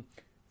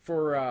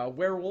 For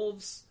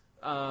werewolves,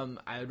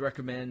 I would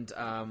recommend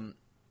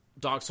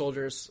Dog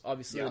Soldiers,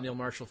 obviously the Neil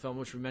Marshall film,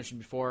 which we mentioned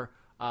before.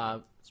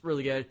 It's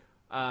really good.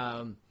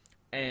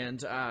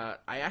 And I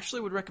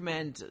actually would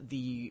recommend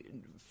the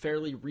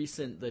fairly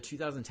recent, the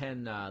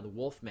 2010 The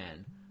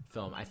Wolfman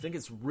film. I think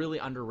it's really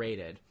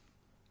underrated.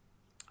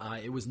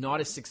 It was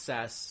not a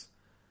success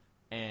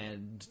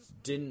and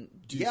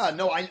didn't do... Yeah,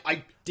 no,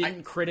 I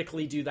didn't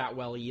critically do that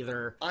well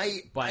either.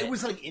 I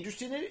was like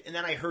interested in it, and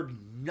then I heard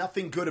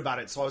nothing good about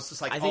it, so I was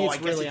just like, I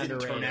guess really it didn't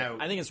turn out.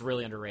 I think it's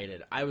really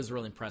underrated. I was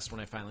really impressed when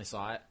I finally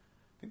saw it.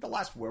 I think the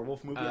last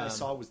werewolf movie I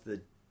saw was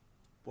the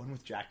one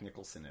with Jack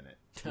Nicholson in it.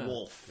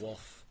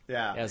 Wolf.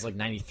 Yeah. It was like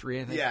 93,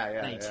 I think.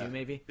 Yeah. 92,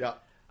 maybe.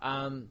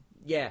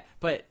 Yeah.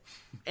 But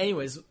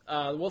anyways,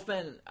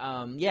 Wolfman,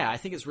 I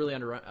think it's really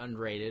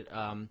underrated.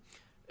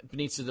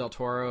 Benicio del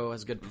Toro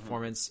has a good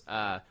performance.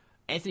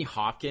 Anthony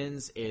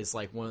Hopkins is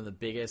like one of the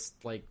biggest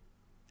like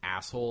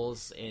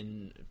assholes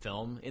in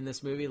film in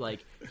this movie.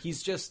 Like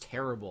he's just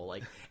terrible.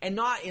 Like, and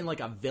not in like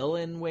a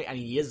villain way. I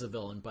mean, he is a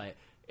villain, but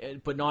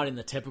not in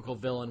the typical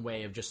villain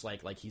way of just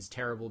like he's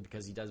terrible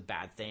because he does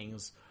bad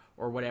things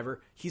or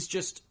whatever. He's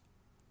just,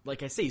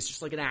 like I say, he's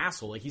just like an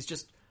asshole. Like he's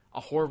just a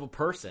horrible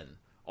person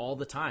all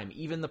the time.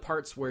 Even the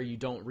parts where you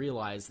don't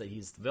realize that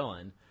he's the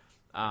villain,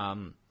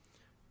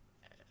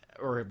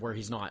 or where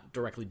he's not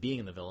directly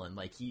being the villain,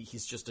 like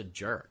he's just a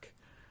jerk.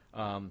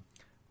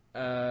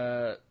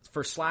 For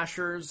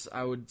slashers,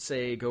 I would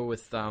say go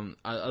with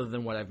other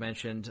than what I've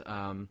mentioned,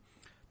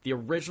 the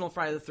original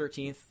Friday the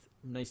 13th,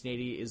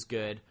 1980 is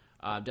good.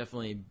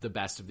 Definitely the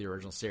best of the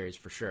original series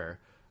for sure.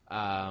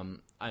 I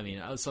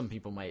mean, some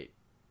people might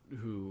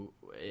who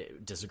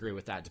disagree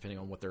with that depending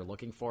on what they're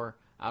looking for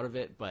out of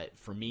it, but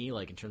for me,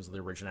 like in terms of the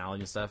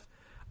originality and stuff.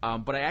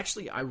 But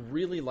I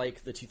really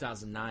like the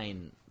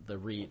 2009 the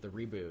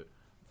reboot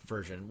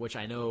version, which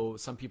I know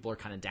some people are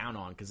kind of down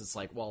on because it's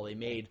like, well, they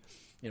made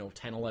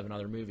 10, 11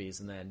 other movies,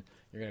 and then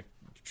you're gonna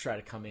try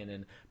to come in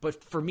and.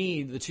 But for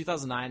me, the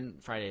 2009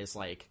 Friday is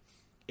like,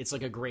 it's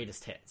like a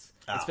greatest hits.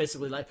 Oh. It's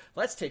basically like,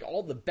 let's take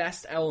all the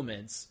best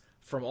elements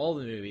from all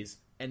the movies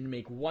and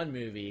make one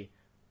movie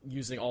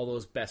using all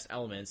those best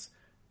elements.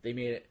 They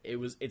made it.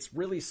 It's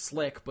really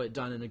slick, but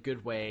done in a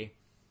good way.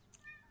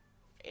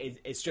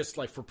 it's just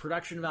like for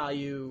production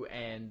value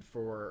and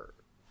for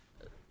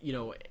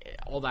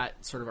all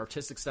that sort of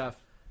artistic stuff.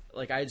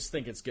 Like, I just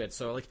think it's good.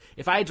 So, like,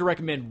 if I had to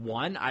recommend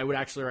one, I would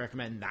actually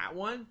recommend that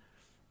one.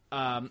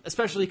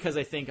 Especially because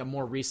I think a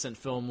more recent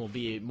film will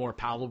be more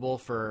palatable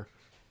for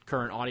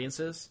current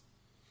audiences.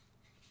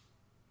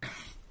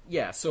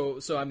 Yeah, so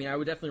I mean, I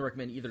would definitely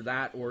recommend either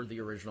that or the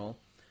original.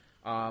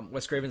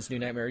 Wes Craven's New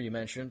Nightmare, you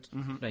mentioned,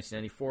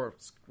 1994,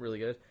 it's really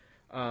good.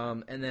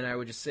 And then I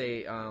would just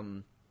say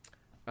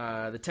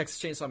the Texas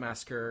Chainsaw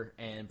Massacre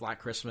and Black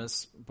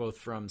Christmas, both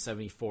from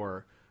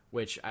 1974,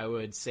 which I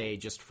would say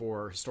just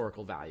for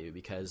historical value,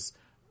 because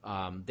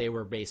they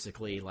were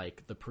basically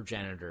like the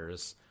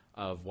progenitors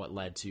of what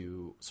led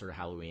to sort of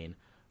Halloween.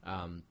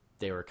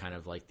 They were kind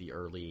of like the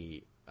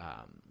early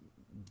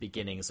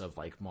beginnings of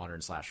like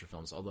modern slasher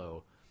films,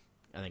 although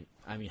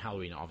I mean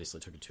Halloween obviously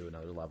took it to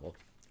another level.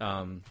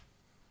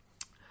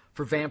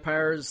 For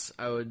vampires,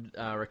 I would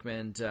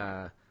recommend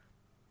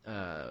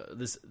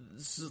this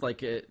is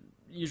like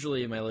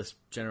usually my list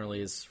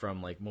generally is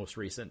from like most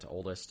recent to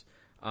oldest.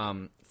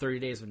 30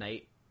 Days of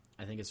Night,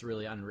 I think it's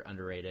really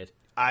underrated.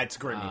 It's a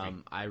great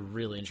movie. I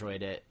really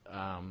enjoyed it.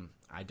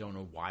 I don't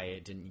know why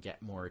it didn't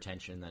get more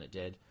attention than it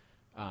did.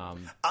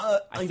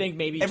 I think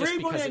maybe just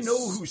because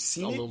it's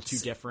a little too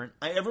different.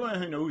 Everyone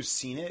I know who's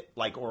seen it,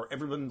 like, or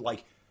everyone,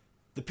 like,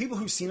 the people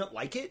who've seen it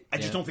like it, I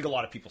just don't think a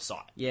lot of people saw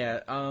it. Yeah,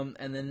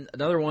 and then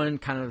another one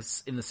kind of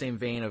in the same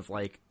vein of,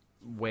 like,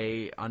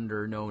 way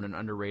underknown and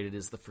underrated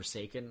is The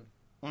Forsaken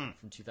from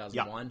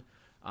 2001.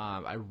 Yeah.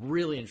 I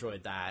really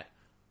enjoyed that,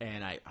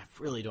 and I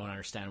really don't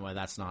understand why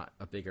that's not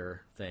a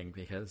bigger thing,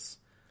 because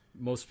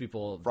most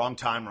people... Wrong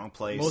time, wrong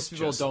place. Most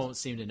people don't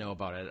seem to know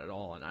about it at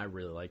all, and I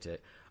really liked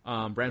it.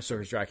 Bram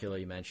Stoker's Dracula,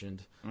 you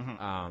mentioned.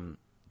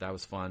 That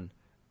was fun.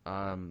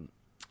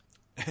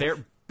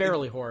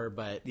 Barely horror,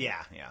 but...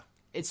 Yeah.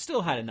 It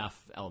still had enough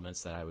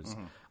elements that I was...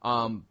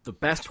 the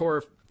best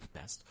horror...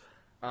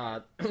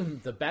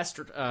 the best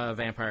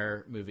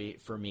vampire movie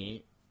for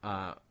me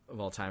of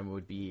all time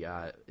would be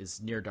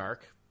is Near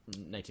Dark,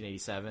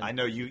 1987. I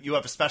know you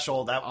have a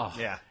special that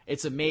yeah.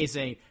 It's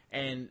amazing,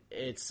 and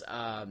it's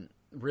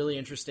really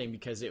interesting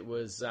because it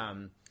was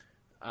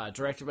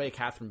directed by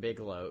Catherine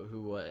Bigelow,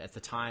 who at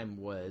the time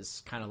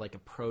was kind of like a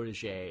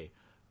protege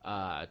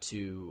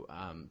to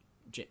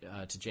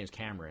James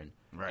Cameron,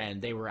 right.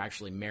 And they were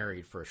actually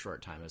married for a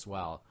short time as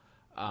well.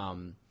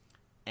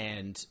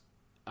 And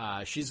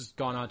she's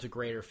gone on to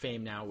greater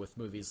fame now with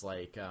movies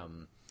like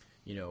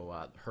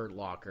Hurt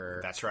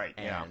Locker. That's right.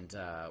 And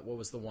what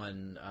was the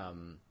one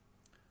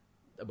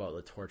about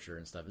the torture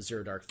and stuff?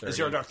 Zero Dark 30.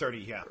 Zero Dark 30,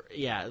 yeah.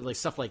 Yeah, like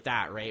stuff like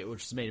that, right?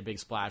 Which has made a big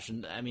splash.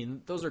 And I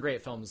mean, those are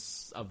great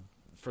films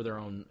in their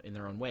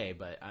own way,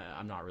 but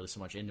I'm not really so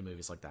much into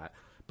movies like that.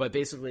 But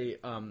basically,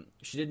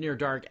 she did Near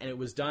Dark, and it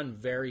was done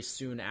very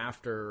soon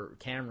after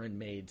Cameron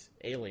made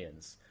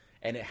Aliens,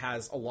 and it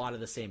has a lot of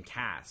the same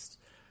cast.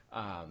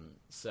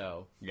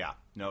 So yeah,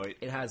 no,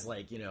 it has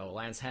like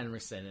Lance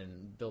Henriksen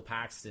and Bill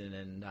Paxton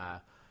and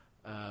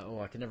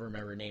I can never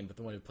remember her name, but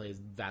the one who plays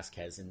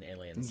Vasquez in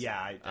Aliens. Yeah,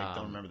 I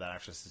don't remember that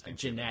actress's name.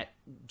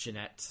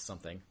 Jeanette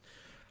something.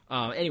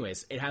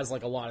 Anyways, it has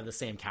like a lot of the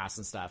same cast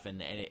and stuff,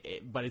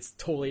 but it's a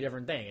totally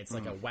different thing. It's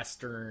like a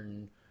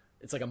Western.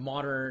 It's like a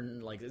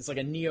modern, it's like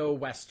a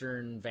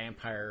neo-Western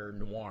vampire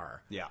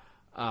noir. Yeah.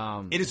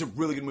 It is a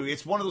really good movie.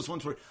 It's one of those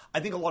ones where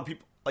I think a lot of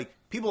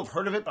people have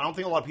heard of it, but I don't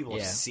think a lot of people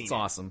have seen it. It's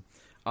awesome.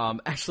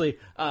 Actually,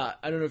 I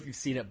don't know if you've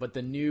seen it, but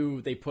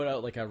they put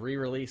out like a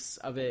re-release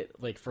of it,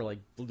 like for like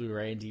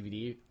Blu-ray and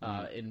DVD,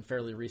 in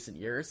fairly recent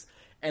years.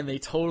 And they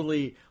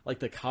totally, like,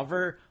 the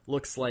cover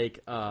looks like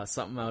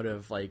something out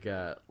of like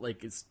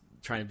it's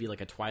trying to be like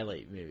a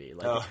Twilight movie,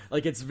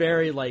 like it's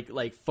very like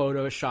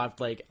photoshopped,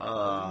 like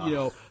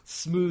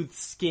smooth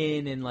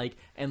skin and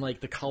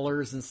the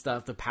colors and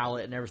stuff, the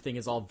palette and everything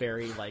is all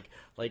very like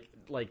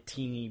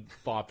teeny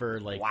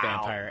bopper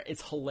vampire.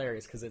 It's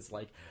hilarious because it's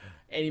like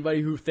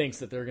anybody who thinks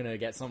that they're gonna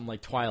get something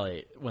like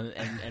Twilight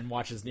and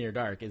watches Near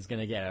Dark is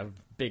gonna get a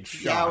big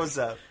shock. Yeah, what's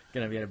up?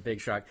 Gonna get a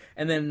big shock.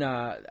 And then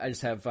I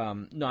just have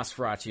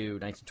Nosferatu,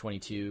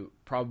 1922,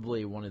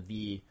 probably one of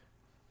the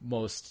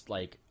most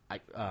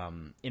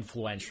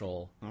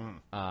influential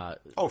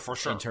for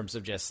sure in terms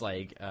of just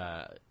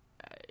because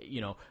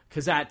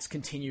that's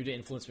continued to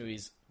influence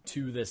movies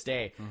to this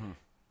day.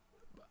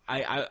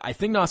 I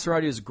think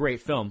Nosferatu is a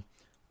great film.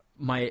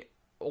 My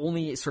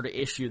only sort of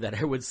issue that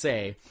I would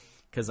say,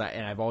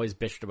 and I've always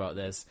bitched about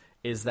this,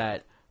 is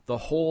that the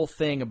whole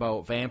thing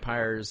about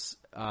vampires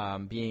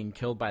being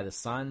killed by the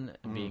sun,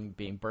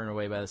 being burned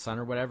away by the sun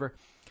or whatever,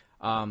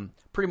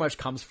 pretty much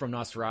comes from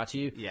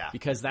Nosferatu. Yeah.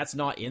 Because that's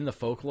not in the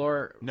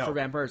folklore for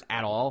vampires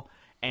at all.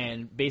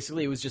 And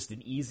basically it was just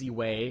an easy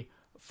way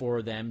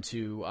for them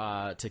to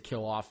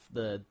kill off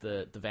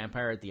the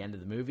vampire at the end of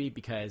the movie,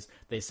 because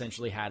they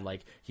essentially had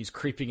he's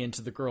creeping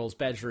into the girl's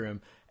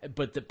bedroom,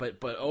 but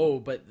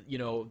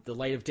the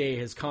light of day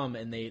has come,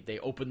 and they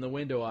open the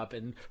window up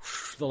and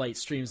the light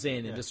streams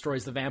in and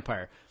destroys the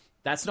vampire.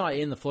 That's not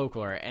in the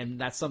folklore, and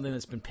that's something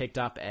that's been picked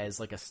up as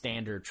like a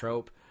standard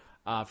trope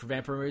for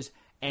vampire movies.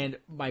 And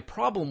my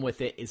problem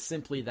with it is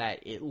simply that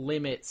it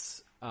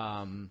limits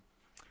the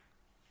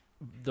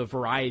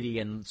variety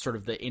and sort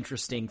of the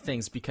interesting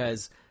things,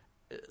 because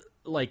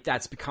like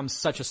that's become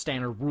such a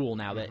standard rule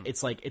now that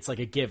it's like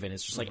a given.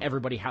 It's just like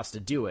everybody has to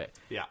do it.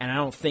 Yeah. And I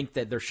don't think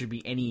that there should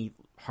be any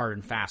hard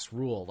and fast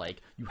rule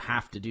like you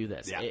have to do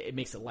this. Yeah. It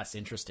makes it less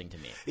interesting to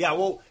me. Yeah,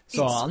 well,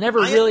 so I'll never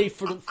really.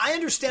 I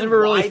understand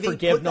never why really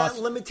they put that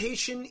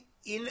limitation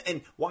in,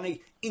 and why.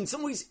 In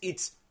some ways,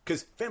 it's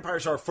because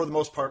vampires are for the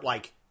most part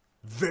like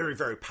very,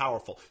 very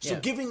powerful. So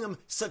giving them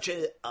such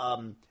a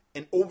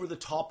an over the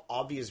top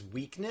obvious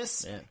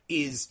weakness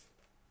is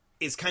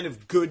kind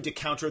of good to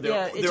counter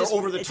their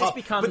over the top.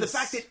 But the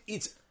fact that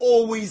it's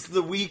always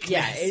the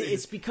weakness,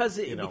 it's because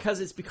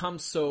it's become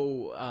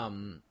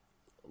so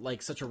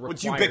like such a required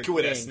it's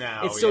ubiquitous thing.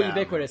 now. It's so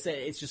ubiquitous.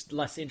 It's just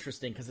less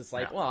interesting because it's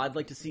like, well, I'd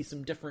like to see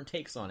some different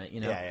takes on it.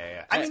 You know,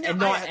 Yeah. I mean,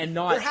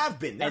 there have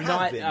been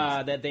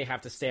that they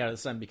have to stay out of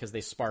the sun because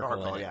they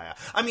sparkle. Yeah.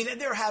 I mean,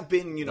 there have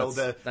been,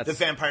 the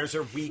vampires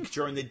are weak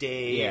during the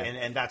day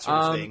and that sort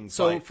of thing.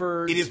 So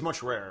it is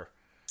much rarer.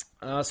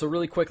 So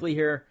really quickly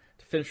here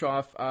to finish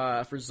off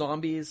for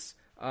zombies,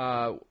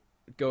 Night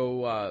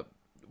of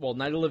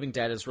the Living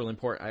Dead is really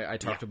important. I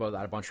talked about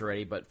that a bunch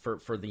already, but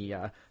for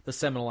the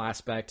seminal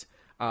aspect.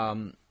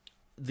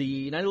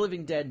 The Night of the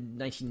Living Dead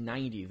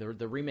 1990,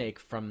 the remake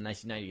from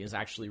 1990 is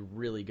actually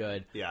really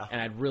good. Yeah.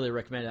 And I'd really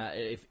recommend that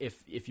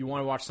if you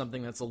want to watch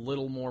something that's a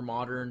little more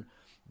modern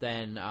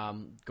than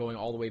going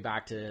all the way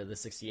back to the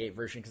 68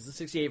 version, because the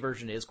 68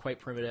 version is quite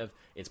primitive.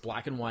 It's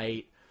black and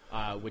white,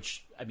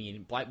 which, I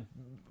mean, black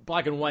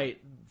and white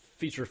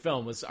feature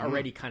film was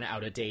already kind of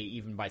out of date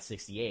even by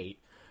 68.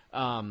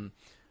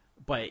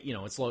 But,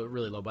 it's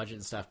really low budget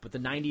and stuff. But the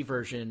 90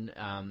 version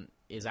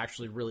is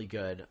actually really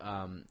good,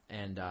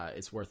 and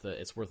it's worth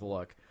a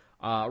look.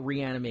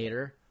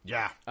 Reanimator.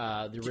 Yeah.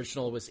 The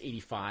original was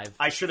 85.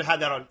 I should have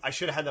had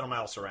that on my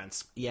also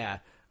rents. Yeah.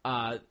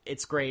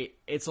 It's great.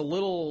 It's a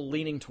little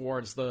leaning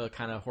towards the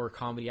kind of horror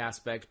comedy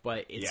aspect,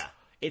 but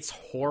it's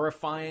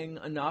horrifying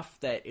enough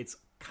that it's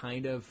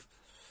kind of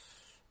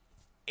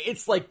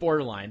it's like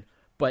borderline,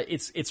 but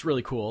it's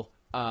really cool.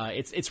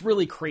 It's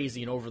really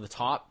crazy and over the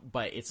top,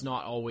 but it's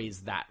not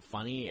always that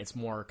funny. It's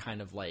more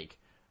kind of like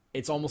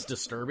it's almost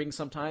disturbing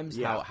sometimes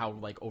how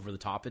like over the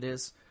top it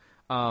is.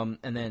 And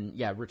then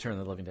Return of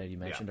the Living Dead you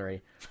mentioned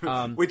already,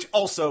 which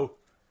also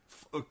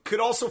could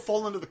also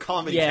fall into the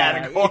comedy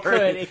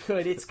category. It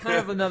could. It's kind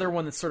of another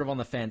one that's sort of on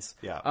the fence.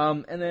 Yeah.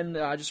 And then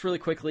just really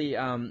quickly,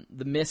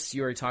 The Mist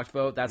you already talked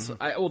about. That's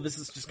this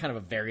is just kind of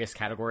a various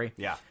category.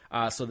 Yeah.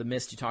 So The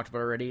Mist you talked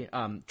about already.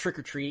 Trick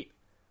or Treat.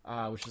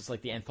 Which is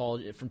like the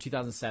anthology from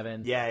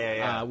 2007.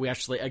 Yeah. We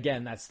actually,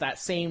 again, that's that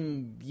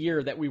same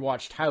year that we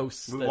watched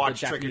House. We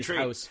watched Trick or Treat.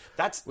 House.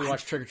 We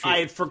watched Trick or Treat. I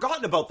had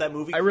forgotten about that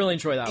movie. I really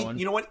enjoy that one.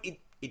 You know what?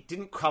 It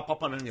didn't crop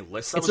up on any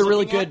list. It's a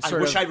really good. I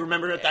wish I'd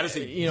remembered it. That is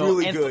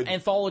really good.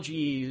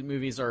 Anthology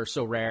movies are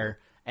so rare,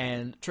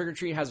 and Trick or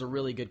Treat has a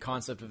really good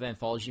concept of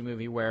anthology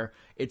movie where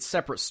it's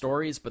separate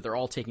stories, but they're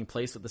all taking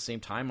place at the same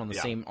time on the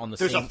same.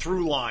 There's a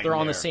through line. They're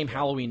on the same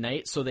Halloween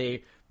night, so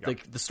they.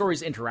 The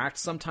stories interact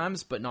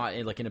sometimes, but not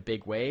in a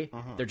big way.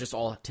 They're just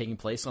all taking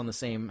place on the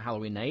same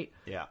Halloween night.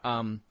 Yeah.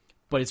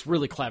 But it's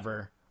really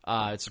clever.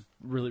 It's a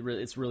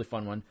really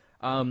fun one.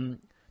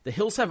 The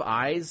Hills Have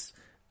Eyes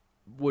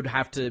would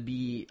have to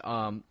be.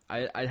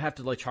 I'd have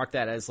to chalk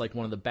that as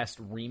one of the best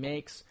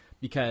remakes,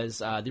 because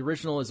the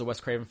original is a Wes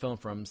Craven film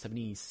from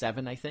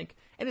 '77, I think,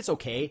 and it's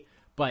okay.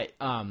 But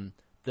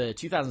the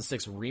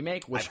 2006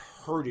 remake, which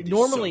I've heard it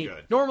normally, is so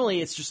good. Normally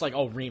it's just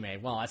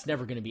remake. Well, it's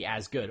never going to be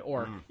as good,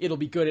 or it'll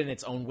be good in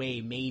its own way,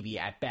 maybe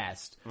at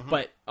best.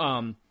 But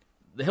The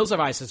Hills Have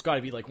Eyes has got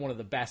to be one of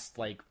the best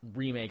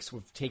remakes,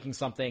 with taking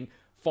something,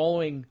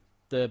 following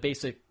the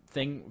basic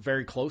thing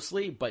very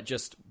closely, but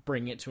just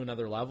bringing it to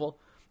another level.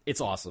 It's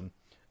awesome.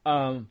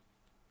 Another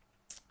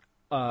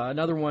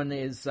one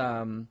is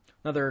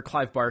another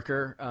Clive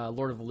Barker,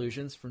 Lord of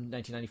Illusions from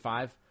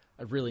 1995.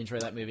 I really enjoy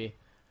that movie.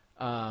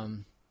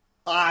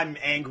 I'm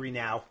angry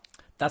now.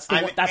 That's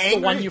the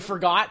one you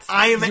forgot.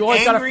 I am angry. You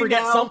always got to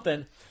forget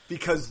something.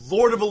 Because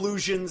Lord of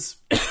Illusions,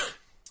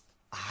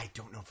 I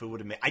don't know if it would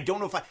have made. I don't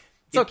know if I.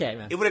 It's okay,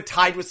 man. It would have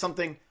tied with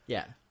something.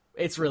 Yeah,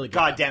 it's really good.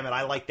 God damn it,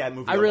 I like that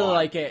movie. I really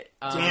like it.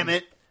 Damn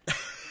it.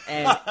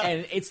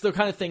 and it's the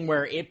kind of thing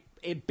where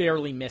it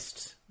barely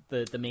missed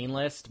the main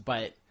list,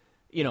 but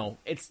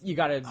it's you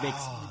got to make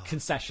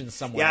concessions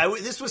somewhere. Yeah,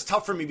 this was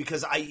tough for me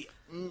because a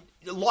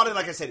lot of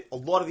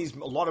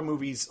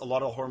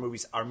horror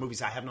movies are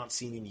movies I have not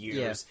seen in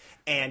years,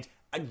 and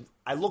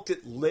I looked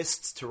at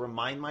lists to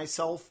remind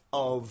myself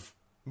of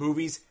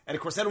movies, and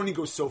of course that only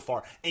goes so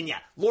far. And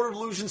Lord of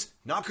Illusions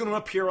not going to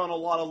appear on a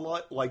lot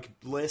of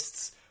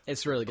lists.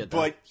 It's really good, though.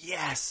 But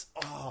yes,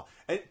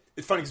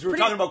 it's funny because we were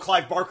talking about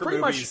Clive Barker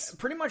movies.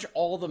 Pretty much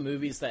all the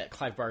movies that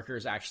Clive Barker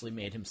has actually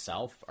made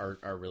himself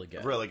are really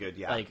good. Really good,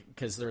 yeah.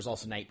 Because there's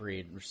also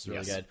Nightbreed, which is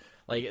really good.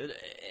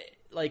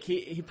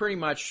 He pretty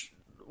much,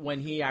 when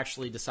he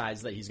actually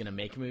decides that he's going to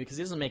make a movie, because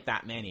he doesn't make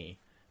that many,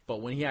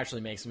 but when he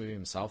actually makes a movie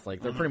himself, they're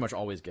pretty much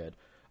always good.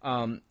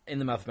 In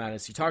the Mouth of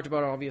Madness, you talked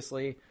about,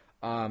 obviously.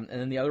 And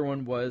then the other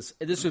one was,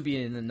 this would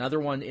be another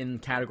one in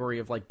category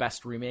of like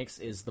best remakes,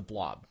 is The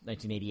Blob,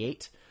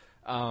 1988.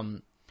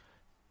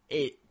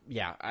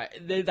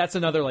 That's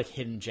another like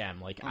hidden gem.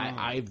 Like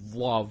I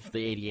love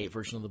the 88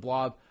 version of The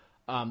Blob.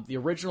 The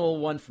original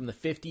one from the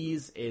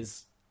 50s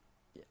is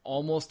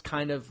almost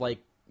kind of like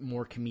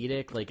more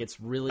comedic. Like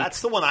it's really,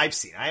 that's the one I've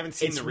seen. I haven't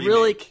seen the remake. It's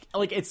really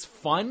like, it's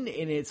fun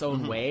in its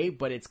own way,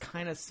 but it's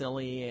kind of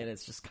silly and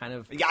it's just kind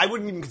of, yeah, I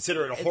wouldn't even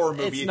consider it a horror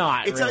movie. It's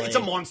not. Really. It's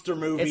a monster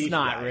movie. It's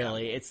not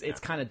really. It's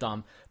kind of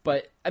dumb,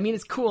 but I mean,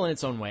 it's cool in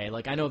its own way.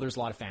 Like I know there's a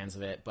lot of fans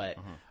of it, but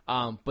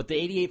the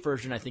 88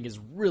 version I think is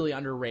really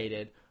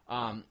underrated.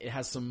 It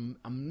has some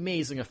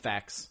amazing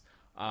effects.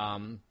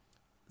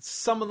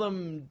 Some of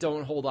them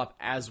don't hold up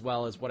as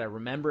well as what I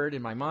remembered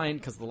in my mind,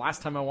 because the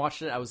last time I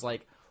watched it, I was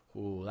like,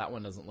 ooh, that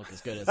one doesn't look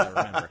as good as I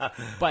remember.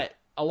 But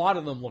a lot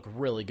of them look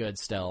really good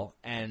still,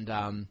 and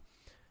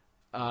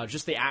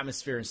just the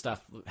atmosphere and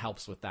stuff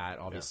helps with that,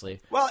 obviously. Yeah.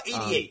 Well,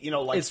 88,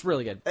 like... It's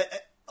really good.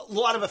 A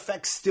lot of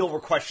effects still were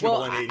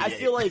questionable in 88. I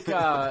feel like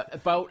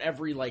about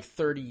every,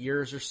 30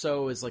 years or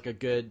so is, a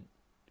good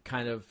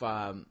kind of...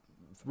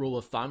 rule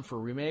of thumb for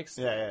remakes.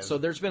 Yeah. So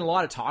there's been a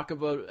lot of talk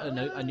about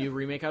a new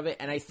remake of it,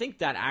 and I think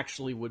that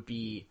actually would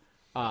be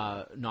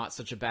not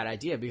such a bad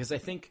idea, because I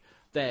think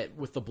that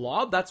with The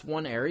Blob, that's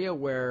one area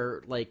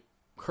where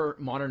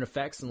modern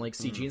effects and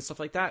CG and stuff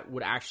like that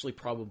would actually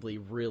probably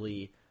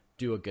really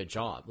do a good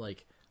job. I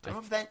don't know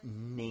if that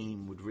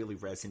name would really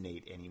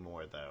resonate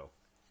anymore, though.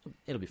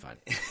 It'll be fine.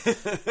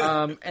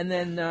 And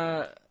then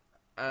the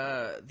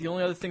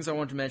only other things I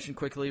wanted to mention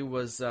quickly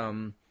was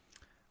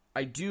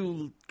I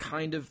do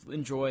kind of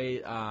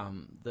enjoy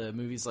the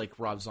movies like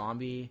Rob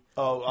Zombie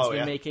has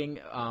been making,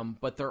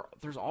 but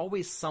there's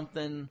always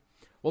something.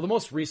 Well, the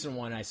most recent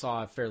one I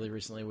saw fairly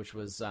recently, which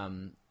was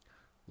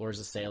Lords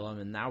of Salem,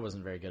 and that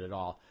wasn't very good at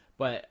all.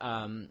 But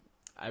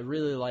I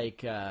really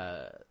like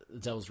The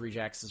Devil's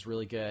Rejects is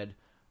really good.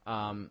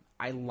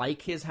 I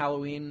like his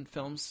Halloween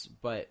films,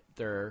 but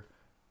they're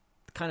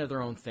kind of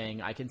their own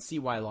thing. I can see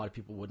why a lot of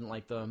people wouldn't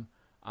like them.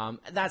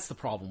 That's the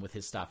problem with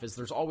his stuff, is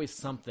there's always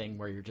something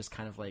where you're just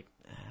kind of like,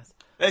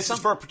 this is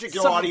for a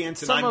particular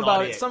audience, and I'm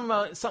not it.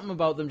 Something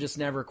about them just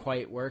never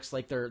quite works.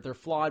 Like they're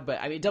flawed, but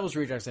I mean, Devil's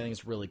Rejects I think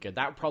is really good.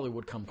 That probably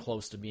would come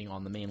close to being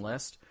on the main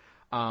list.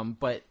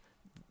 But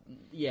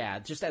yeah,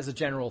 just as a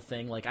general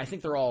thing, I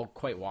think they're all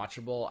quite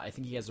watchable. I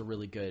think he has a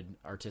really good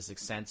artistic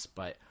sense,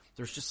 but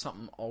there's just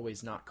something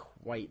always not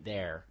quite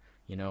there,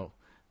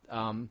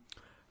 And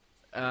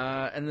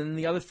then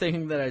the other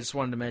thing that I just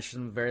wanted to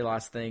mention, the very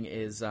last thing,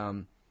 is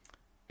also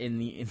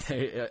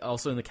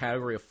in the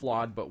category of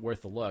flawed but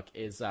worth a look,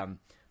 is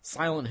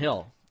Silent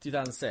Hill,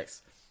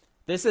 2006.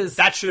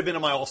 That should have been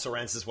on my also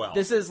rants as well.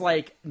 This is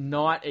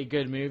not a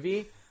good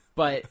movie,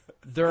 but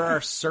there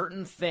are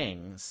certain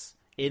things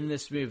in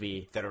this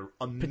movie that are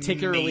amazing.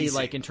 Particularly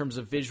in terms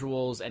of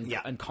visuals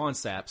and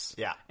concepts,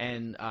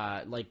 and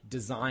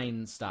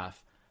design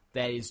stuff,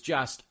 that is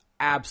just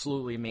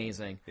absolutely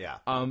amazing. Yeah.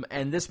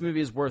 And this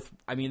movie is worth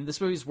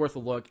a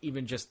look,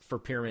 even just for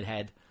Pyramid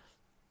Head.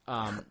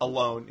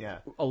 Alone, yeah.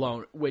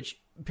 Alone, which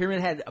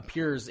Pyramid Head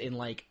appears in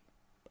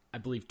I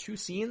believe 2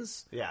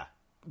 scenes. Yeah.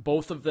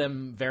 Both of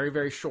them very,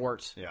 very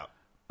short. Yeah.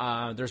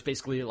 There's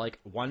basically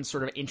one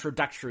sort of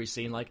introductory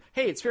scene,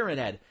 hey, it's Pyramid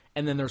Head.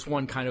 And then there's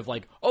one kind of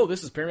oh,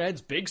 this is Pyramid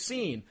Head's big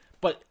scene.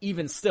 But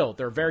even still,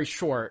 they're very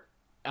short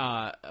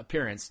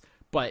appearance.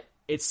 But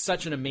it's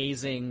such an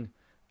amazing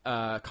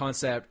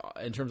concept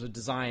in terms of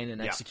design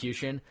and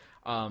execution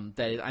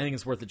that I think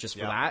it's worth it just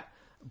for that.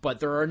 But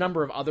there are a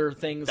number of other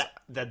things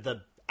that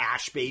the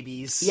Ash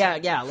babies,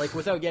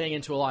 without getting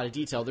into a lot of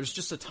detail, there's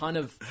just a ton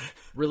of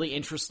really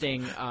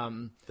interesting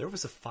there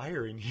was a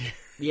fire in here.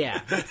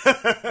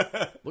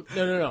 Look,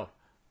 no,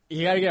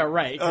 you gotta get it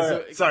right,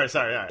 sorry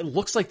all right. It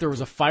looks like there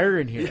was a fire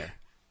in here.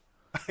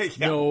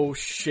 No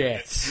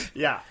shit.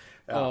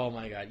 Oh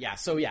my god, yeah.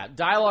 So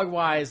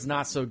dialogue-wise,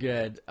 not so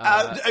good.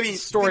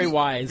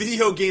 Story-wise,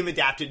 video game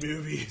adapted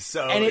movies.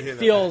 So, and it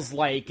feels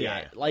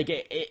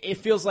it. It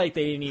feels like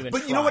they didn't even.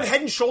 But you know what?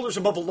 Head and shoulders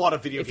above a lot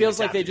of video. It feels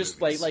like they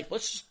just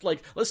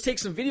let's take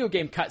some video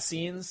game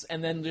cutscenes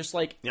and then just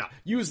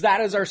use that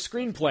as our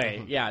screenplay.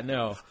 Mm-hmm. Yeah,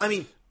 no. I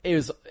mean, it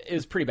was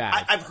pretty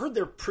bad. I've heard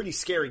they're pretty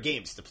scary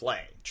games to play.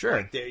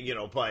 Sure,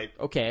 but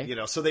okay,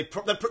 so they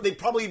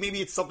probably, maybe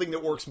it's something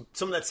that works.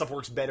 Some of that stuff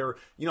works better.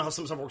 You know how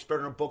some stuff works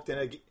better in a book than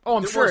a game. Oh,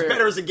 I'm sure works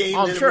better as a game.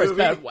 I'm than sure a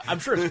movie. it's better. I'm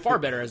sure it's far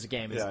better as a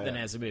game than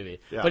as a movie.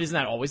 Yeah. But isn't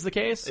that always the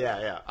case?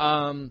 Yeah.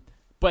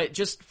 But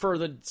just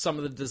for some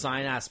of the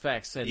design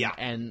aspects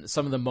and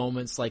some of the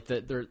moments,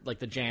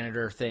 the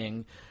janitor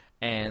thing,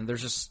 and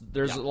there's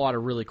a lot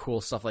of really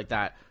cool stuff like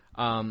that.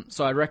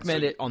 So I'd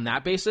recommend it on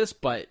that basis,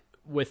 but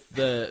with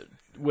the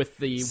warning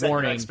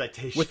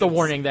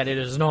that it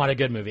is not a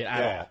good movie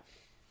at all.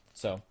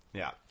 So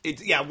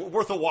it's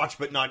worth a watch,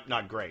 but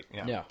not great.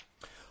 Yeah.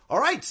 All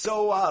right,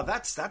 so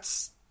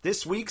that's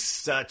this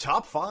week's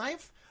top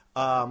 5.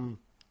 We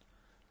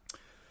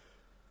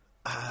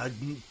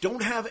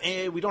don't have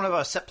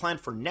a set plan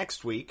for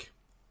next week.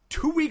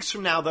 2 weeks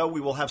from now, though, we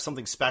will have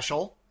something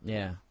special.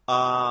 Yeah.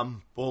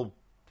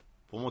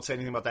 We won't say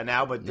anything about that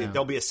now, but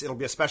it'll be a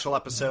special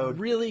episode.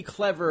 Really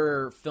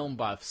clever film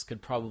buffs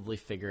could probably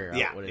figure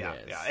out what it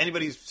is. Yeah.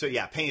 Anybody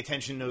paying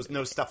attention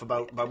knows stuff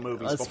about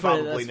movies. Let's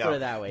probably put it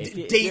that way.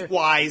 Date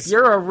wise,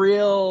 you're a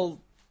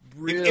real.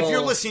 If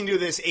you're listening to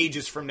this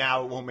ages from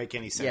now, it won't make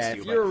any sense to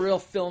you. If you're a real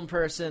film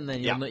person,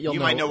 then you'll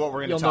you might know what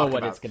we're going to talk about. You'll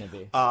know what it's going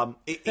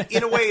to be.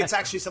 In a way, it's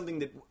actually something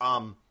that,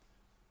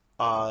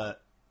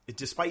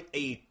 despite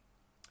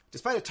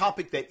a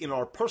topic that in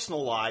our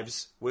personal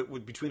lives,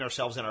 between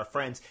ourselves and our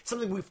friends,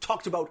 something we've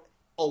talked about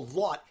a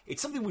lot.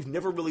 It's something we've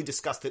never really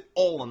discussed at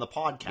all on the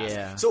podcast.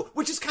 Yeah. So,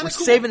 which is kind of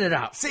cool. Saving it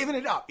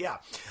up. Yeah.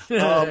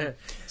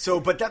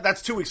 But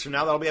that's 2 weeks from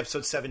now. That'll be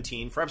episode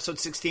 17. For episode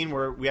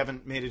 16, we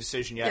haven't made a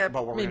decision yet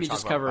about what we're going to talk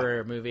about. Maybe just cover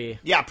a movie.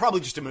 Yeah,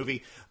 probably just a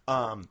movie.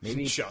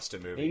 Maybe just a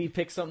movie. Maybe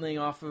pick something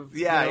off of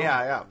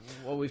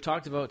what we've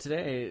talked about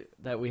today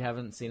that we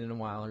haven't seen in a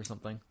while or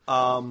something.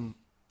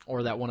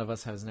 Or that one of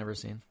us has never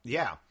seen.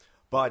 Yeah.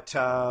 But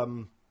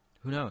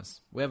who knows?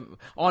 We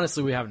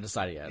haven't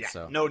decided yet. Yeah,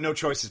 so no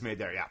choices made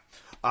there. Yeah.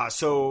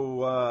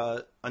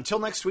 So until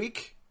next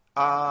week,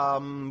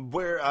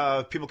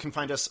 where people can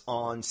find us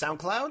on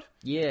SoundCloud.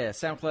 Yeah,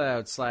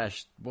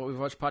 SoundCloud / What We've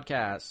Watched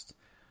podcast.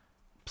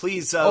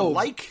 Please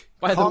like.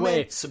 By comment,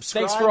 the way,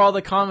 subscribe. Thanks for all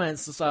the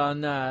comments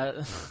on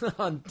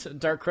on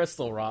Dark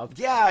Crystal, Rob.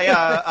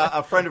 Yeah.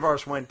 A friend of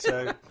ours went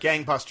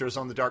gangbusters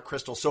on the Dark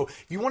Crystal. So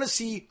if you want to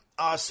see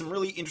some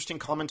really interesting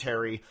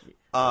commentary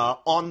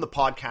on the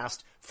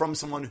podcast from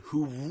someone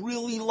who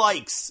really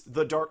likes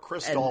the Dark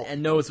Crystal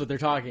and knows what they're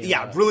talking about.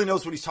 Yeah, really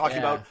knows what he's talking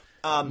about.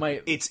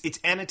 It's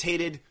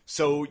annotated,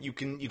 so you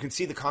can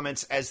see the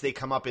comments as they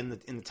come up in the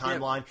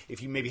timeline.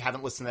 If you maybe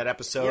haven't listened to that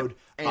episode,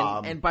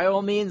 and by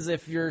all means,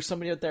 if you're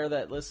somebody out there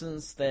that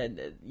listens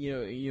that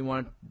you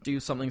want to do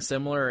something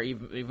similar,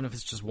 even if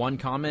it's just one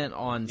comment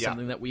on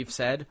something that we've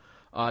said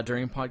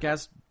during a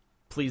podcast,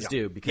 please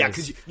do,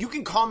 because you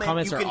can comment.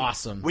 Comments are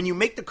awesome. When you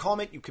make the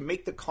comment, you can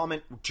make the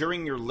comment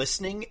during your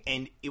listening,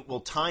 and it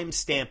will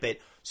timestamp it.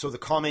 So the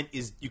comment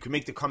you can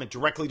make the comment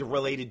directly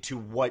related to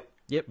what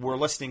we're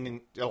listening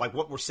and like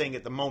what we're saying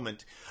at the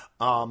moment.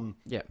 And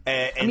you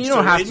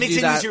don't have it to makes do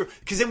it that. easier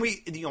because then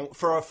we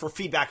for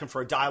feedback and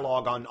for a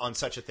dialogue on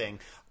such a thing.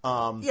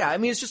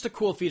 It's just a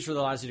cool feature that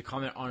allows you to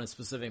comment on a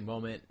specific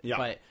moment. Yeah.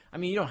 But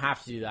you don't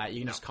have to do that.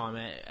 You can just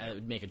comment,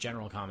 make a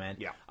general comment.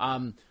 Yeah.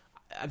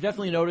 I've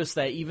definitely noticed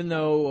that even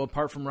though,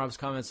 apart from Rob's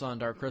comments on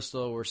Dark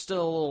Crystal, we're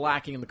still a little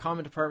lacking in the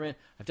comment department,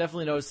 I've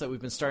definitely noticed that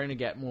we've been starting to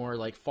get more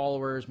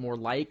followers, more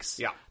likes.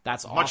 Yeah.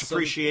 That's awesome. Much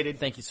appreciated.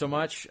 Thank you so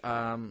much.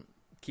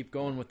 Keep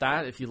going with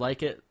that. If you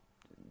like it,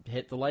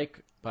 hit the like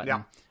button.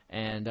 Yeah.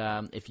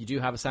 And if you do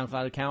have a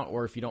SoundCloud account,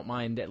 or if you don't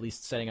mind at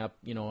least setting up,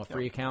 a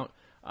free account,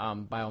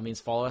 by all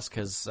means follow us,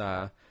 because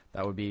that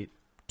would be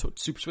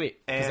super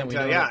sweet. And then we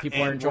know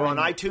people are enjoying. We're on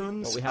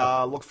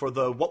iTunes. Look for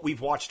the What We've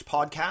Watched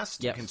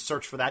podcast. Yep. You can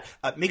search for that.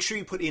 Make sure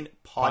you put in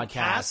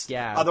podcast.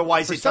 Yeah.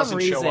 Otherwise, it doesn't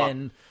show up.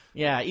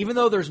 Yeah. Even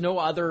though there's no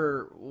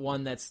other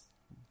one that's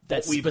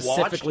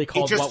specifically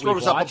called it just What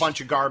throws We've up Watched, a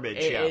bunch of garbage.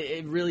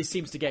 It really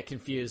seems to get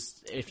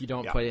confused if you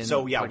don't put in.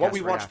 So What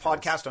We Watched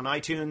podcast on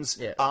iTunes.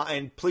 Yeah.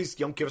 And please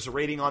give us a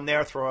rating on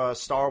there. Throw a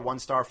star, 1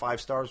 star, 5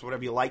 stars,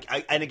 whatever you like.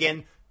 And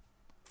again,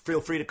 feel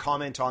free to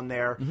comment on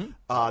there.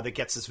 That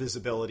gets us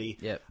visibility.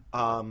 Yep.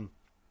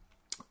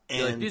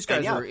 And these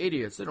guys are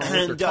idiots. They don't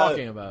know what they're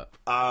talking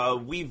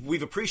about.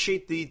 We've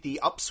appreciate the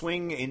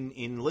upswing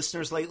in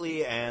listeners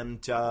lately, and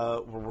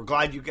we're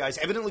glad you guys.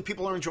 Evidently,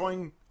 people are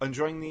enjoying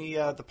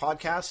the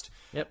podcast.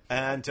 Yep.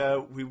 And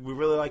we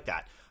really like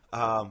that.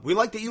 We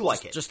like that you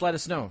like it. Just let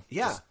us know.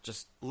 Yeah.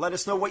 Just let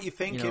us know what you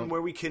think and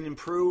where we can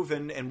improve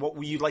and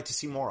what you'd like to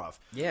see more of.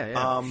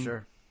 Yeah, for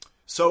sure.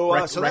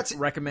 So that's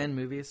recommend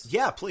movies.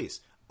 Yeah, please.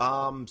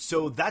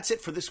 So that's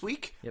it for this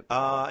week. Yep.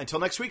 Until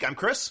next week, I'm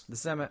Chris. This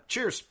is Emmett.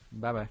 Cheers.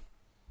 Bye-bye.